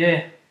Christmas different,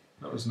 yeah,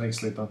 That was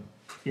nicely done.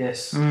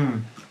 yes.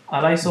 Mm. I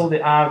like all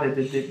the art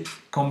that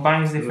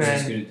combines Rose is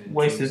different good at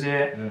ways to things. do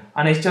it, Yeah.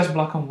 and it's just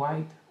black and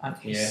white, and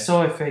Yeah. it's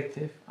so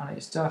effective, and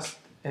it's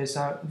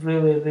a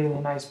really, really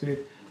nice book.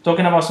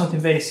 Talking about something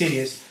very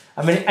serious,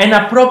 I mean, in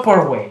a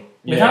proper way.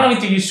 We Yeah. don't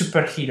need to use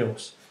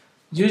superheroes.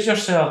 Use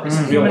yourself. It's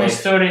a Real human life.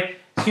 story.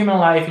 Human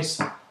life is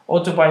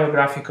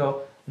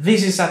autobiographical.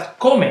 This is a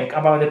comic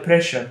about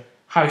depression,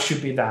 how it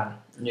should be done.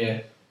 Yeah.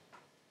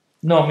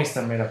 No,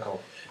 Mr. Miracle.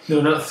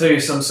 No, not through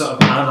some sort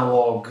of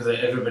analogue that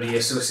everybody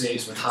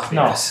associates with No,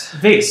 happiness.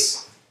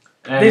 this.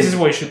 Um, This is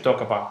what you should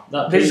talk about.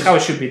 that This is page- how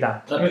it should be done.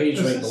 that page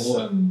Is right this,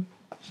 below.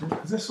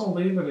 is this all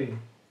Avery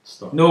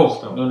stuff? No,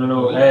 Stuff?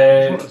 no. What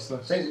is I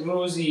this? think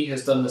Rosie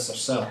has done this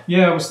herself.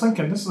 Yeah, I was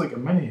thinking this is like a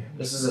mini.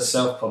 This is a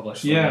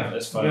self-published Yeah, one,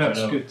 as far yeah, as it's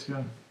I know.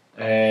 good.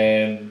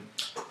 Yeah.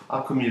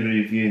 How come you're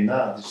reviewing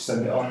that? Did you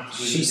send it on?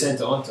 She sent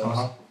it on to us.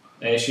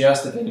 Uh-huh. She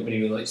asked if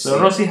anybody would like to So see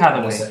it, Rosie and I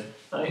Hathaway. said,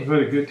 "Aye."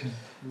 Very good.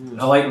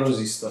 I like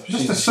Rosie's stuff.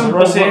 Just a She's simple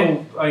Rosie-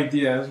 little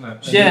idea, isn't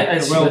it? Yeah, And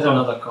it's she well did done.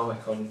 another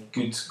comic on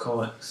Good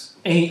Comics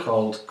He-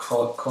 called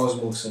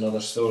Cosmos and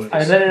Other Stories. I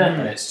read it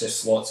and it's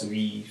just lots of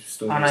wee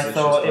stories. And I that she's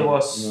thought it done.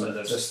 was- And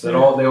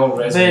they all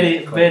resonate very,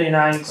 quite, very quite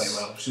nice,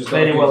 well. She's got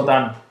very a good, well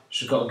done.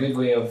 She's got a good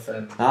way of.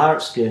 The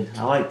art's good.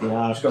 I like the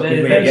art. She's got a Very,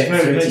 good way very, of getting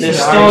very through good. to The you.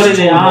 story, It's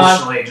the told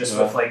art. emotionally, just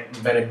with like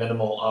very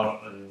minimal art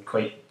and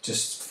quite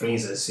just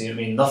phrases. You know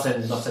what I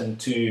mean? Nothing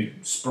too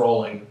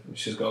sprawling.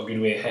 She's got a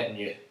good way of hitting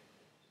you.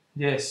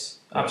 Yes,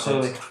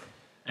 absolutely.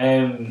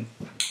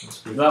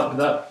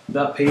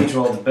 That page with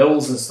all the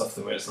bills and stuff,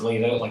 the way it's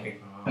laid out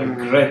like a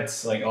grid,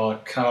 like all the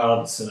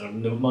cards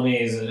and her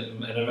monies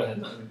and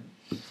everything.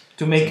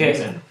 To make It's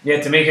it, amazing.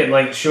 Yeah, to make it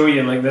like show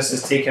you like this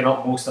is taking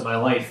up most of my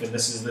life, and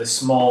this is the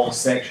small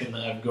section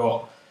that I've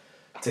got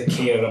to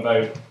care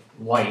about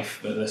life,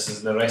 but this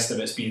is the rest of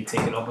it's being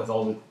taken up with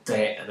all the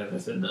debt and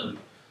everything that I'm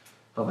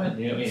having.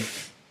 You know what I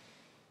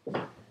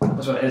mean?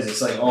 That's what it is.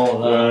 It's like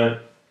all of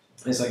that.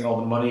 It's like all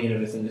the money and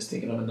everything that's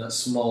taken up in that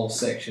small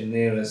section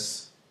there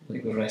is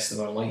like the rest of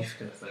our life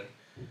kind of thing.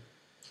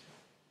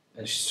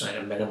 And she's trying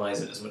to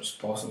minimise it as much as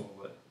possible,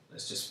 but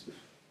it's just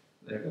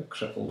they're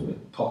crippled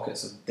with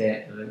pockets of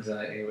debt and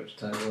anxiety which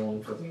tags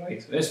along for the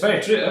ride. It's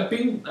very true. I've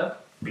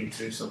been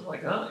through something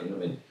like that, you know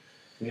what I mean?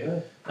 Yeah.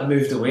 I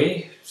moved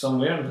away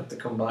somewhere and had to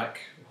come back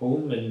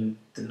home and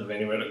didn't have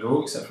anywhere to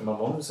go except for my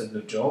mum's, had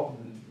no job,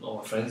 and all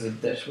my friends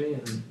had ditched me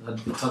and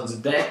had tons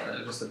of debt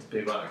that I just had to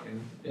pay back,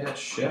 and yeah, it's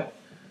shit.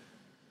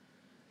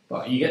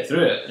 But you get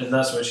through it, and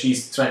that's what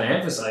she's trying to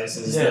emphasise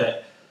is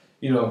that,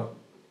 you know,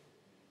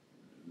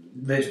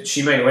 that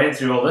she might have went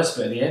through all this,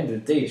 but at the end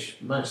of the day, she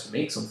managed to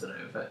make something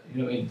out of it. You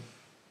know what I mean?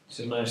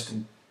 She managed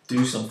to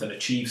do something,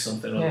 achieve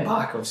something on Yeah. the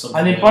back of something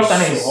and the that was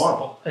important so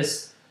horrible.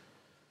 is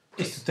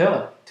to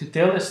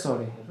tell the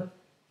story,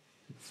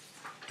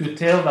 to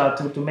tell that,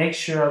 to make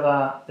sure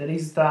that there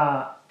is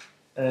that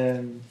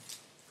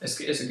It's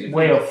a good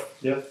way of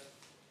Yeah.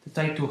 to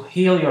try to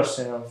heal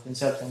yourself in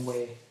certain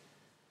way.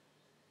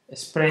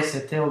 Express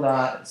it, tell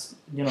that,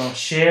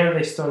 share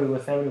the story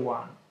with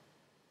everyone.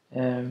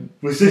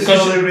 Was this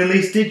Because only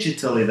released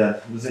digitally then?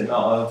 Was it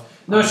not a...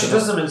 No, she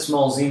does them in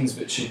small zines,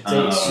 but she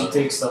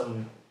takes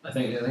them. I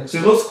think So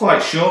it looks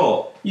quite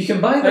short. you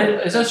can buy them.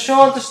 It's a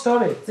short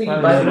story. I think you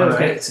can buy them on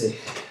Etsy.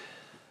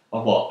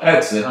 Or what?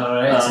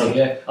 Etsy?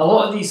 Yeah. A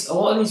lot of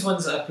these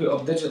ones that I put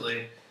up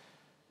digitally,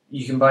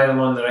 you can buy them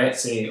on their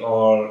Etsy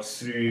or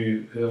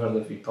through whoever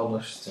they've been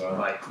published.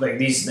 Like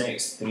these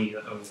next three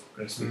that I'm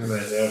going to speak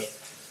about,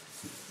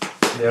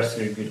 they're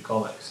through Good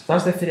Comics.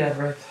 That's the three I've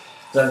read.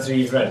 Is that the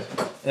three you've read?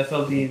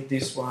 FLD,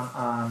 this one,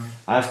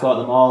 I've got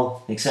them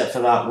all except for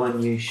that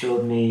one you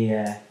showed me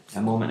a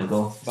moment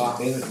ago. but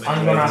David,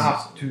 I'm gonna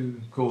have to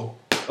go.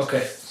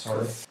 Okay.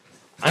 Sorry.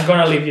 I'm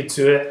gonna leave you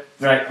to it.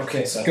 Right.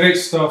 Okay. So. Great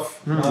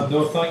stuff.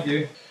 No, thank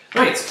you.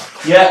 Right.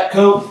 Yeah.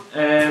 Cool.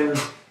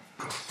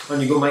 On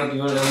you go, Mike. You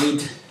want to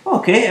lead?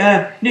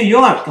 Okay, New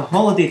York, A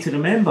Holiday to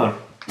Remember.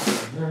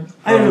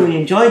 I really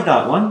enjoyed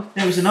that one.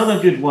 It was another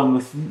good one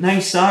with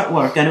nice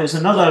artwork, and it was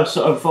another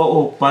sort of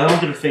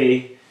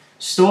autobiography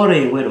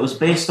story where it was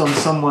based on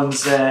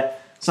someone's trip.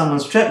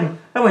 And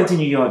I went to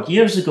New York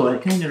years ago, and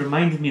it kind of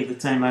reminded me of the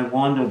time I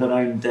wandered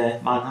around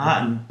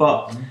Manhattan.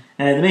 But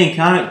the main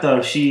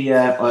character, she,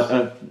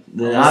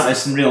 the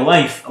artist in real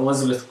life,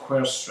 Elizabeth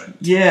Querstring.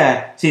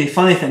 yeah. See, the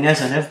funny thing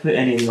is, I never put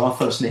any of the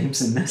authors'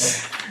 names in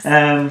this.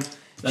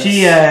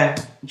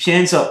 She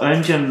ends up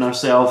injuring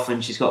herself,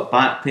 and she's got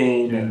back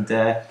pain,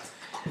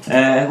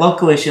 and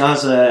luckily she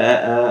has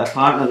a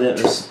partner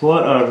that will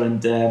support her,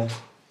 and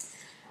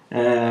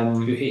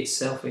Who hates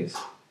selfies?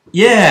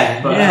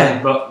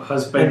 but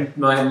has big,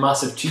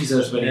 massive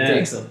cheesers when he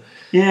takes them.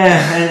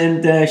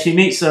 and she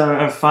meets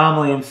her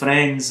family and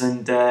friends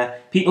and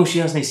people she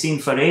hasn't seen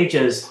for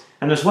ages.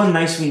 And there's one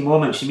nice wee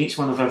moment. She meets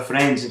one of her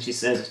friends, and she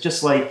says, "It's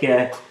just like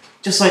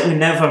we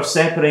never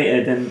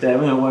separated, and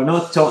we're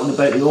not talking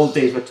about the old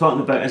days. We're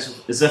talking about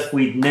as if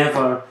we'd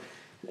never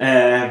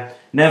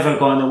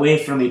gone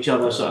away from each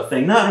other, sort of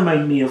thing." That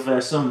reminded me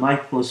of some of my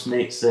close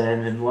mates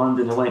in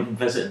London. I went and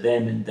visited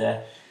them, and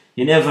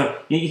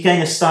you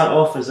kind of start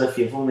off as if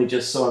you've only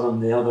just saw them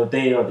the other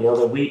day or the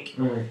other week.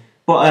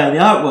 But the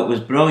artwork was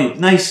brilliant.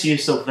 Nice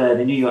use of the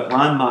New York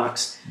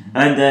landmarks,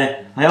 and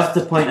I have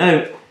to point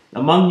out,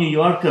 among New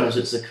Yorkers,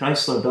 it's the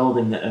Chrysler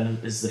Building that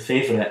is the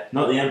favourite,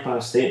 not the Empire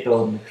State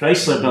Building, the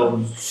Chrysler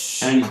Building.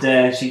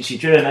 And she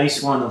drew a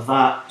nice one of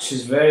that.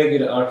 She's very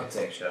good at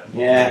architecture.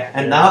 Yeah,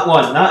 and that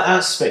one,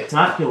 that's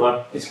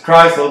spectacular. Is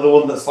Chrysler the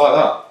one that's like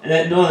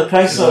that? No, the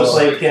Chrysler's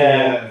like,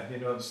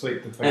 it's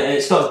like the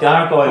it's got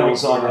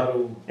gargoyles on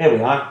it. Here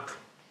we are.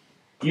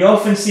 You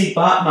often see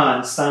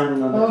Batman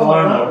standing on the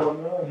corner.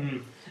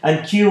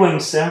 And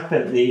Q-Wing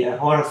Serpent, the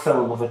horror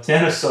film of a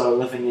pterosaur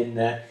living in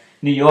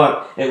New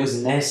York, it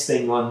was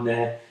nesting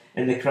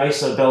in the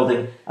Chrysler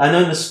Building. And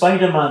on the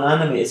Spider-Man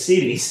animated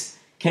series,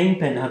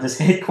 Kingpin had his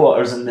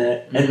headquarters in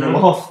the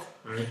loft.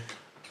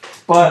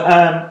 But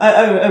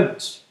I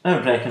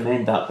would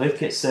recommend that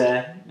book. It's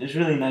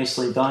really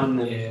nicely done.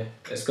 And Yeah,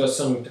 it's got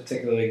some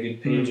particularly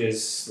good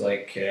pages,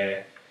 like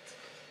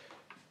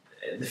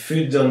the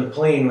food on the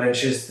plane when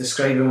she's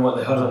describing what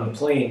they had on the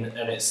plane,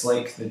 and it's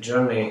like the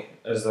journey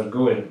as they're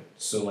going.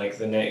 So like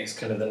the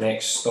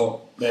next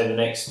stop, the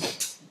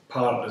next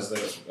part as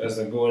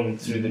they're going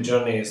through the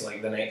journey is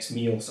like the next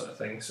meal sort of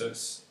thing. So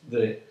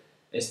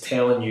it's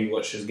telling you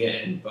what she's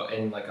getting, but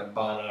in like a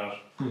banner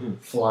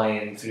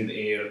flying through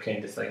the air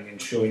kind of thing,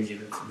 and showing you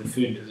the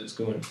food as it's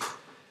going.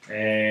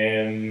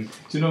 Do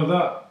you know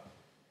that?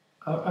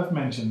 I've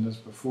mentioned this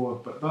before,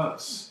 but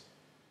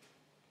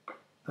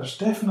there's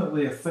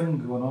definitely a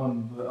thing going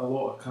on with a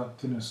lot of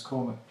cartoonist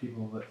comic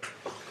people that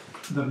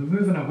they're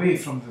moving away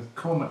from the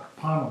comic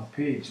panel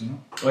page,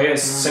 Oh yeah,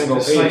 it's single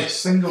it's page. like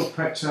single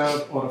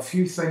picture or a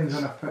few things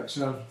in a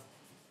picture.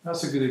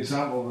 That's a good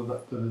example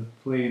of the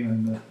plane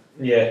and the.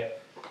 Yeah,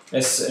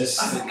 it's.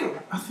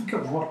 I think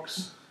it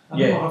works. I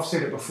Yeah. know I've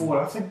said it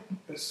before. I think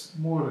it's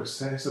more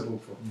accessible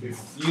for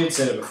people. You had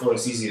said it before.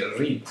 It's easier to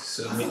read,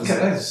 so it means think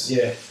it that- is.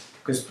 Yeah,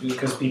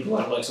 because people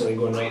aren't literally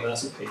going right.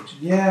 That's a page.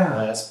 Yeah.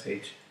 That's a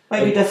page.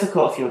 might be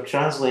difficult if you're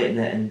translating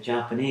it in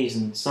Japanese,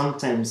 and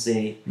sometimes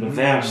they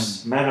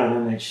reverse mirror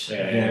image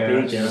Yeah,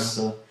 pages, yeah.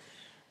 so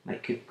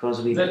it could cause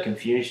a wee bit of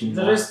confusion.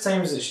 There is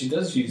times that she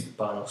does use the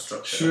panel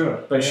structure,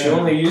 Sure. but she yeah.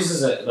 only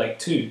uses it like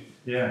two,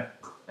 Yeah.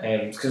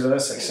 because it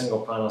is like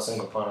single panel,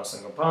 single panel,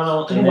 single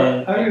panel, Do you and know then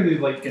what? I really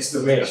like gets the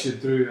the way bear. she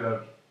drew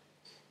her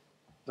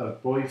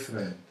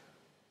boyfriend.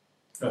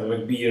 the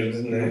big beard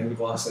and the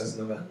glasses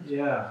and the bit.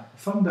 Yeah. I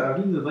found that I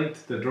really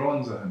liked the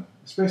drawings of him,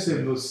 especially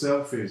in those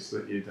selfies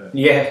that you did.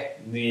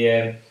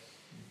 Yeah,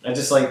 I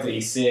just like that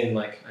he's saying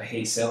like I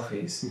hate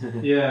selfies.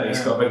 Yeah.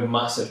 He's got a big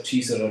massive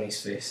cheeser on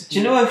his face. Do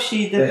you know if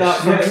she did that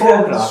from Yeah, I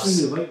photographs?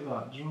 just really like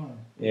that drawing.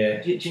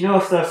 Yeah. Do you know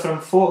if they're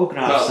from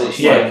photographs That that looks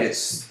she like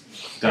it's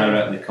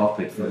directly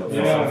copied from a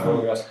Yeah.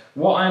 Photographs.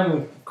 What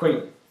I'm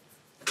quite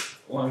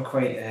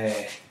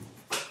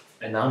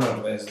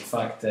enamoured with is the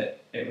fact that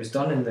it was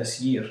done in this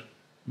year.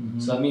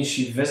 So that means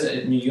she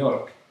visited New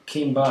York,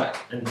 came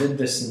back, and did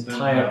this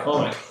entire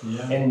comic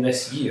Yeah. in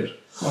this year.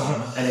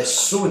 And it's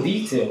so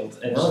detailed,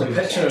 and all the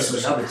pictures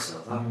we have.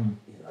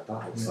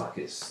 That looks like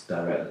it's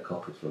directly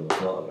copied from a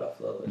photograph,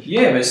 though.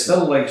 Yeah, but it's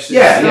still like she's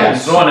Yeah, still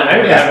yeah. drawing it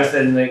out Yeah. and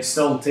everything. Like,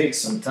 still takes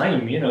some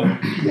time, you know.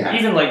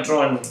 Even like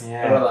drawing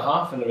her other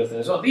half and everything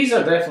as well. These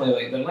are definitely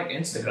like they're like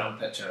Instagram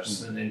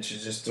pictures, and then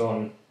she's just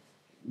drawn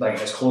like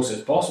as close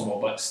as possible.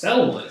 But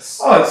still,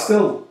 it's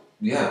still,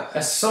 yeah.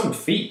 it's some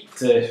feat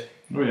to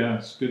Oh yeah,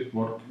 it's good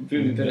work.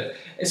 really put it.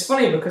 It's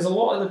funny because a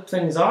lot of the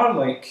things are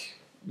like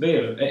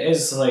there. It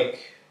is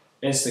like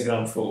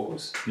Instagram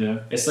photos. Yeah.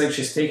 It's like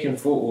she's taking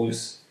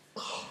photos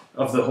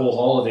of the whole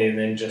holiday and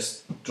then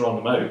just drawn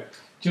them out.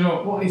 Do you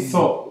know what I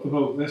thought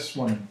about this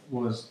one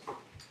was?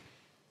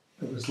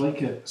 It was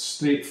like a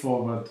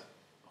straightforward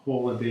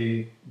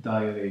holiday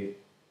diary.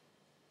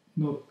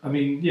 No, I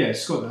mean, yeah,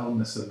 it's got the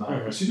illness in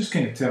that, but she just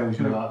kind of tells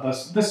you that.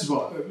 This is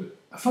what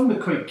I found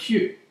it quite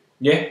cute.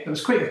 Yeah. It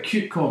was quite a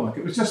cute comic.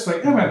 It was just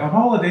like, I went on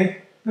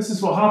holiday. This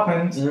is what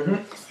happened.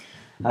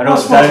 I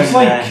That's wrote what it was down.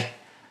 like.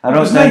 I It wrote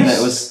was down nice.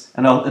 that it was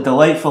a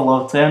delightful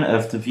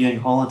alternative to viewing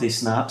holiday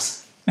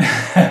snaps.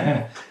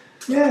 Yeah.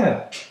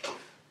 Yeah,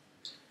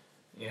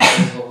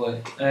 it's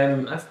lovely.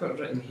 I've got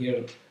written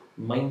here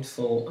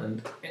mindful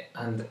and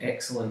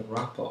excellent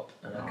wrap up,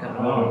 and I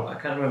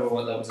can't remember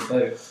what that was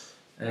about.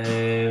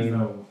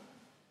 No.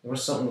 There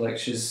was something like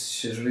she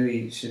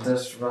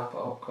does wrap it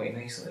up quite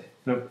nicely.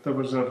 There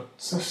was her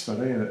sister,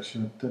 that she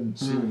didn't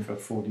see for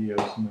 4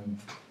 years, and then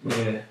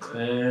Yeah.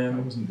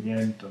 that wasn't the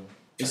end of.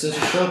 In such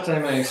a short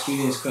time, I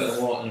experienced quite a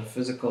lot in a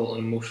physical,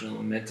 and emotional,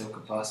 and mental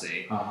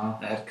capacity. I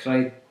had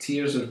cried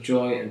tears of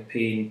joy and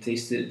pain,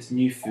 tasted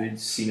new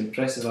foods, seen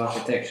impressive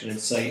architecture and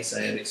sights.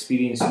 I had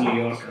experienced New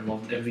York and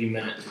loved every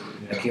minute.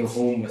 I came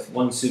home with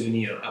one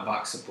souvenir, a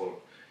back support.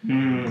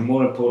 And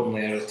more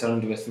importantly, I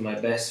returned with my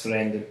best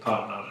friend and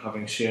partner,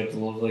 having shared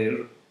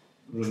lovely,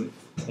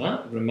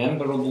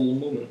 rememberable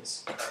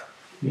moments.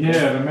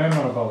 Yeah,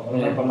 memorable.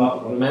 Remember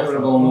that one.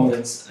 Memorable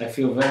moments. I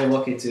feel very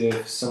lucky to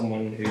have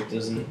someone who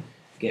doesn't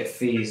get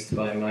fazed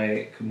by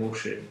my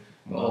commotion,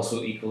 but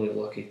also equally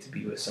lucky to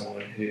be with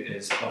someone who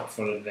is up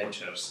for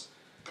adventures.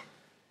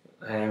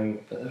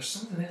 But there's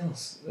something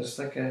else. There's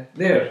like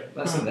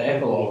that's the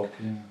epilogue.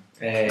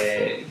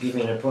 Give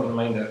me an important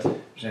reminder,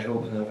 which I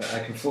hope I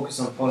can focus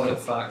on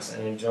positive facts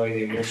and enjoy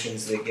the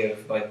emotions they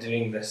give. By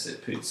doing this,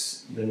 it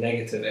puts the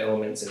negative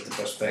elements into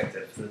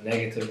perspective. The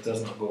negative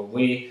does not go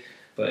away,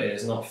 but it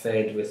is not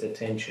fed with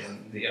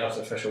attention. The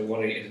artificial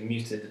worry is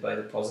muted by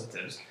the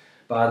positives.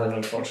 Bad and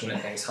unfortunate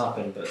things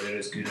happen, but there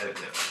is good out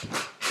there.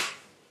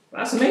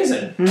 That's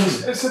amazing.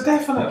 It's a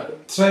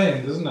definite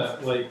trend, isn't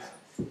it? Like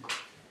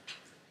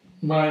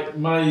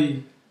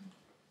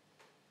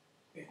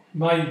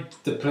my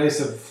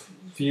depressive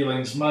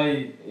feelings,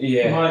 my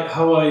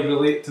how I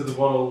relate to the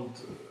world.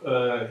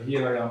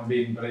 Here I am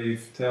being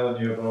brave, telling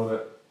you about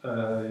it.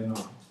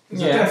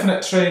 It's a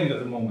definite trend at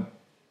the moment.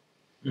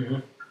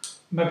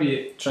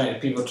 Maybe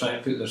People trying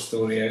to put their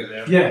story out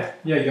there.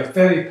 Yeah, your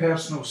very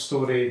personal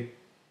story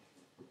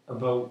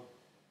about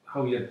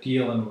how you're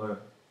dealing with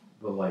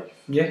life.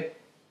 Yeah.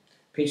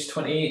 Page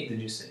 28,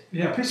 did you say?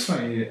 Yeah, page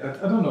 28. I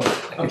don't know.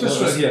 I've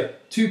just written here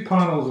 2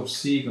 panels of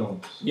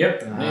seagulls.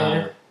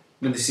 Yep.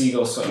 With the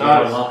seagulls sort of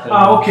overlapping.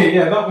 Okay,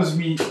 yeah, that was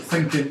me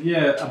thinking,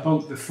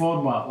 about the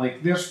format.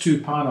 Like, there's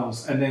 2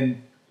 panels, and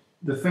then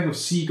the thing of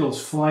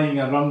seagulls flying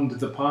around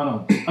the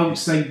panel,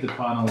 outside the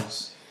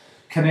panels,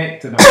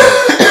 connecting it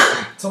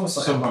It's almost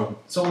like somehow.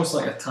 It's almost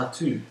like a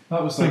tattoo.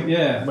 That was like,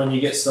 When you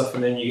get stuff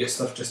and then you get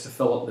stuff just to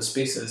fill up the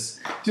spaces.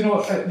 Do you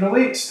know, it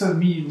relates to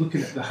me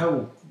looking at the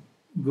hill,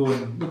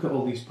 going, look at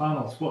all these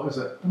panels, what is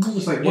it? And I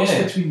was like, what's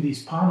between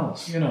these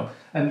panels,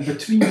 And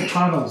between the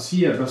panels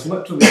here, there's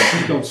literally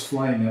seagulls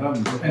flying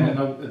around in and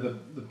out of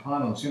the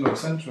panels,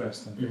 it's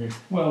interesting.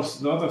 What else?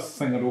 The other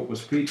thing I wrote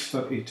was page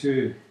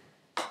 32.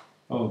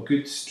 Oh,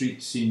 good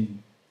street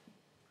scene,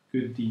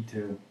 good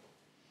detail.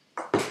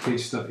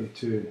 Page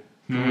 32.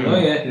 Oh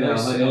yeah, Yeah,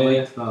 nice. I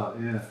like that,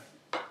 yeah.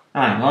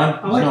 Hang on,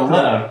 I like no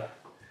that.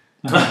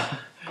 letter.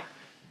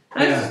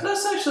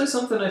 That's actually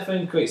something I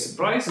found quite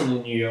surprising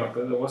in New York,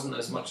 that there wasn't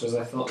as much as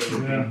I thought there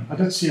would Yeah, I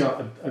did see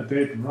a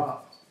dead rat.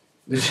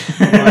 be.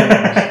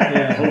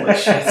 Yeah. Holy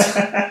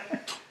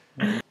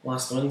shit.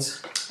 Last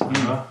ones.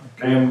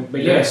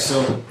 But yeah,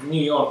 so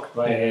New York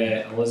by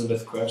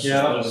Elizabeth Quirk.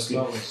 Yeah, that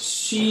was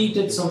She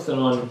did something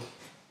on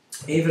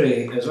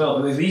Avery as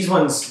well. These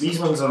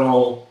ones are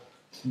all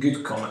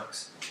good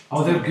comics.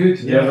 Oh, they're good.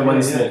 They're the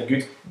ones that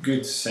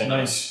good sent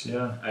us. Nice,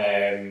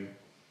 yeah.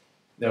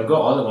 They've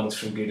got other ones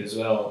from Good as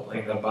well,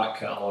 like their back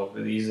catalogue,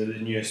 but these are the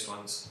newest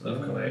ones that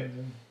have come out.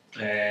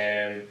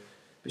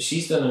 But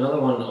she's done another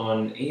one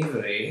on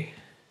Avery,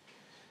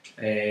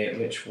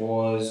 which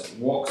was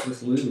Walks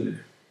with Lulu.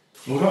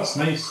 Well, that's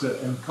nice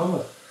in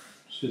colour.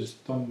 She's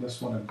done this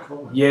one in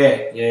colour.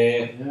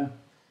 Yeah.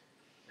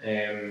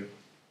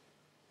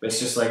 But it's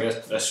just like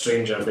a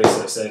stranger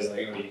basically says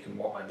like, oh, you can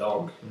walk my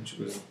dog, and she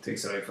goes and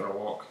takes her out for a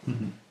walk,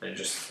 and it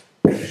just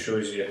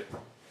shows you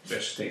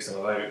Trish takes them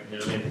about. You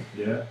know what I mean?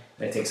 Yeah.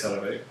 It takes her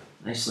about.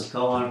 Nicely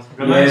coloured.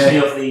 Reminds Yeah. me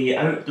of the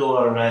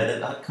outdoor,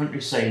 that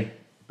countryside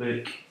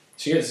book.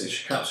 She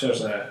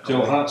captures a.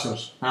 Jill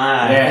Hatcher's.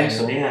 Ah, I Yeah. think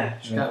so, yeah.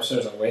 She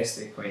captures a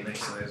Westie quite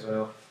nicely as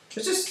well.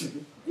 It's just,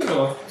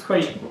 it's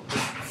quite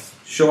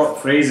short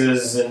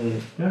phrases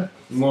and Yeah.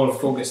 more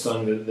focused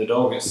on the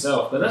dog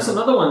itself. But that's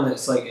another one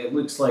that's like, it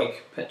looks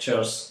like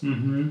pictures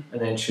Mm-hmm.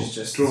 and then she's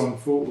just Drawing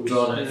photos.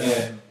 drawn it.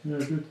 Yeah.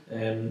 Yeah, good.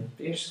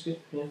 But yeah, she's good.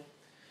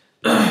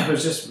 Yeah. It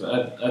was just,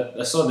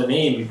 I saw the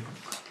name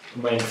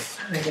and went,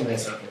 I think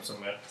this up from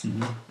somewhere.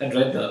 Mhm. I'd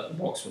read that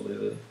box for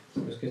Lulu.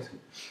 It was good.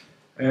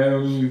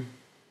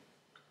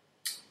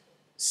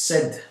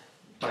 Sid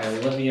by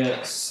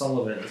Olivia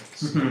Sullivan.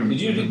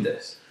 Did you read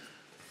this?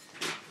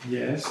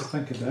 Yes, I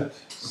think I did.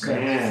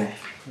 Okay. Yeah.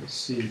 Let's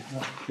see.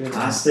 Okay.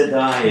 As did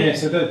I.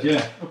 Yes, I did,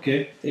 yeah.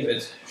 Okay.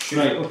 David.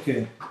 Right,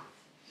 okay.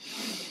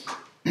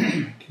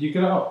 Can you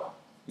get it up?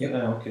 Yep.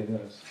 Yeah, okay, there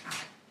it is.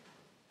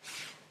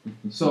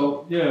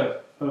 So, yeah,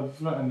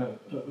 I've written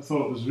it. I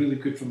thought it was really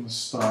good from the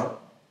start.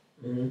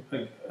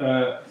 Mm-hmm.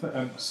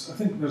 I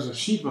think there's a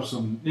sheep or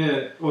something.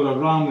 Yeah, or a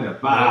ram there.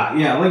 Bah!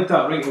 Yeah, I liked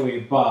that right away.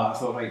 Bah! I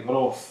thought, right, we're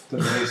off to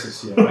the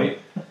races here, right?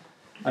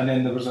 And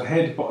then there was a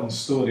headbutting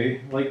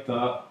story, like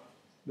that.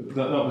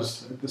 That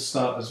was at the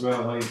start as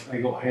well. I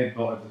got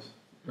headbutted.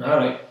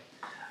 Alright.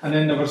 And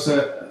then there was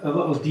a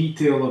little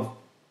detail of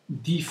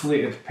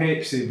deflated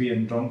Pepsi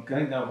being drunk. I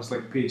think that was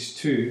like page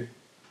 2.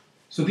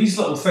 So these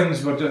little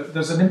things were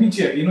there's an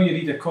immediate, you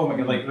read a comic,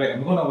 you're like, right,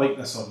 I'm going to like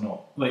this or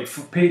not. Like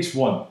for page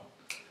 1,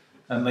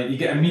 and like you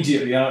get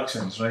immediate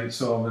reactions, right?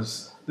 So I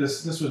was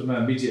this was my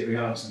immediate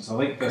reactions. I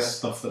like this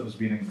stuff that was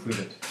being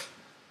included.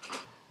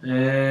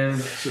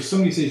 So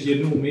somebody says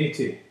you're no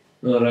matey.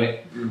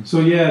 Alright. So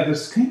yeah,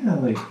 there's kind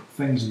of like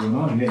things going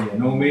on. Yeah, you're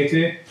no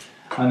matey.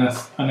 And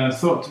I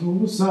thought, well,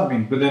 what's that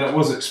mean? But then it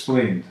was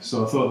explained,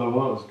 so I thought, well,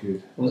 that was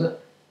good. Was it?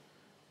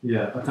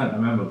 Yeah, I can't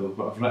remember though,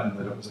 but I've written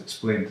that it was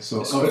explained.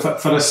 So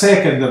for a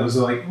second, I was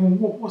like, well,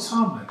 what's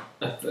happening?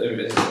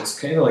 It's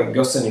kind of like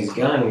Gus and his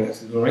gang.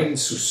 The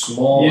writing's so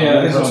small.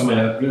 Yeah, it it's hurts on my-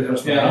 there. really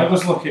hurts my Yeah, I head.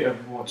 was lucky to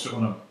watch it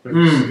on a big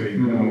screen.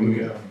 You know, look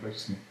at it on a big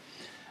screen.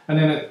 And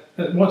then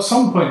at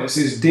some point, it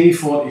says day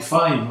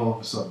 45 all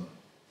of a sudden.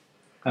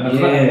 And I've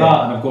written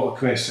that, and I've got a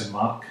question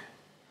mark.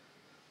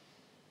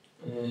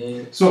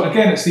 So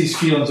again, it's these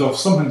feelings of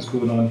something's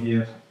going on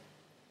here,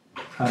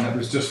 and it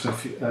was just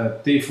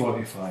day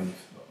 45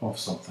 of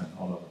something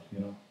or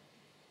other,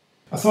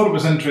 I thought it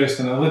was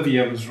interesting.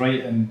 Olivia was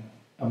writing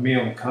a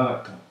male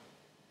character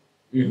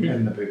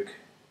in the book,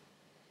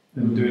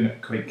 and doing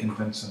it quite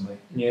convincingly.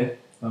 Yeah.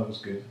 That was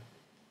good.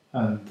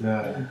 And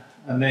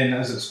then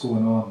as it's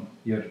going on,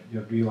 you're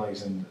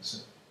realising that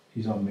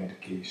he's on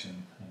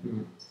medication,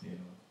 and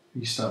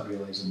you start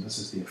realising this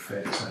is the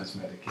effects of his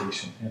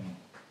medication.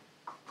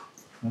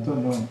 I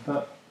don't know.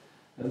 That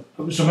it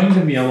was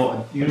reminding me a lot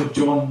of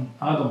John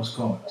Adams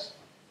comics,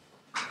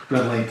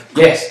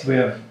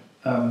 where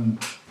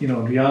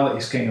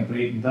reality's kind of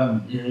breaking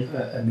down,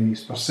 and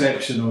his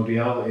perception of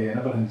reality and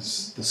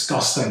everything's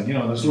disgusting.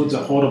 There's loads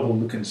of horrible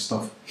looking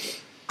stuff,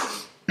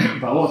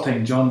 but a lot of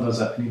time John does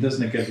it and he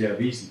doesn't give you a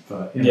reason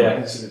for it.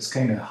 It's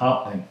kind of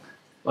happening.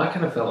 Well, I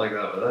kind of felt like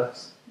that with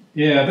this.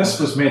 Yeah, this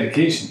was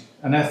medication.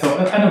 And I thought,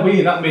 in a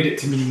way, that made it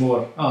to me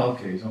more, oh,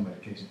 okay, he's on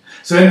medication.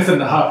 So anything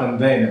that happened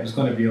then, it was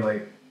going to be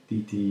like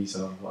DTs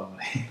or whatever.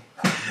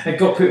 It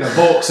got put in a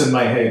box in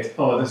my head.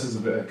 Oh, this is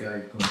about a guy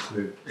going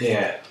through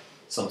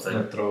something.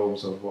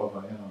 withdrawals or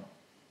whatever,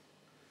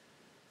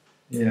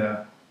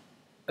 Yeah.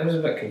 I was a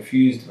bit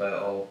confused about it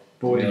all.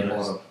 Body to be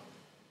honest. horror.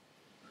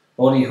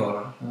 Body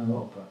horror. A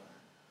little bit.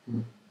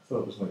 I thought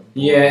it was like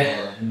body Yeah.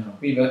 horror,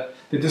 Wee bit.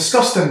 The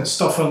disgusting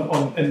stuff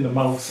on in the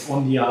mouth,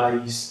 on the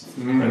eyes.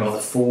 And all the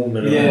foam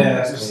and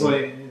Yeah, it's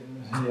like,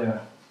 yeah.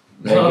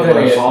 Not very-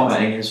 Regular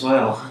vomiting as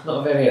well. Not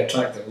a very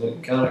attractive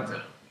looking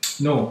character.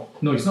 No,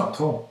 he's not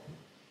at all.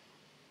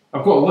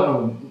 I've got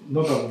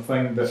another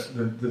thing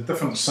that the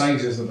different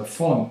sizes of the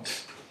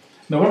font.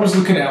 Now I was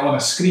looking at it on a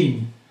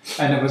screen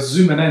and it was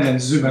zooming in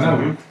and zooming out,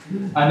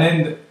 and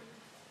then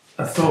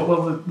I thought,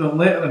 well, the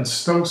lettering's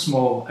still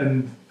small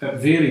and it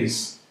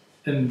varies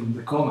in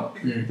the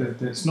comic.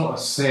 It's not a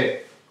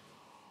set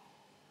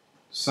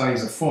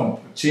size of font;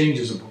 it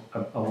changes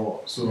a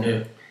lot. So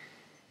I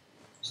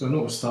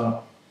noticed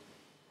that.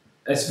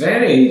 It's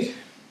very.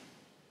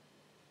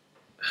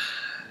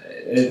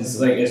 It's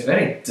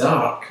very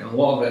dark. A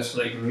lot of it's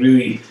like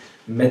really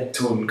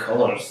mid-tone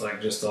colours,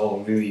 like just all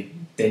really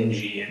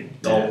dingy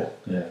and dull,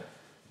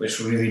 which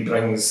really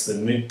brings the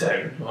mood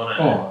down on it.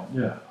 Oh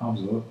yeah,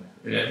 absolutely.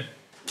 Yeah.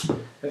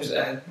 It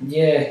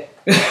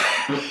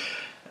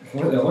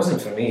was, it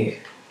wasn't for me.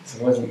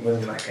 It wasn't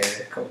my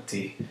kind of cup of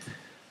tea.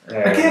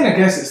 Again, I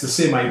guess it's the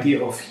same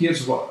idea of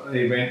here's what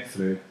I went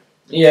through.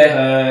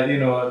 Yeah.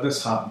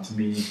 This happened to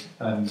me,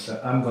 and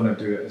I'm going to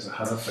do it as a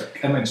horrific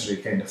imagery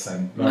kind of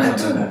thing, I rather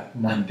don't than a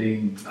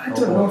mundane. I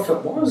don't know if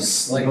it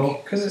was like No.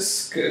 because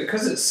it's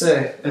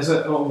Is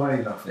it? Oh,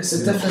 why? it's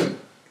a different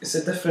it's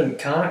a different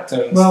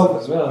character and Well,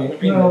 stuff as well. You know what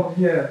I mean? Well,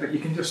 yeah, but you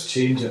can just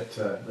change it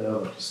to the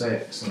other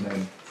sex and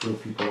then throw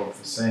people off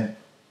the scent.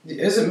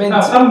 Is it meant?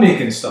 I'm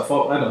making stuff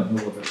up. I don't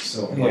know if it's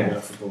sort of Yeah.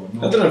 biographical or I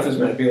not. don't know if it's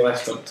meant to be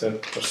left up to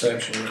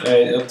perception,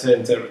 up to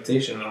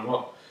interpretation or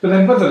what. But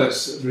then whether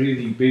it's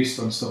really based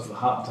on stuff that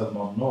happened to them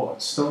or not,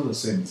 it's still the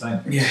same thing.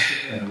 Yeah.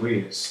 In a way,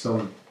 it's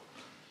still.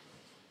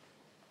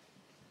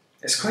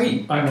 It's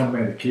quite. I'm on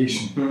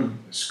medication. Mm.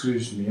 It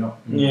screws me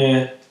up.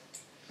 Yeah.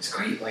 It's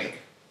quite like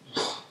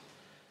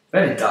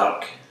very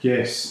dark.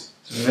 Yes.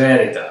 It's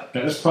very dark.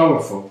 It is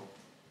powerful.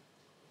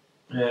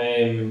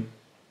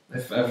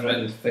 I've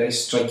written very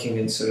striking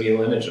and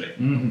surreal imagery.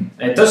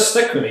 Mm-hmm. It does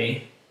stick with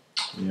me.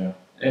 Yeah.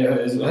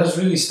 It has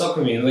really stuck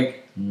with me. Like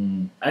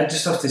Mm. I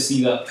just have to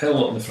see that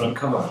pill on the front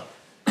cover,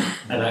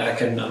 and I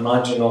can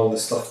imagine all the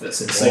stuff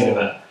that's inside of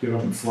it. You're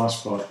having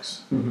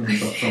flashbacks from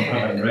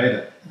having read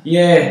it.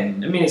 Yeah,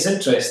 I mean it's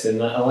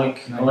interesting. I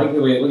like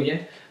the way it looks. Yeah,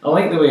 I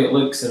like the way it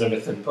looks and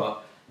everything,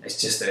 but it's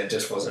just it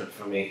just wasn't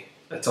for me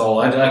at all.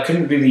 I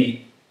couldn't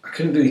really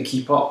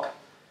keep up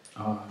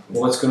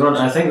what's going on.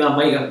 I think that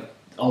might have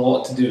a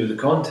lot to do with the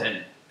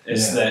content.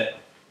 Is Yeah. that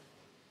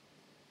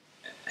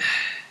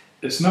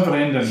It's never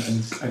ending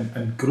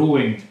and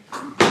growing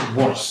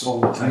worse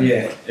all the time.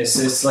 yeah?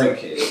 It's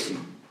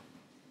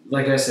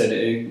like I said,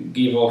 it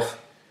gave off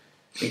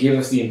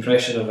the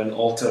impression of an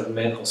altered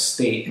mental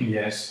state,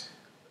 Yes.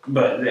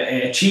 but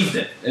it achieved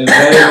it. It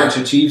very much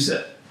achieves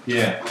it.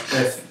 Yeah.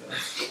 If,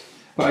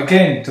 But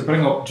again, to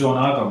bring up John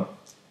Adam,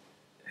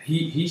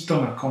 he's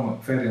done a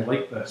comic very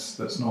like this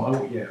that's not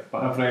out yet,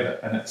 but I've read it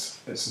and it's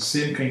the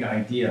same kind of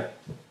idea.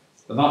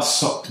 But that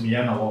sucked me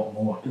in a lot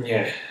more.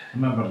 yeah. I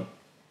remember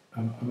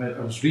I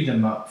was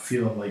reading that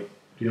feeling like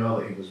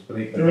reality was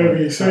breaking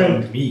Remember you saying?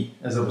 around me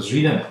as I was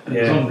reading it. It was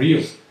Yeah.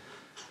 unreal.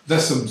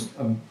 This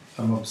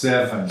I'm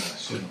observing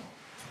this, you know.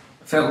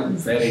 I felt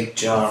very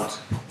jarred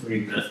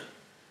reading it.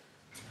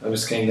 I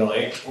was kind of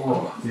like,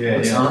 oh, Yeah,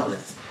 what's yeah. happening?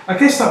 I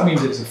guess that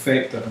means it's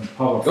effective and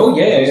powerful. Oh,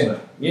 yeah, doesn't it?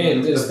 Yeah,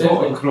 it is They've got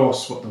definitely.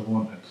 across what they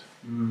wanted.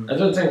 I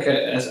don't think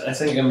I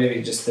think I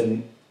maybe just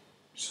didn't.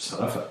 It's just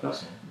horrific,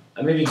 that's all.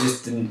 I maybe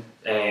just didn't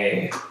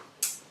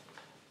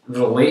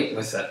relate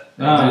with it.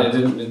 Ah.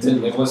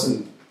 It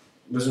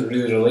wasn't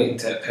really relating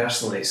to it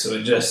personally, so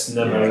it just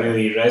never Yeah.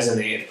 really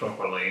resonated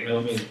properly. You know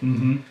what I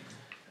mean?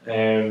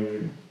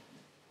 Mm-hmm.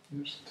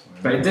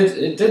 But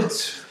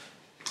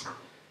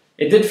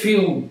it did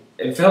feel.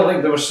 It felt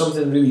like there was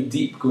something really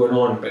deep going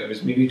on, but it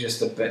was maybe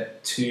just a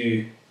bit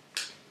too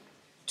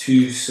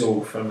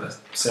so for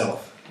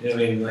myself. You know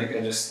what I mean? Like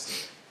it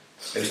was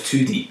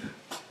too deep.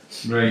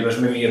 There Right. was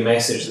maybe a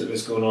message that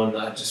was going on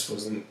that I just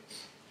wasn't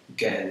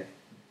getting.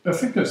 I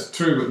think it's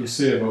true what you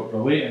say about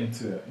relating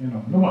to it. You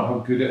know, no matter how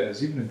good it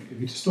is, even if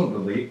you just don't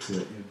relate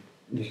to it,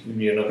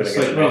 You're not going to it's get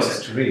like, the well, it's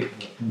message. great.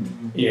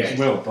 But, Yeah. It's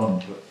well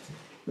done, but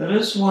There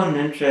is one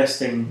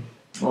interesting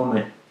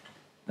moment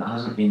that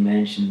hasn't been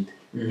mentioned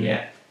Mhm.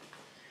 yet.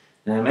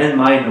 In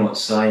my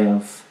notes,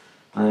 I've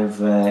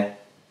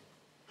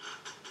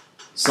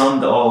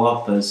summed it all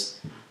up as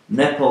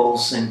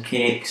nipples and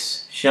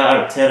cakes,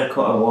 shattered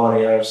terracotta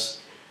warriors,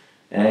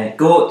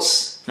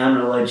 goats and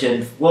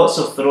religion, lots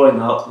of throwing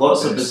up,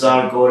 lots of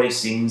bizarre gory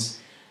scenes,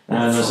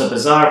 and there's a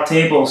bizarre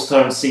tables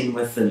turn scene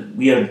with the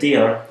weird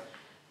deer,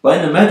 but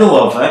in the middle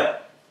of it,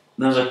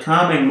 there's a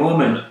calming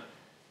moment,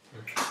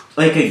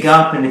 like a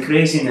gap in the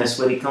craziness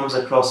where he comes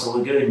across a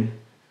lagoon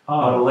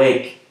or a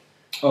lake.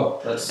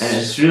 Oh, that's. And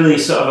it's really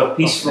sort of a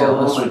peaceful Yeah,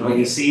 that's moment when right.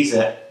 he sees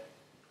it.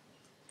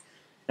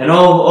 And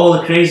all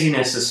the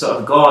craziness is sort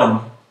of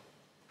gone.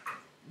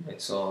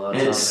 It's all that.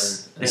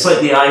 It's like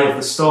the eye of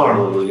the storm.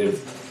 Really good.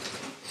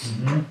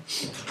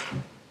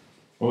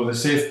 oh, the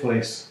safe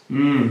place.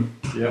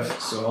 Yep.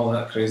 So all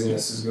that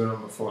craziness is going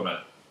on before it.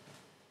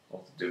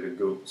 All to do with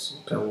goats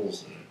and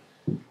pills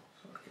and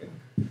fucking.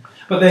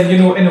 But then, you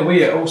know, in a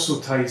way, it also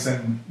ties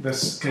in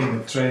this kind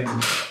of trend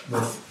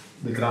with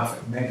the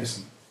graphic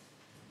medicine.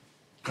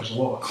 There's a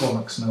lot of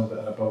comics now that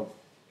are about,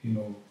 you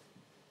know,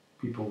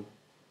 people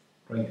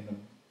writing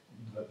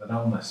their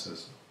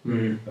illnesses.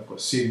 Mm. They've got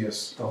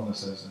serious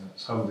illnesses and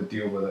it's how they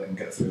deal with it and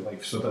get through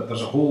life. So that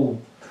there's a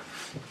whole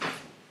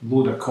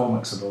load of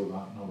comics about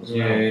that now as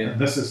Yeah, well. yeah.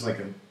 And this is like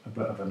a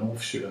bit of an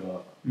offshoot of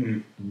that.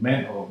 Mm.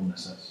 Mental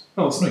illnesses.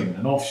 Well, it's not even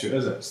an offshoot,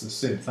 is it? It's the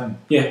same thing.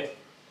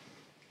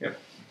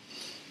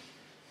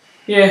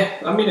 Yeah,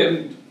 I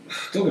mean,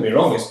 don't get me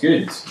wrong, it's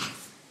good.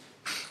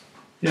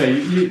 Yeah,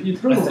 you I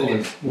probably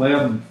think-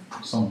 learn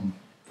something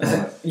from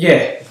it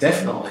Yeah,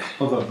 definitely.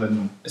 other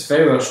than, It's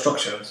very well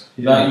structured.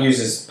 Yeah. That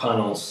uses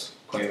panels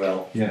quite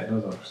well. yeah, it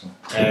does actually.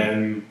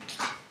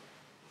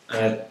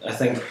 And I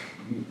think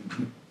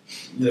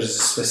there's a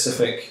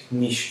specific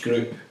niche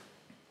group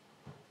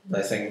that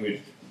I think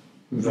would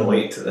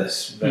relate to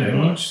this very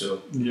Mhm. much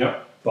so,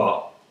 Yep.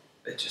 but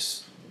it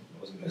just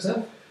wasn't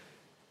myself.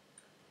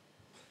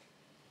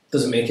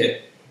 Doesn't make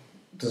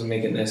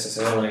it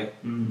necessarily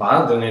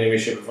bad in any way,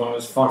 shape or form.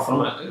 It's far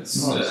from it.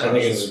 It's, No, I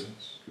think it's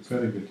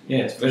very good. yeah,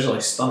 it's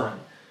visually stunning.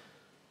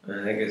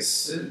 I think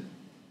it's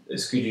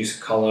good use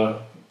of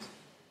colour,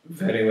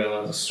 very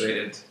well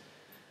illustrated.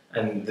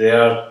 and they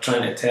are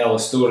trying to tell a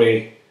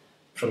story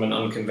from an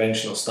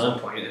unconventional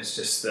standpoint. It's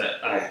just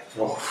that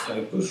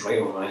it goes right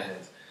over my head.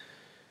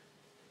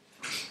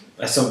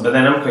 But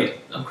then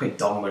I'm quite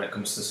dumb when it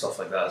comes to stuff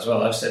like that as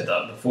well. I've said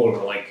that before.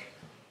 But like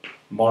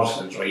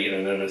Morrison's writing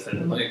and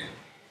everything, like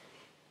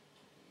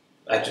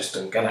I just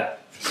don't get it.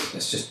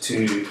 It's just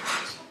too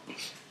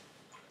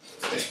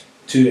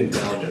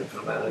intelligent for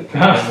me. Like,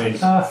 I mean,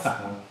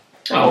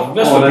 well,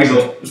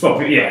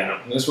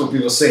 that's what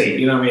people say.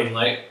 You know what I mean?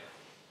 Like,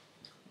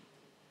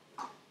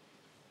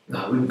 no,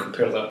 I wouldn't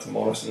compare that to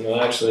Morrison.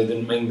 I actually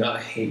didn't mind that.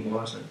 I hate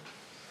Morrison.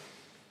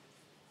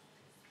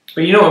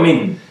 But you know what I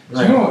mean?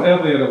 Do you know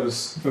earlier I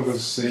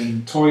was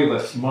saying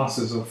toilet,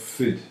 masses of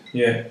food.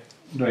 Yeah.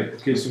 Right,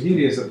 okay, so here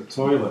he is at the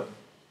toilet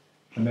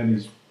and then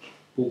he's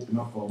bolting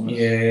up all this.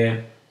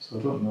 Yeah. So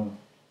I don't know.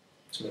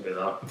 So maybe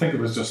that. I think it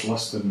was just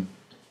listing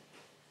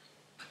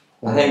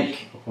I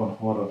think upon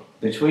horror.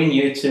 between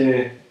you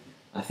two,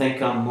 I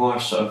think I'm more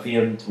sort of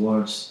veering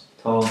towards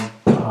Tom.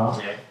 Uh-huh.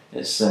 Yeah.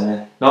 It's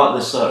not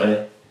the sort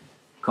of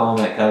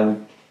comic I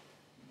would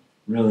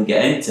really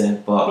get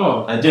into,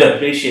 but I do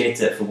appreciate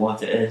it for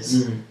what it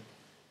is. Mm.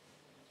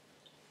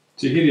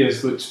 So here he is,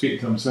 speaking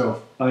to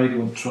himself, I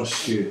don't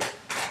trust you.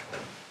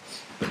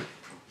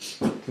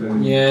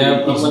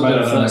 Yeah, I He's wonder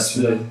better if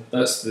than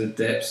that's the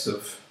depths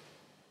of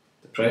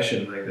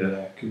depression, like that.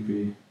 Yeah, could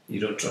be. You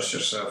don't trust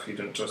yourself, you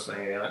don't trust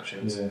any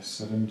actions. Yeah,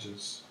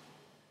 syringes.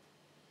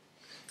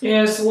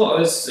 Yeah, it's a lot.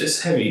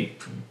 It's heavy.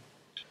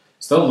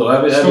 Still though,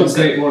 I Still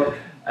great work.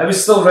 would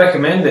still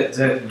recommend it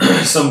to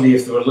somebody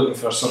if they were looking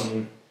for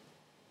something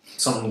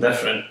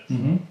different.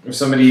 Mm-hmm. If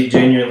somebody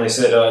genuinely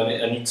said, "Oh,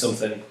 I need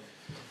something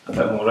a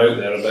bit more out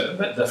there, a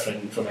bit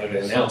different from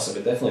everything else," I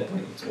would definitely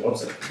point them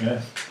towards it.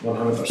 Yeah.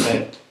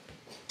 100%.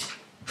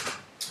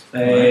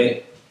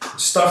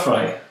 Stir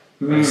Fry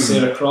by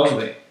Sarah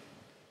Crosby.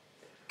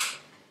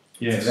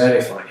 Yes.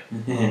 Very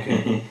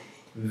funny.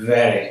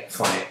 Very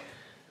funny.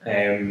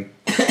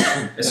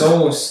 It's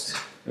almost...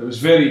 It was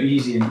very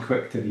easy and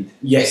quick to read.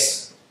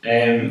 Yes.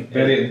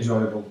 Very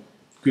enjoyable.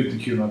 Good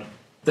humour.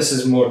 This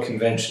is more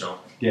conventional.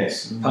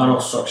 Yes. Panel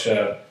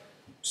structure,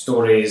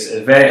 stories,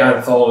 very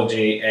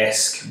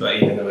anthology-esque, but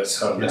even though it's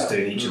her that's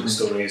doing each of the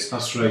stories,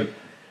 That's right.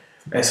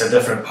 it's a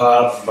different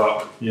part,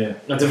 but Yeah.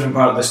 a different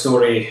part of the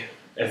story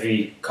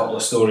every couple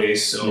of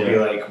stories. So it'll be Yeah.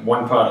 like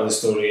one part of the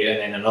story and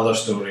then another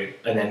story,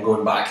 and then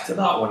going back to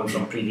that one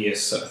from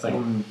previous sort of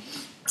thing.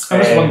 I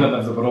was wondering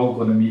if they were all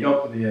going to meet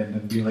up at the end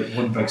and be like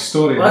one big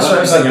story. That's what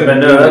I was That thinking, but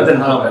didn't no, that really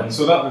didn't happen.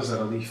 So that was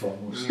a relief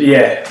almost.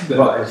 Yeah, That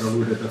but was a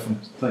load of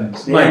different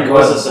things. My It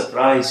was God. a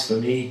surprise for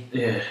me.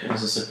 yeah, It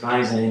was a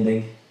surprise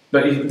ending.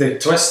 but the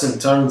twists and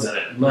turns in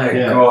it, my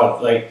Yeah.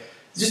 God, like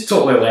just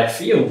totally left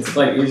field.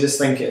 Like you just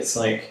think it's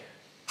like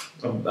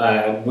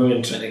a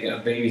woman trying to get a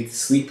baby to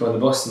sleep on the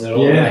bus and they're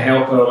all going to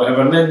help her or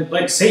whatever, and then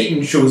like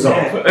Satan shows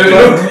up.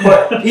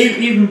 But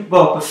even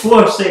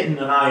before Satan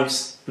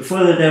arrives,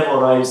 before the devil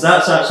arrives,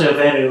 that's actually a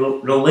very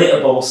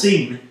relatable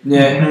scene.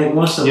 Yeah, I think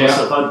most of us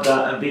have had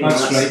that and been in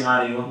That's that right.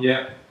 scenario.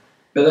 Yeah.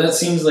 but that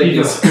seems like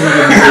Either it's,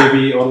 holding the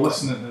baby or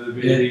listening to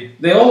the baby.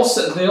 they all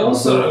sort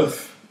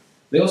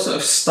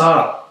of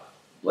start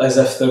as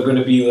if they're going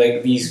to be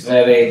like these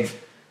very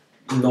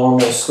normal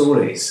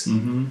stories.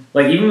 Mm-hmm.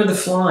 Like even with the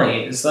fly,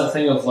 it's that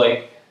thing of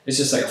like it's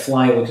just like a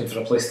fly looking for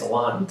a place to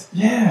land,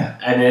 Yeah.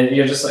 and then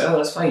you're just like, oh,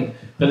 that's fine.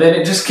 But then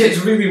it just gets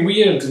really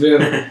weird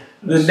where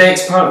the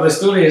next part of the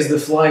story is the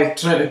fly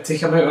trying to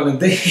take him out on a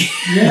date.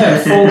 Yeah,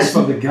 it falls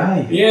for the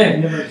guy. Yeah.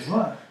 And you're like,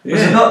 what?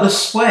 Was it not the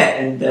sweat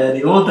and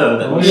the odour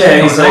that was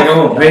Yeah, he's like,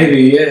 coming oh off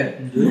baby, yeah.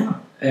 Yeah.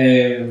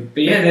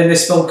 But yeah, then they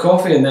spill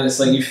coffee, and then it's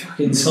like you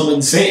fucking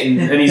summon Satan,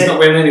 and he's not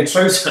wearing any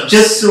trousers.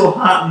 Just so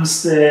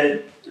happens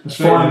to That's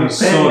form right. a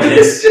Sorry.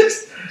 it's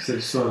just I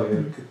said sorry.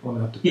 I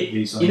only have to put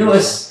these on. You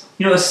notice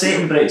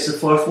Satan breaks the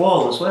fourth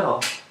wall as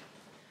well.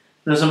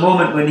 There's a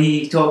moment when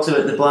he talks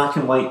about the black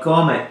and white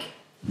comic.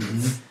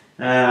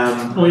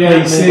 Oh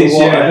yeah, he says,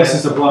 yeah, this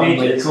is a black and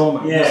white pages.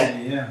 comic, Yeah.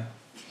 isn't he? Yeah.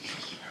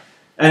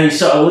 And he's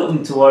sort of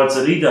looking towards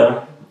the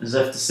reader as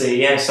if to say,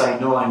 yes, I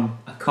know I'm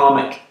a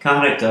comic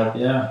character.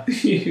 Yeah.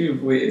 you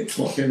waited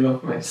talking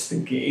off my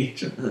stinky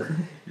agent.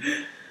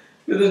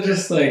 But they're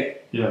just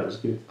like, Yeah, it was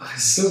good. oh,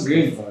 it's so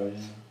good.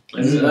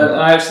 Yeah.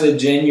 I actually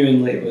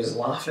genuinely was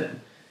laughing.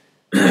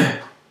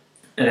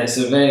 And it's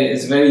a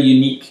very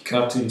unique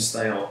cartoon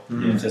style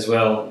as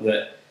well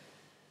that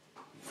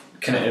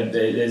kind of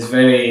is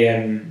very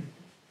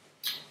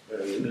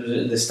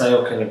the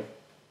style kind of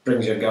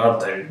brings your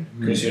guard down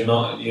because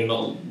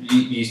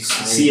you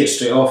see it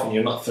straight off and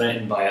you're not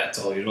threatened by it at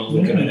all. You're not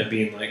looking at it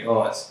being like,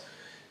 oh,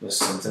 it's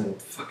something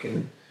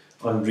fucking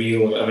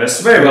unreal or whatever.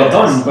 It's very well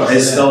done, but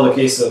it's still the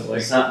case of like.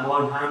 Is that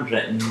more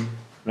handwritten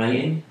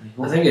writing?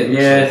 I think it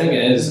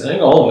is. I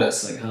think all of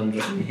it's like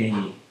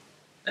handwritten.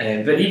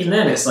 But even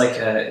then, it's like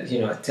a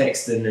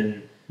texting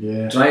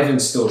and driving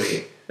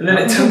story, and then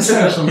it turns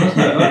out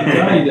that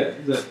guy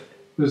that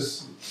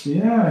was he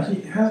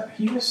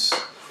was.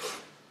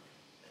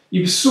 he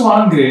was so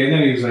angry, and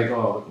then he was like,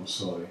 "Oh, look, I'm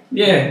sorry."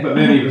 Yeah. But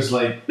then he was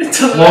like It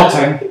turned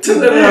plotting. it into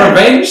a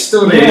revenge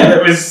story. Yeah.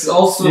 That was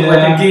also like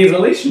Yeah. a gay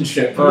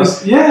relationship.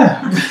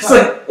 Yeah, It's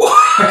like, what?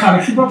 I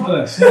can't keep up with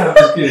this. Yeah,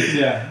 it was good.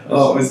 Yeah.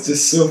 Oh, it was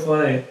just so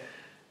funny.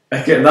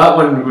 Okay, that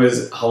one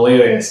was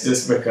hilarious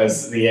just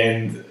because the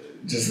end,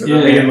 just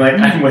Yeah. being like,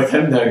 I'm with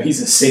him now,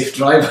 he's a safe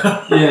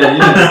driver.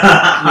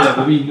 Yeah,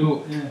 the wee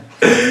note.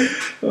 Yeah,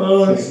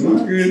 Oh, so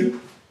good.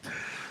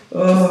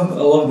 Oh,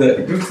 I loved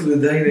it. Go to the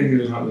dining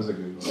room. that was a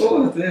good one.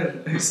 Oh, there,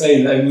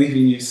 outside, I'm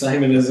leaving you,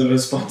 Simon, as a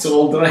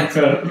responsible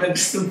driver.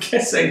 Amidst them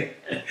kissing.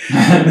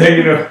 And then,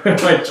 you know,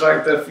 my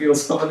tractor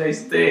feels, have a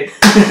nice day.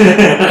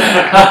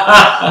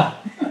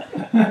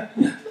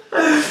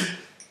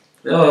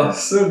 Oh,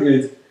 so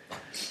good.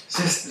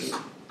 Just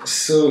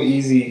so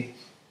easy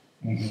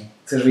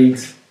to read.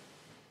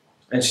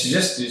 And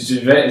she's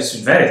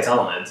very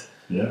talented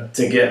Yeah.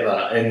 to get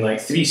that in like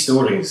 3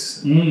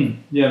 stories.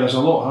 Yeah, there's a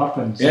lot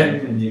happens. Yeah.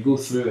 And you go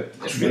through it.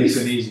 It's It's really nice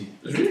and easy.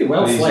 It's really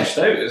well Easy. fleshed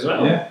out as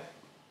well. Yeah.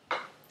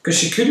 Because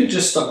she could have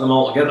just stuck them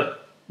all together.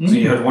 So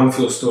you had one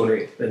full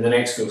story, then the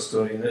next full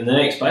story, and then the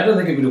next. But I don't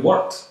think it would have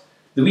worked.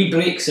 The wee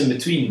breaks in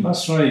between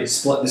That's right.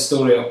 split the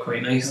story up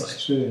quite nicely.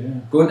 That's true.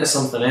 Yeah. Go into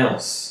something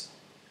else,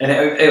 and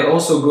it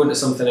also go into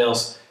something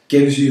else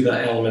gives you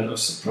that element of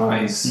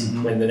surprise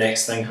when the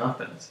next thing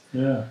happens.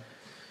 Yeah.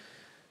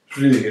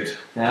 Really good.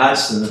 It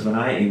adds to the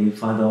variety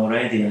we've had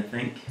already, I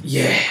think.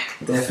 Yeah,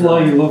 Fly,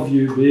 definitely. love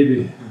you,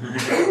 baby.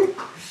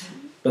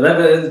 But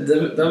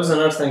that was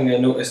another thing I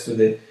noticed with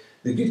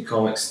the good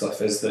comic stuff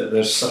is that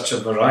there's such a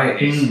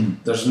variety.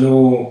 There's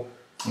no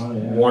Oh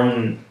yeah.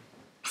 one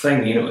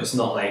thing, you know, it's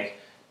not like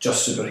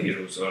just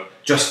superheroes or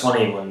just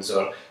funny ones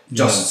or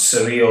just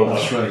surreal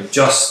That's or right.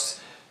 just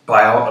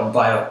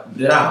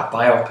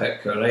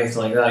biopic or anything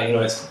like that, you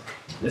know,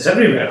 it's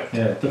everywhere.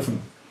 Yeah,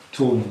 different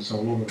tones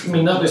all over. I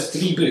mean, that was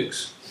 3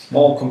 books,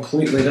 all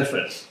completely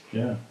different.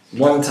 Yeah.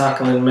 One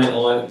tackling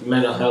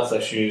mental health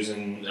issues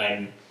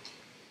and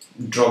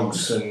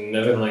drugs and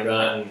everything like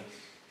that, and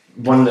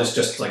one that's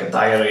just like a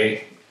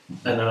diary,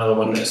 and another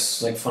one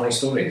that's like funny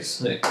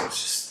stories. Like,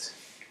 it's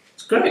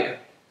great.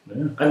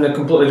 Yeah. And they're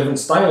completely different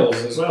styles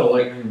as well,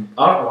 like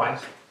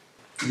art-wise.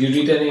 Did you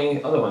read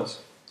any other ones?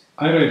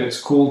 I read It's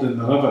Cold in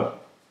the River,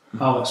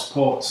 Alex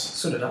Potts.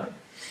 So did I.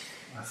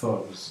 I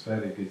thought it was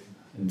very good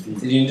indeed.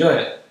 Did you enjoy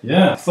it?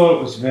 Yeah, I thought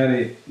it was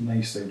very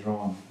nicely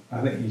drawn.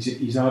 I think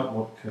his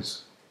artwork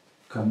has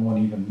come on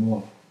even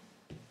more.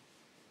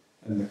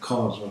 And the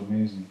colours were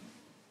amazing.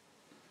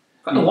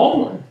 Quite a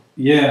long one.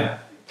 Yeah,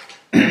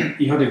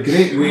 he had a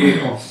great way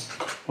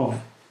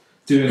of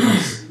doing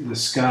the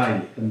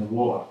sky and the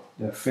water.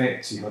 The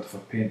effects he had for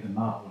painting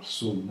that were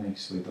so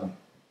nicely done,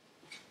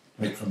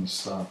 right from the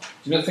start.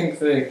 Do you not think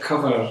the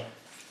cover,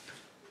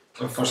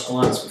 at first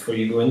glance before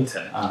you go into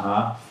it,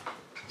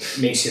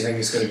 makes you think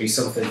it's going to be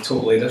something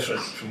totally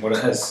different from what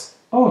it is?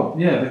 Oh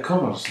yeah, the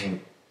cover's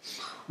like,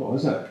 what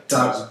was it?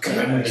 Dark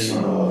grim.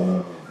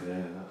 Oh yeah,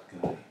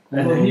 that guy.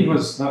 And Well, then- he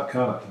was that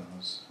character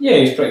was. Yeah,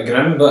 he's pretty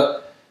grim,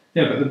 but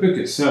Yeah, but the book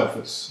itself,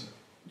 it's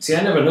see,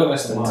 I never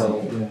noticed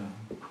until yeah.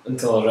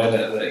 I read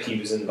it that he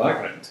was in the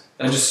background.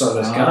 I just saw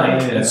this Ah, guy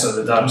yeah. and saw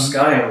the dark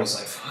sky and I was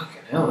like,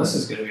 fucking hell, this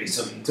is going to be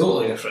something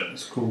totally different.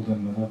 It's Cold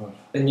in the River.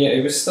 And yet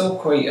it was still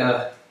quite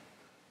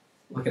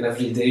like an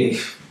everyday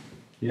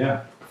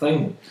Yeah.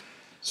 thing.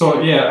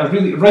 So yeah, I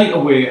really right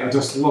away I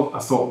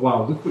thought,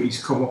 wow, look what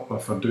he's come up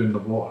with for doing the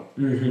water.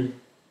 Mm-hmm.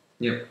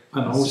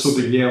 And also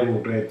the yellow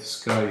red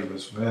sky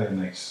was very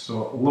nice.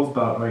 So I loved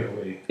that right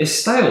away.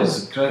 His style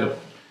is incredible.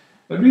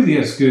 It really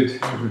is good.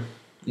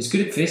 He's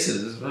good at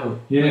faces as well.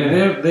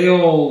 Yeah. They're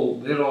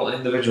all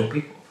individual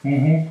people.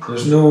 Mm-hmm.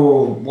 There's no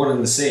one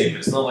and the same.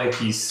 It's not like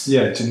he's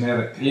Yeah,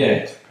 generic.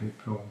 Yeah.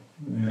 People.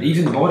 Yeah.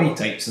 even body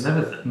types and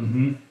everything.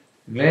 Mm-hmm.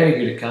 Very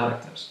good at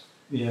characters.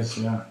 Yes,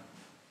 yeah.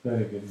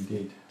 Very good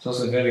indeed. He's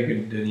also very good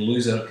at doing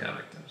loser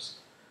characters.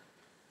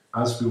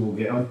 As we will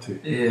get onto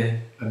Yeah.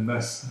 in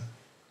this.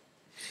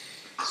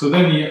 So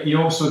then he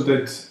also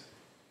did,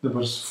 there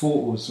was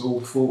photos,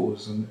 old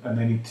photos, and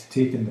then he'd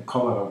taken the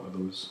colour out of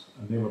those,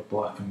 and they were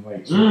black and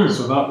white. So,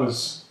 so that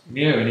was,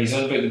 Yeah, and he's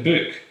on about the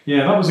book.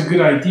 yeah, that was a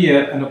good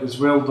idea, and it was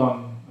well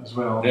done as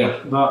well. Yeah.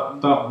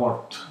 That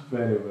worked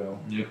very well.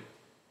 Yep.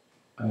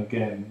 And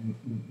again,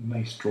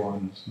 nice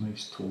drawings,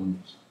 nice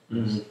tones.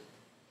 Mm-hmm.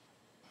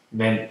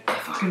 Then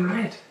fucking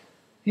red.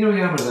 Here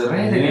we are with the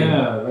red again.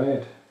 Yeah,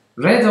 red.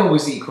 Red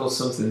always equals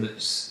something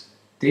that's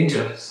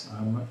dangerous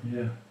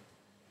Yeah,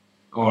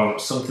 or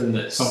something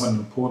that's something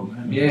important.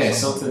 isn't it? yeah,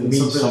 something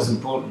means that's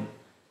important.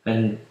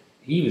 And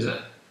he was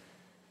a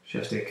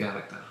shifty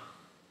character.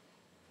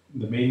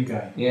 The main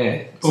guy.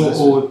 Yeah.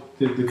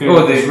 The guy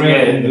Oh, that was the-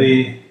 red yeah, and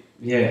the.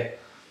 Yeah.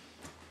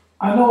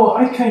 I know.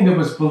 I kind of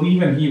was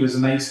believing he was a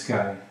nice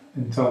guy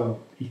until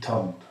he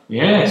turned.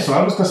 Yeah. So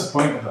I was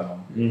disappointed at him.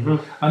 Mm-hmm.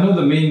 I know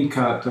the main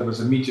character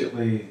was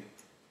immediately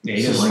Yeah,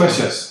 he didn't like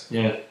suspicious, it.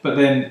 Yeah. but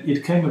then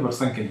you kind of were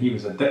thinking he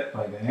was a dick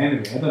by then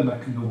anyway. I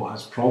didn't know what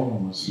his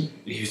problem was.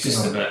 He was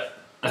just a bit.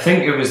 I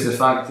think it was the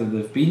fact that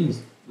they've been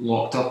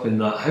locked up in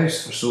that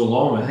house for so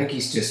long. I think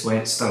he's just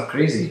went stir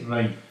crazy.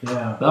 Right.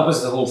 Yeah. That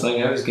was the whole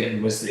thing I was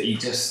getting, was that he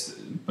just,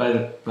 by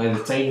the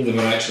time they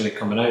were actually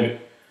coming out,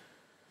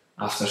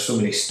 after so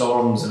many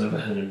storms and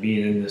everything and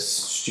being in this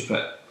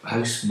stupid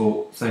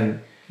houseboat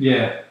thing,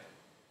 Yeah.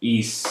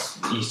 he's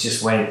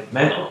just went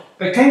mental.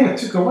 It kind of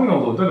took a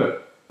while though, did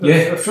it? Yeah.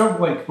 It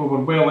felt like we were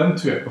well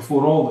into it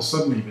before all of a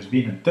sudden he was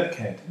being a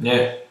dickhead.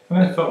 Yeah. And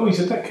I thought, oh, he's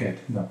a dickhead.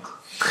 No.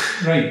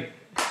 Right.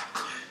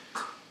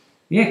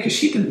 Yeah, because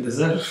she didn't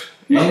deserve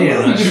No, any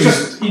of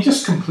that. he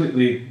just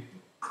completely.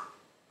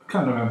 I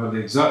can't remember the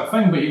exact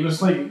thing, but he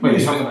was like, he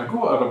was having a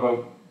go at her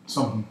about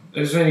something. It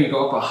was when he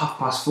got up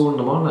at 4:30 in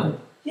the morning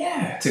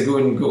Yeah. to go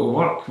to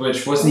work,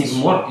 which wasn't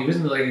even work. He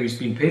wasn't like he was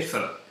being paid for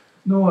it.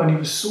 No, and he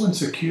was so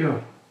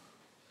insecure.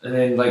 And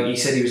then, like, he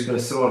said he was going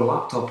to throw her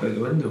laptop out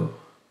the window,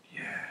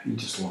 He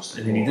just lost it.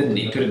 and then he didn't.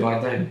 He put it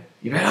back down.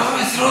 He went, "I'm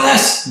going to throw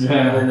this!" And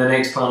Yeah, then the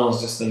next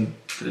panel's just him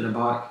putting it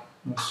back.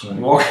 that's And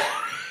right. walking.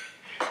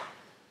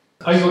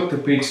 I looked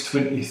at page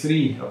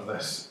 23 of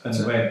this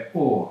and went,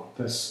 oh,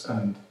 this,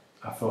 and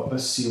I thought,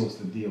 this seals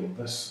the deal.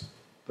 This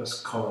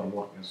colour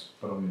work is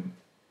brilliant.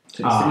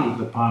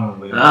 The panel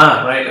there.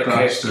 Right, okay.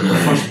 That's the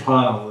first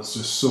panel is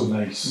just so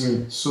nice,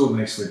 Mm. so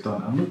nicely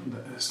done. And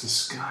look, it's the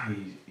sky.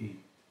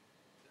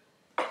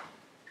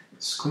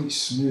 It's quite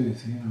smooth,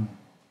 you know,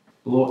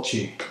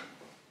 blotchy,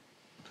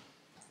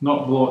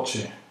 not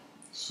blotchy.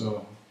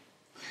 So,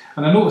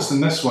 and I noticed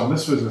in this one,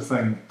 this was the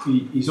thing.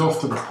 He's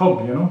off to the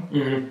pub, you know,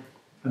 Mm-hmm.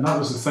 and that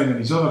was the thing in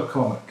his other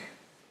comic.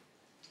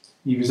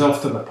 He was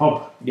off to the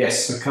pub.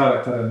 Yes. The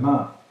character in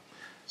that.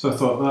 So I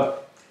thought that.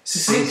 It's the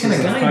same this kind of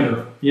is a guy, thing.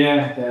 though.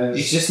 Yeah, it is.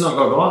 He's just not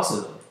got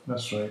glasses on.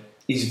 That's right.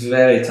 He's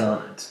very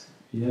talented.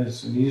 He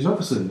is, and he's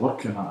obviously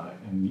working at it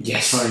and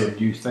Yes. trying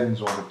new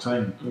things all the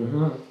time.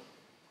 Mm-hmm.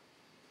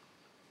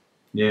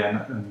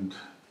 Yeah, and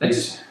I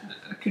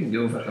couldn't get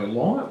over how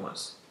long it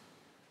was.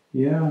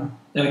 yeah,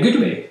 In a good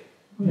way.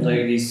 Yeah. Like,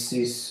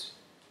 he's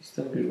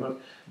done good work.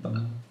 But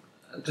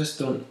I just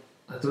don't,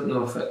 I don't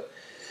know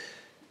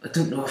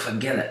if I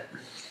get it.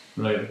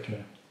 right,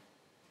 okay.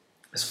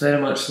 It's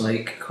very much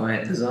like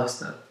Quiet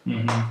Disaster.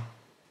 Mm-hmm.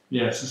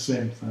 Yeah, it's the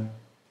same thing.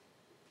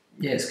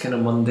 Yeah, it's kind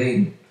of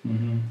mundane,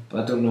 Mm-hmm.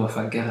 but I don't know if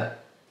I get it.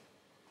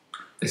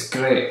 It's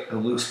great. It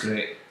looks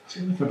great. I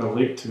feel like I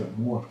relate to it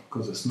more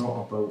because it's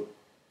not about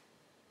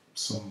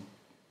some.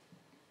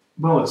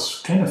 Well,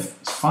 it's kind of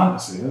it's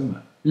fantasy, isn't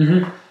it?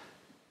 Mm-hmm.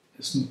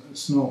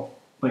 It's not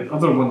like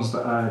other ones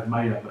that I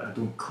admire that I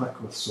don't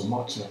click with so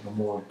much of the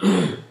more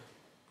you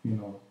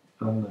know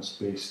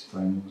illness-based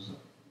things.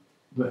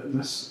 But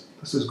this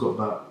has got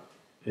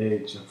that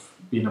edge of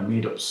being a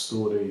made-up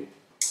story.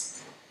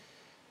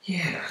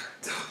 Yeah.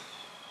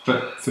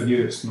 But for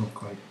you, it's not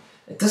quite.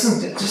 It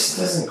just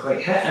doesn't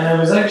quite hit. And I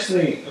was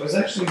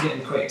actually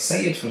getting quite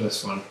excited for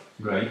this one.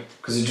 Right.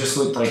 Because it just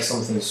looked like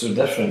something so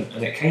different,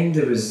 and it kind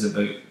of was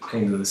about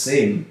kind of the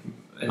same,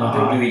 and it Uh-huh.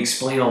 didn't really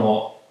explain a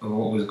lot of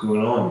what was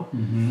going on.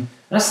 Mm-hmm.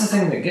 That's the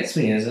thing that gets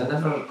me, is I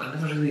never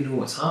really know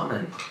what's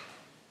happening.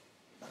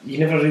 You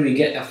never really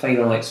get a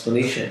final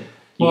explanation.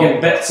 You Well-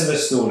 get bits of a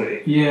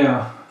story,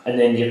 Yeah. and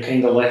then you're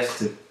kind of left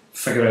to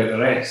figure out the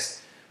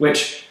rest.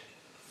 Which,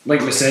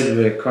 like we said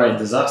with Quiet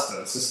Disaster,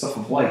 it's the stuff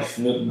of life.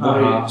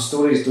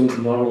 Stories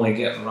don't normally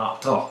get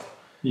wrapped up.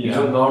 You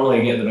don't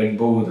normally get the big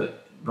bow that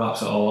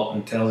wraps it all up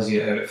and tells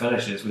you how it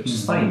finishes, which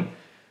is Mhm. fine.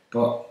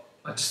 But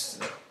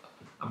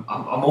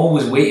I'm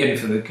always waiting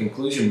for the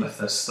conclusion with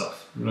this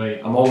stuff. Right.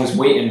 I'm always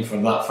waiting for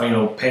that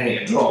final penny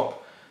to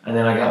drop, and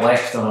then I get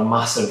left on a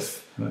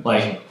massive,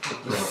 like,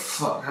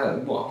 fuck,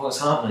 what's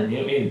happening? You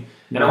know what I mean?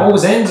 And it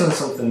always ends on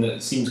something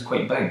that seems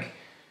quite big.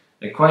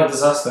 Like Quiet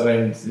Disaster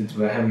ended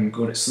with him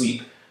going to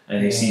sleep,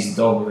 and he sees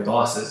the dog with the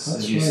glasses, That's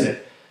as you right. said.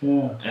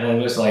 Yeah. And I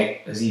was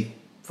like, has he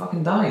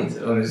fucking died?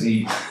 Or is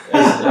he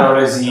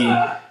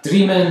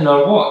dreaming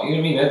or what? You know what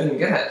I mean? I didn't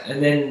get it.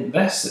 And then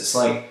this, it's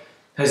like,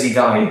 has he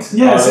died?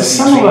 Yeah, Or it's a is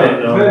he dreaming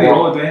similar, or very what?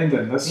 odd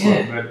ending. This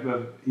Yeah. one, where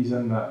he's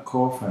in that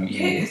coffin.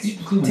 Yeah, it's And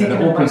taking then it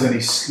him opens by, and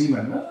he's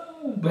screaming.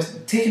 but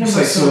taking him It's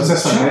by like, so is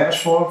this a some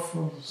metaphor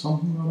for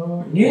something or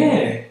other?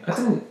 Yeah, I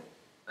didn't.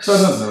 So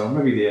I don't know.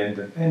 Maybe the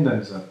ending.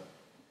 Endings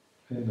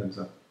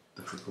are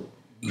difficult.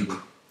 Maybe.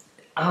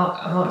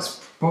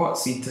 Alex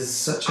Potts, he does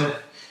such a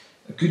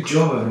good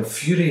job of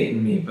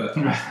infuriating me, but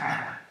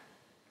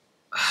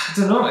I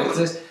don't know, it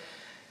just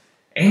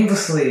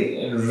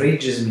endlessly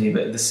enrages me,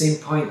 but at the same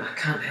point I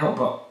can't help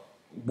but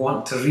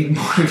want to read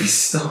more of his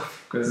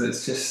stuff, because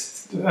it's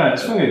just, Yeah,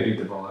 it's very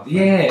readable. I think.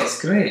 yeah,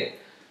 it's great.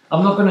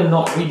 I'm not going to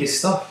not read his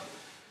stuff,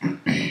 but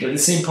at the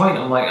same point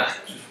I'm like,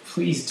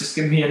 please just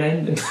give me an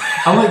ending.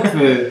 I like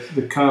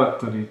the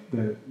character,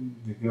 the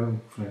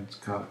girlfriend's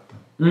character.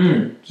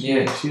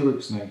 Yeah, She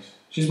looks nice.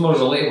 she's more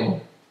relatable.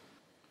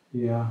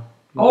 Yeah.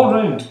 All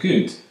round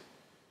good.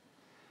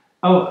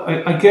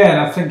 Again,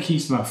 I think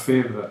he's my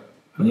favourite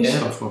of the Yeah.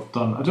 stuff we've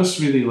done. I just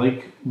really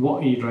like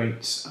what he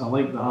writes. I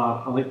like the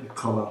art. I like the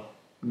colour.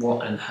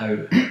 What and how.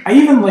 I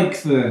even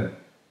like the.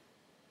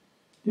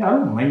 Yeah, I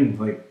don't mind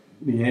like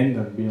the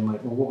ending being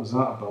like, well, what was that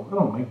about? I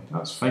don't mind.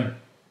 That's fine.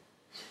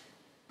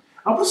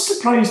 I was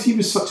surprised he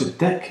was such a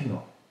dick, you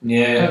know.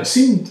 Yeah. It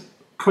seemed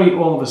quite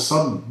all of a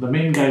sudden, the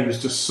main guy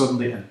was just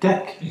suddenly a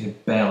dick. He's a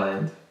bell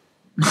end.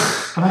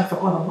 And I thought,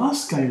 oh, the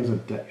last guy was a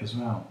dick as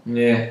well.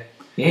 Yeah.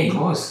 Yeah, he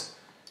was.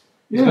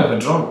 He's a Yeah. bit of a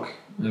drunk.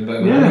 A bit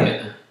of Yeah. an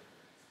idiot.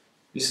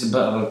 Just a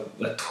bit of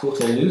a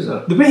total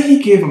loser. The way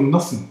he gave him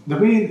nothing, the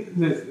way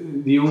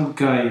the old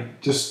guy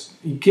just,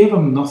 he gave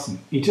him nothing.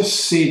 He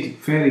just said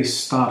very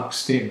stark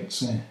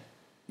statements.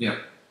 Yeah.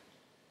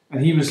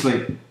 And he was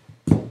like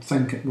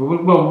thinking,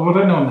 well,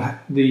 we're in on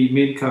the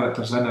main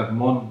character's inner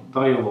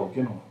dialogue,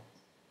 you know.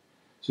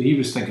 So he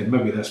was thinking,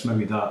 maybe this,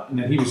 maybe that. And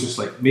then he was just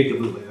like, make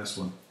it look like this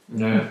one.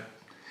 Yeah.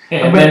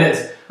 Yeah, and then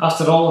it's,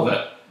 after all of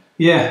it,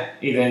 Yeah.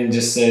 he then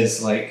just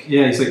says, like,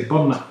 Yeah, he's like,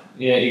 burn it.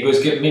 yeah, he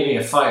goes, make me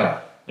a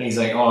fire. And he's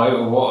like, oh, out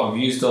of what? I've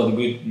used all the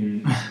wood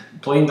and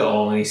planed it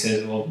all. And he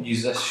says, well,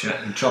 use this shit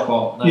and chop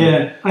off now.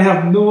 Yeah, I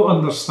have no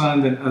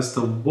understanding as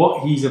to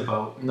what he's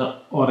about No.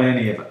 or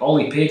any of it. All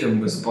he paid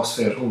him was the bus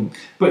fare home.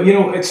 But you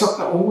know, it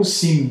always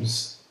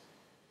seems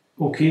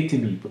okay to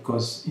me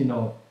because, you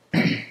know,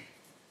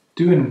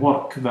 doing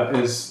work that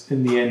is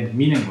in the end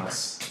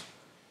meaningless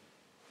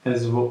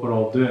is what we're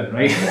all doing,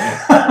 right?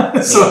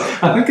 So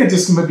I think I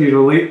just maybe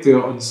relate to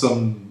it on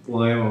some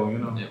level, you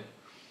know. Yeah.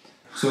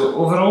 So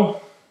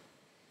overall,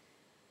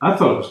 I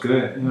thought it was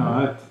great. You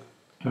know,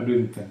 I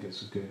really think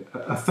it's good.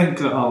 I think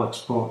that Alex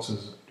Potts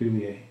is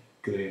really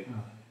great.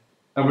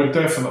 I would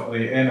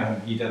definitely,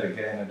 anything he did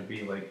again, I'd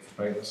be like,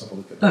 right, let's have a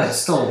look at no,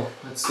 this.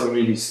 it's still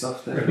really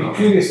stuff there. I'd be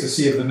curious to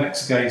see if the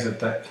next guy's a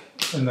dick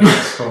in the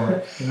next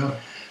comic, you know.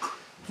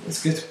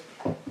 It's good.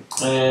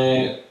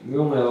 The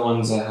only other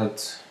ones I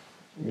had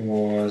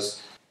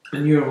was a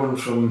newer one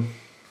from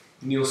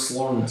Neil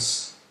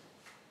Slorence,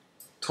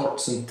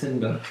 Torts and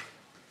Tinder.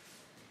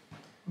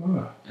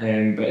 Oh.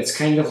 But it's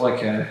kind of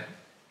like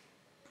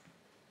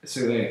it's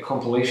a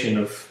compilation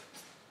of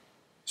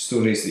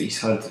stories that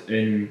he's had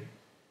in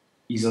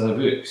his other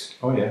books,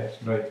 Oh yeah,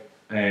 right.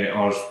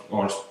 or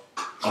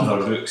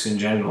other books in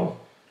general,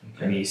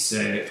 and he's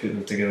put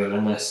them together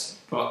in this.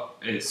 But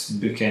it's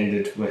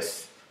bookended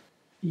with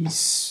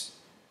his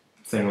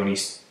thing on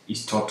his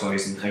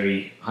tortoise and how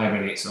he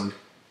hibernates them,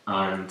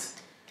 and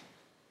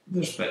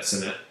there's bits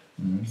in it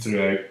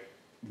throughout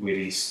where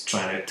he's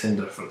trying out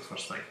Tinder for the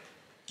first time.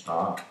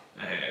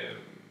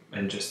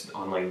 And just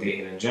online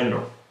dating in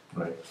general.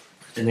 Right.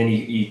 And then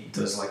he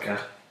does like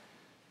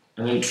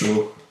an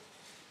intro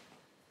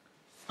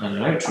and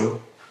an outro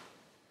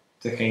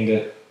to kind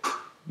of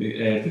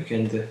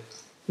bookend the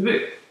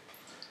book.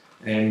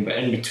 But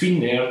in between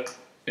there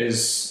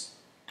is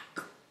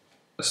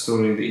a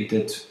story that he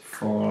did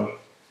for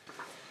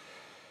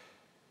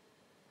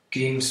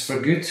Games for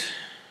Good.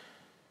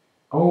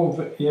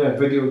 Oh, yeah,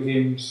 video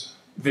games.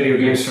 Video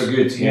Games for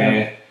Good,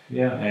 yeah.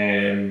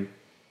 Yeah.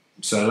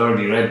 So I'd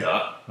already read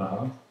that,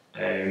 Uh-huh.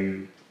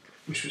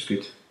 which was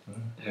good.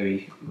 How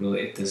he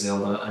related to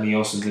Zelda, and he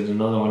also did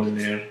another one in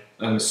there.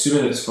 I'm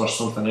assuming it's for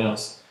something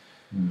else,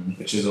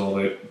 which is all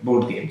about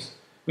board games,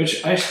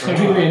 which I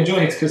really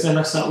enjoyed because then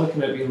I sat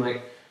looking at it being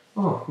like,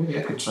 oh, maybe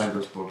I could try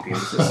those board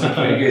games. It's like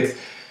very good.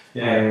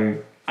 Yeah.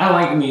 I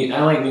like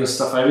Neil's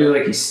stuff. I really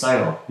like his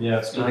style. Yeah,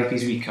 it's I good. like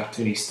his wee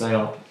cartoony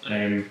style,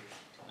 and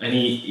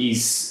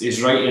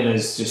his writing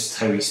is just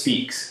how he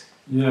speaks.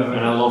 Yeah, And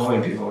I love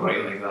when people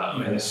write like that,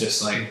 and it's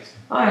just like,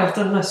 I've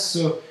done this,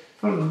 so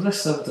for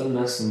this I've done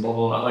this, and blah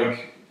blah blah.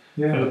 Like,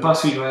 for yeah. the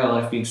past wee while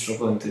I've been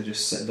struggling to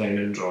just sit down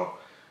and draw.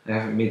 I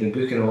haven't made a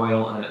book in a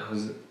while, and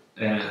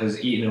it has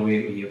eaten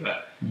away at me a bit.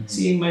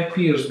 Seeing my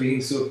peers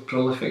being so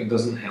prolific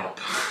doesn't help.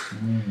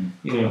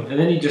 You know, and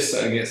then he just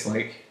sort of gets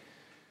like,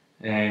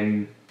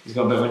 he's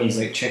got a bit when he's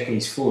like checking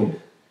his phone,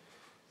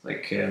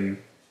 like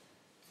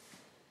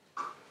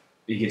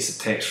he gets a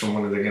text from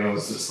one of the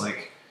girls that's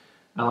like,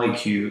 I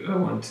like you, I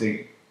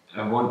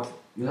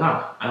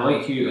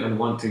like you and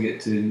want to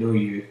get to know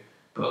you,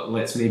 but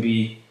let's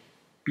maybe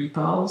be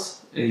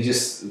pals. And he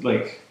just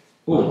like,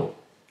 oh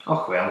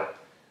well,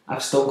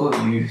 I've still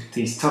got you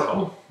to his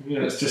turtle. You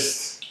know, it's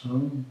just,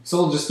 it's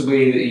all just the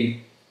way that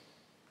he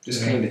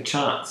just kind of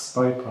chats.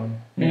 Bye,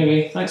 Pam.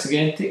 Anyway, thanks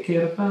again, take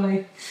care,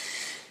 bye.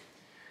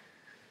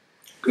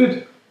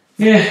 Good.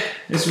 Yeah,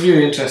 it's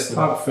really interesting.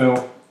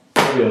 Heartfelt.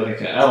 I really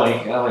like it. I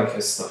like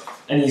his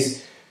stuff. And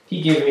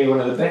he gave me one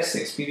of the best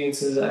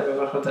experiences I've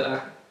ever had at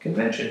a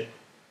convention.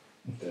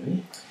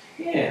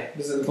 Yeah, it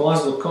was at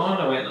Glasgow Con.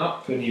 I went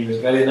up and he was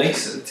very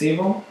nice at the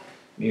table.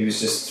 He was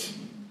just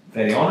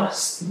very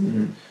honest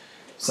and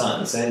sat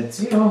and said,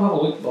 you know, have a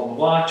look, blah blah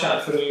blah,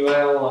 chatted for a wee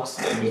while, asked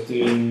what he was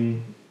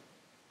doing,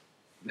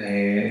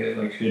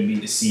 like who had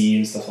been to see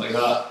and stuff like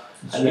that.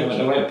 And then when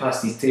I went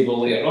past his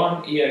table later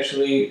on, he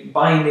actually,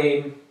 by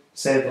name,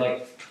 said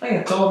like,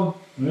 hiya Tom,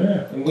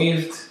 Yeah. and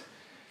waved.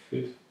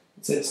 Good.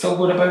 Said, still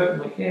going about? I'm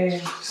like, yeah,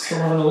 still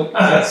having a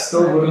look.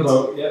 Still going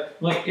about, yeah.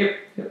 I'm like, yep.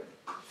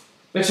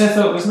 Which I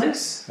thought was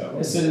nice. That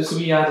was It's a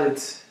wee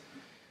added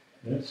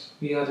Yes.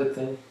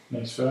 thing.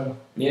 Nice fellow.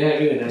 Yeah,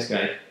 really nice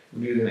guy.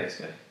 Really nice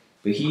guy.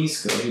 But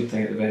he's got a good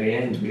thing at the very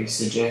end where he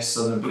suggests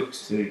other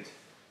books to read.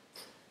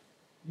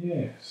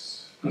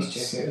 Yes. Please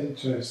It's check it.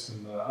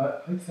 interesting that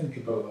I think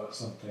about that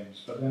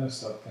sometimes, but then I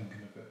start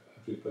thinking about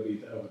everybody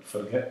that I would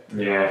forget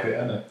to Yeah. put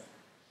in it.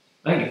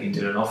 I think you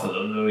can do enough of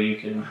them though. You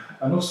can.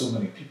 I know so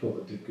many people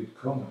that do good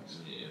comics.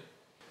 Yeah.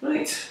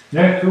 Right.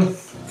 Yeah, cool.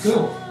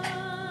 Cool.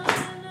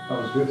 That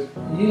was good.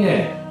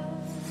 Yeah.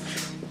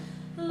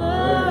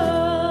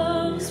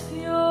 Love's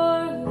pure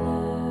light,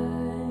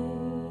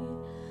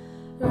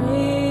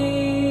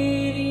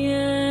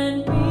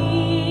 radiant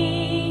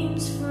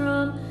beams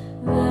from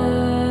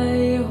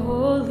thy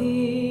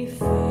holy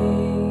face.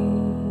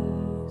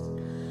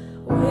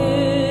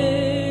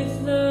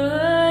 With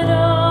the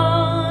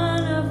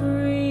dawn of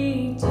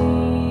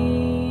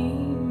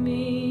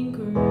redeeming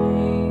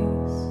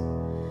grace,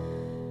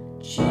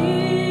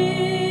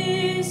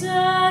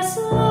 Jesus,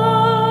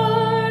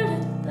 Lord,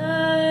 at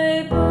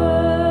thy birth.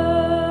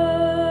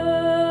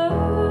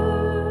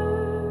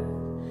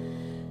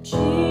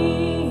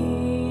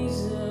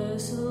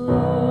 Jesus,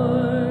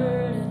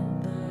 Lord,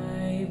 at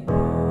thy birth.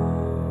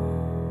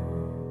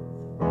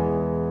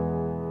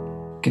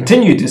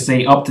 Continue to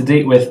stay up to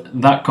date with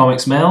That Comic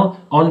Smell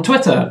on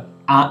Twitter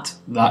at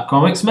That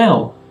Comic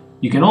Smell.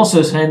 You can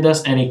also send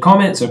us any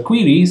comments or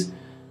queries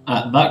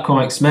at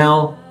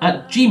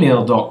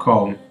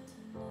thatcomicsmell@gmail.com.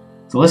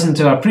 To listen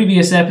to our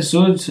previous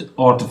episodes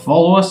or to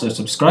follow us or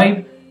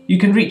subscribe, you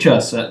can reach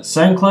us at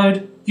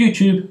SoundCloud,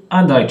 YouTube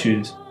and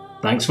iTunes.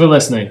 Thanks for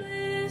listening.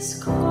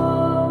 Is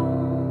calm,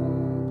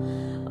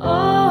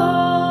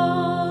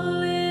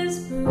 all is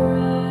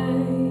bright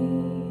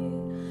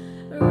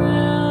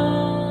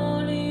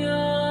around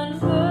yon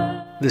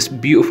This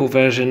beautiful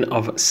version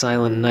of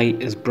Silent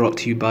Night is brought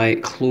to you by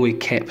Chloe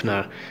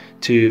Kepner.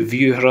 To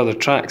view her other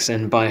tracks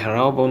and buy her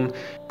album,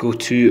 go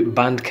to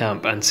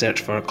Bandcamp and search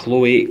for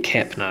Chloe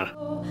Kepner.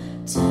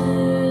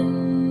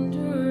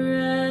 tender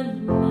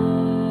and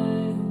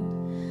mild,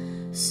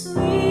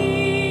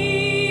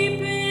 sleep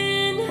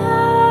in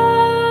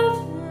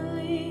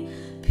heavenly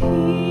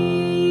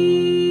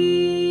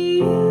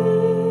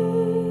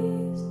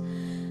peace,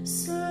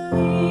 sleep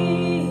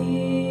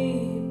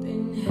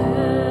in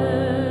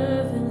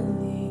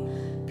heavenly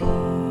peace.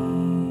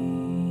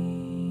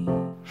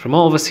 From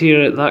all of us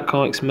here at That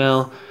Comic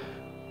Smell,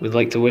 we'd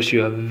like to wish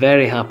you a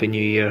very happy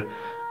new year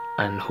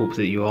and hope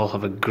that you all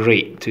have a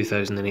great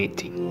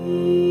 2018.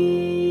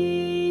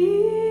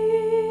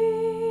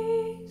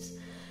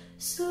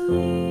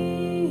 Sleep.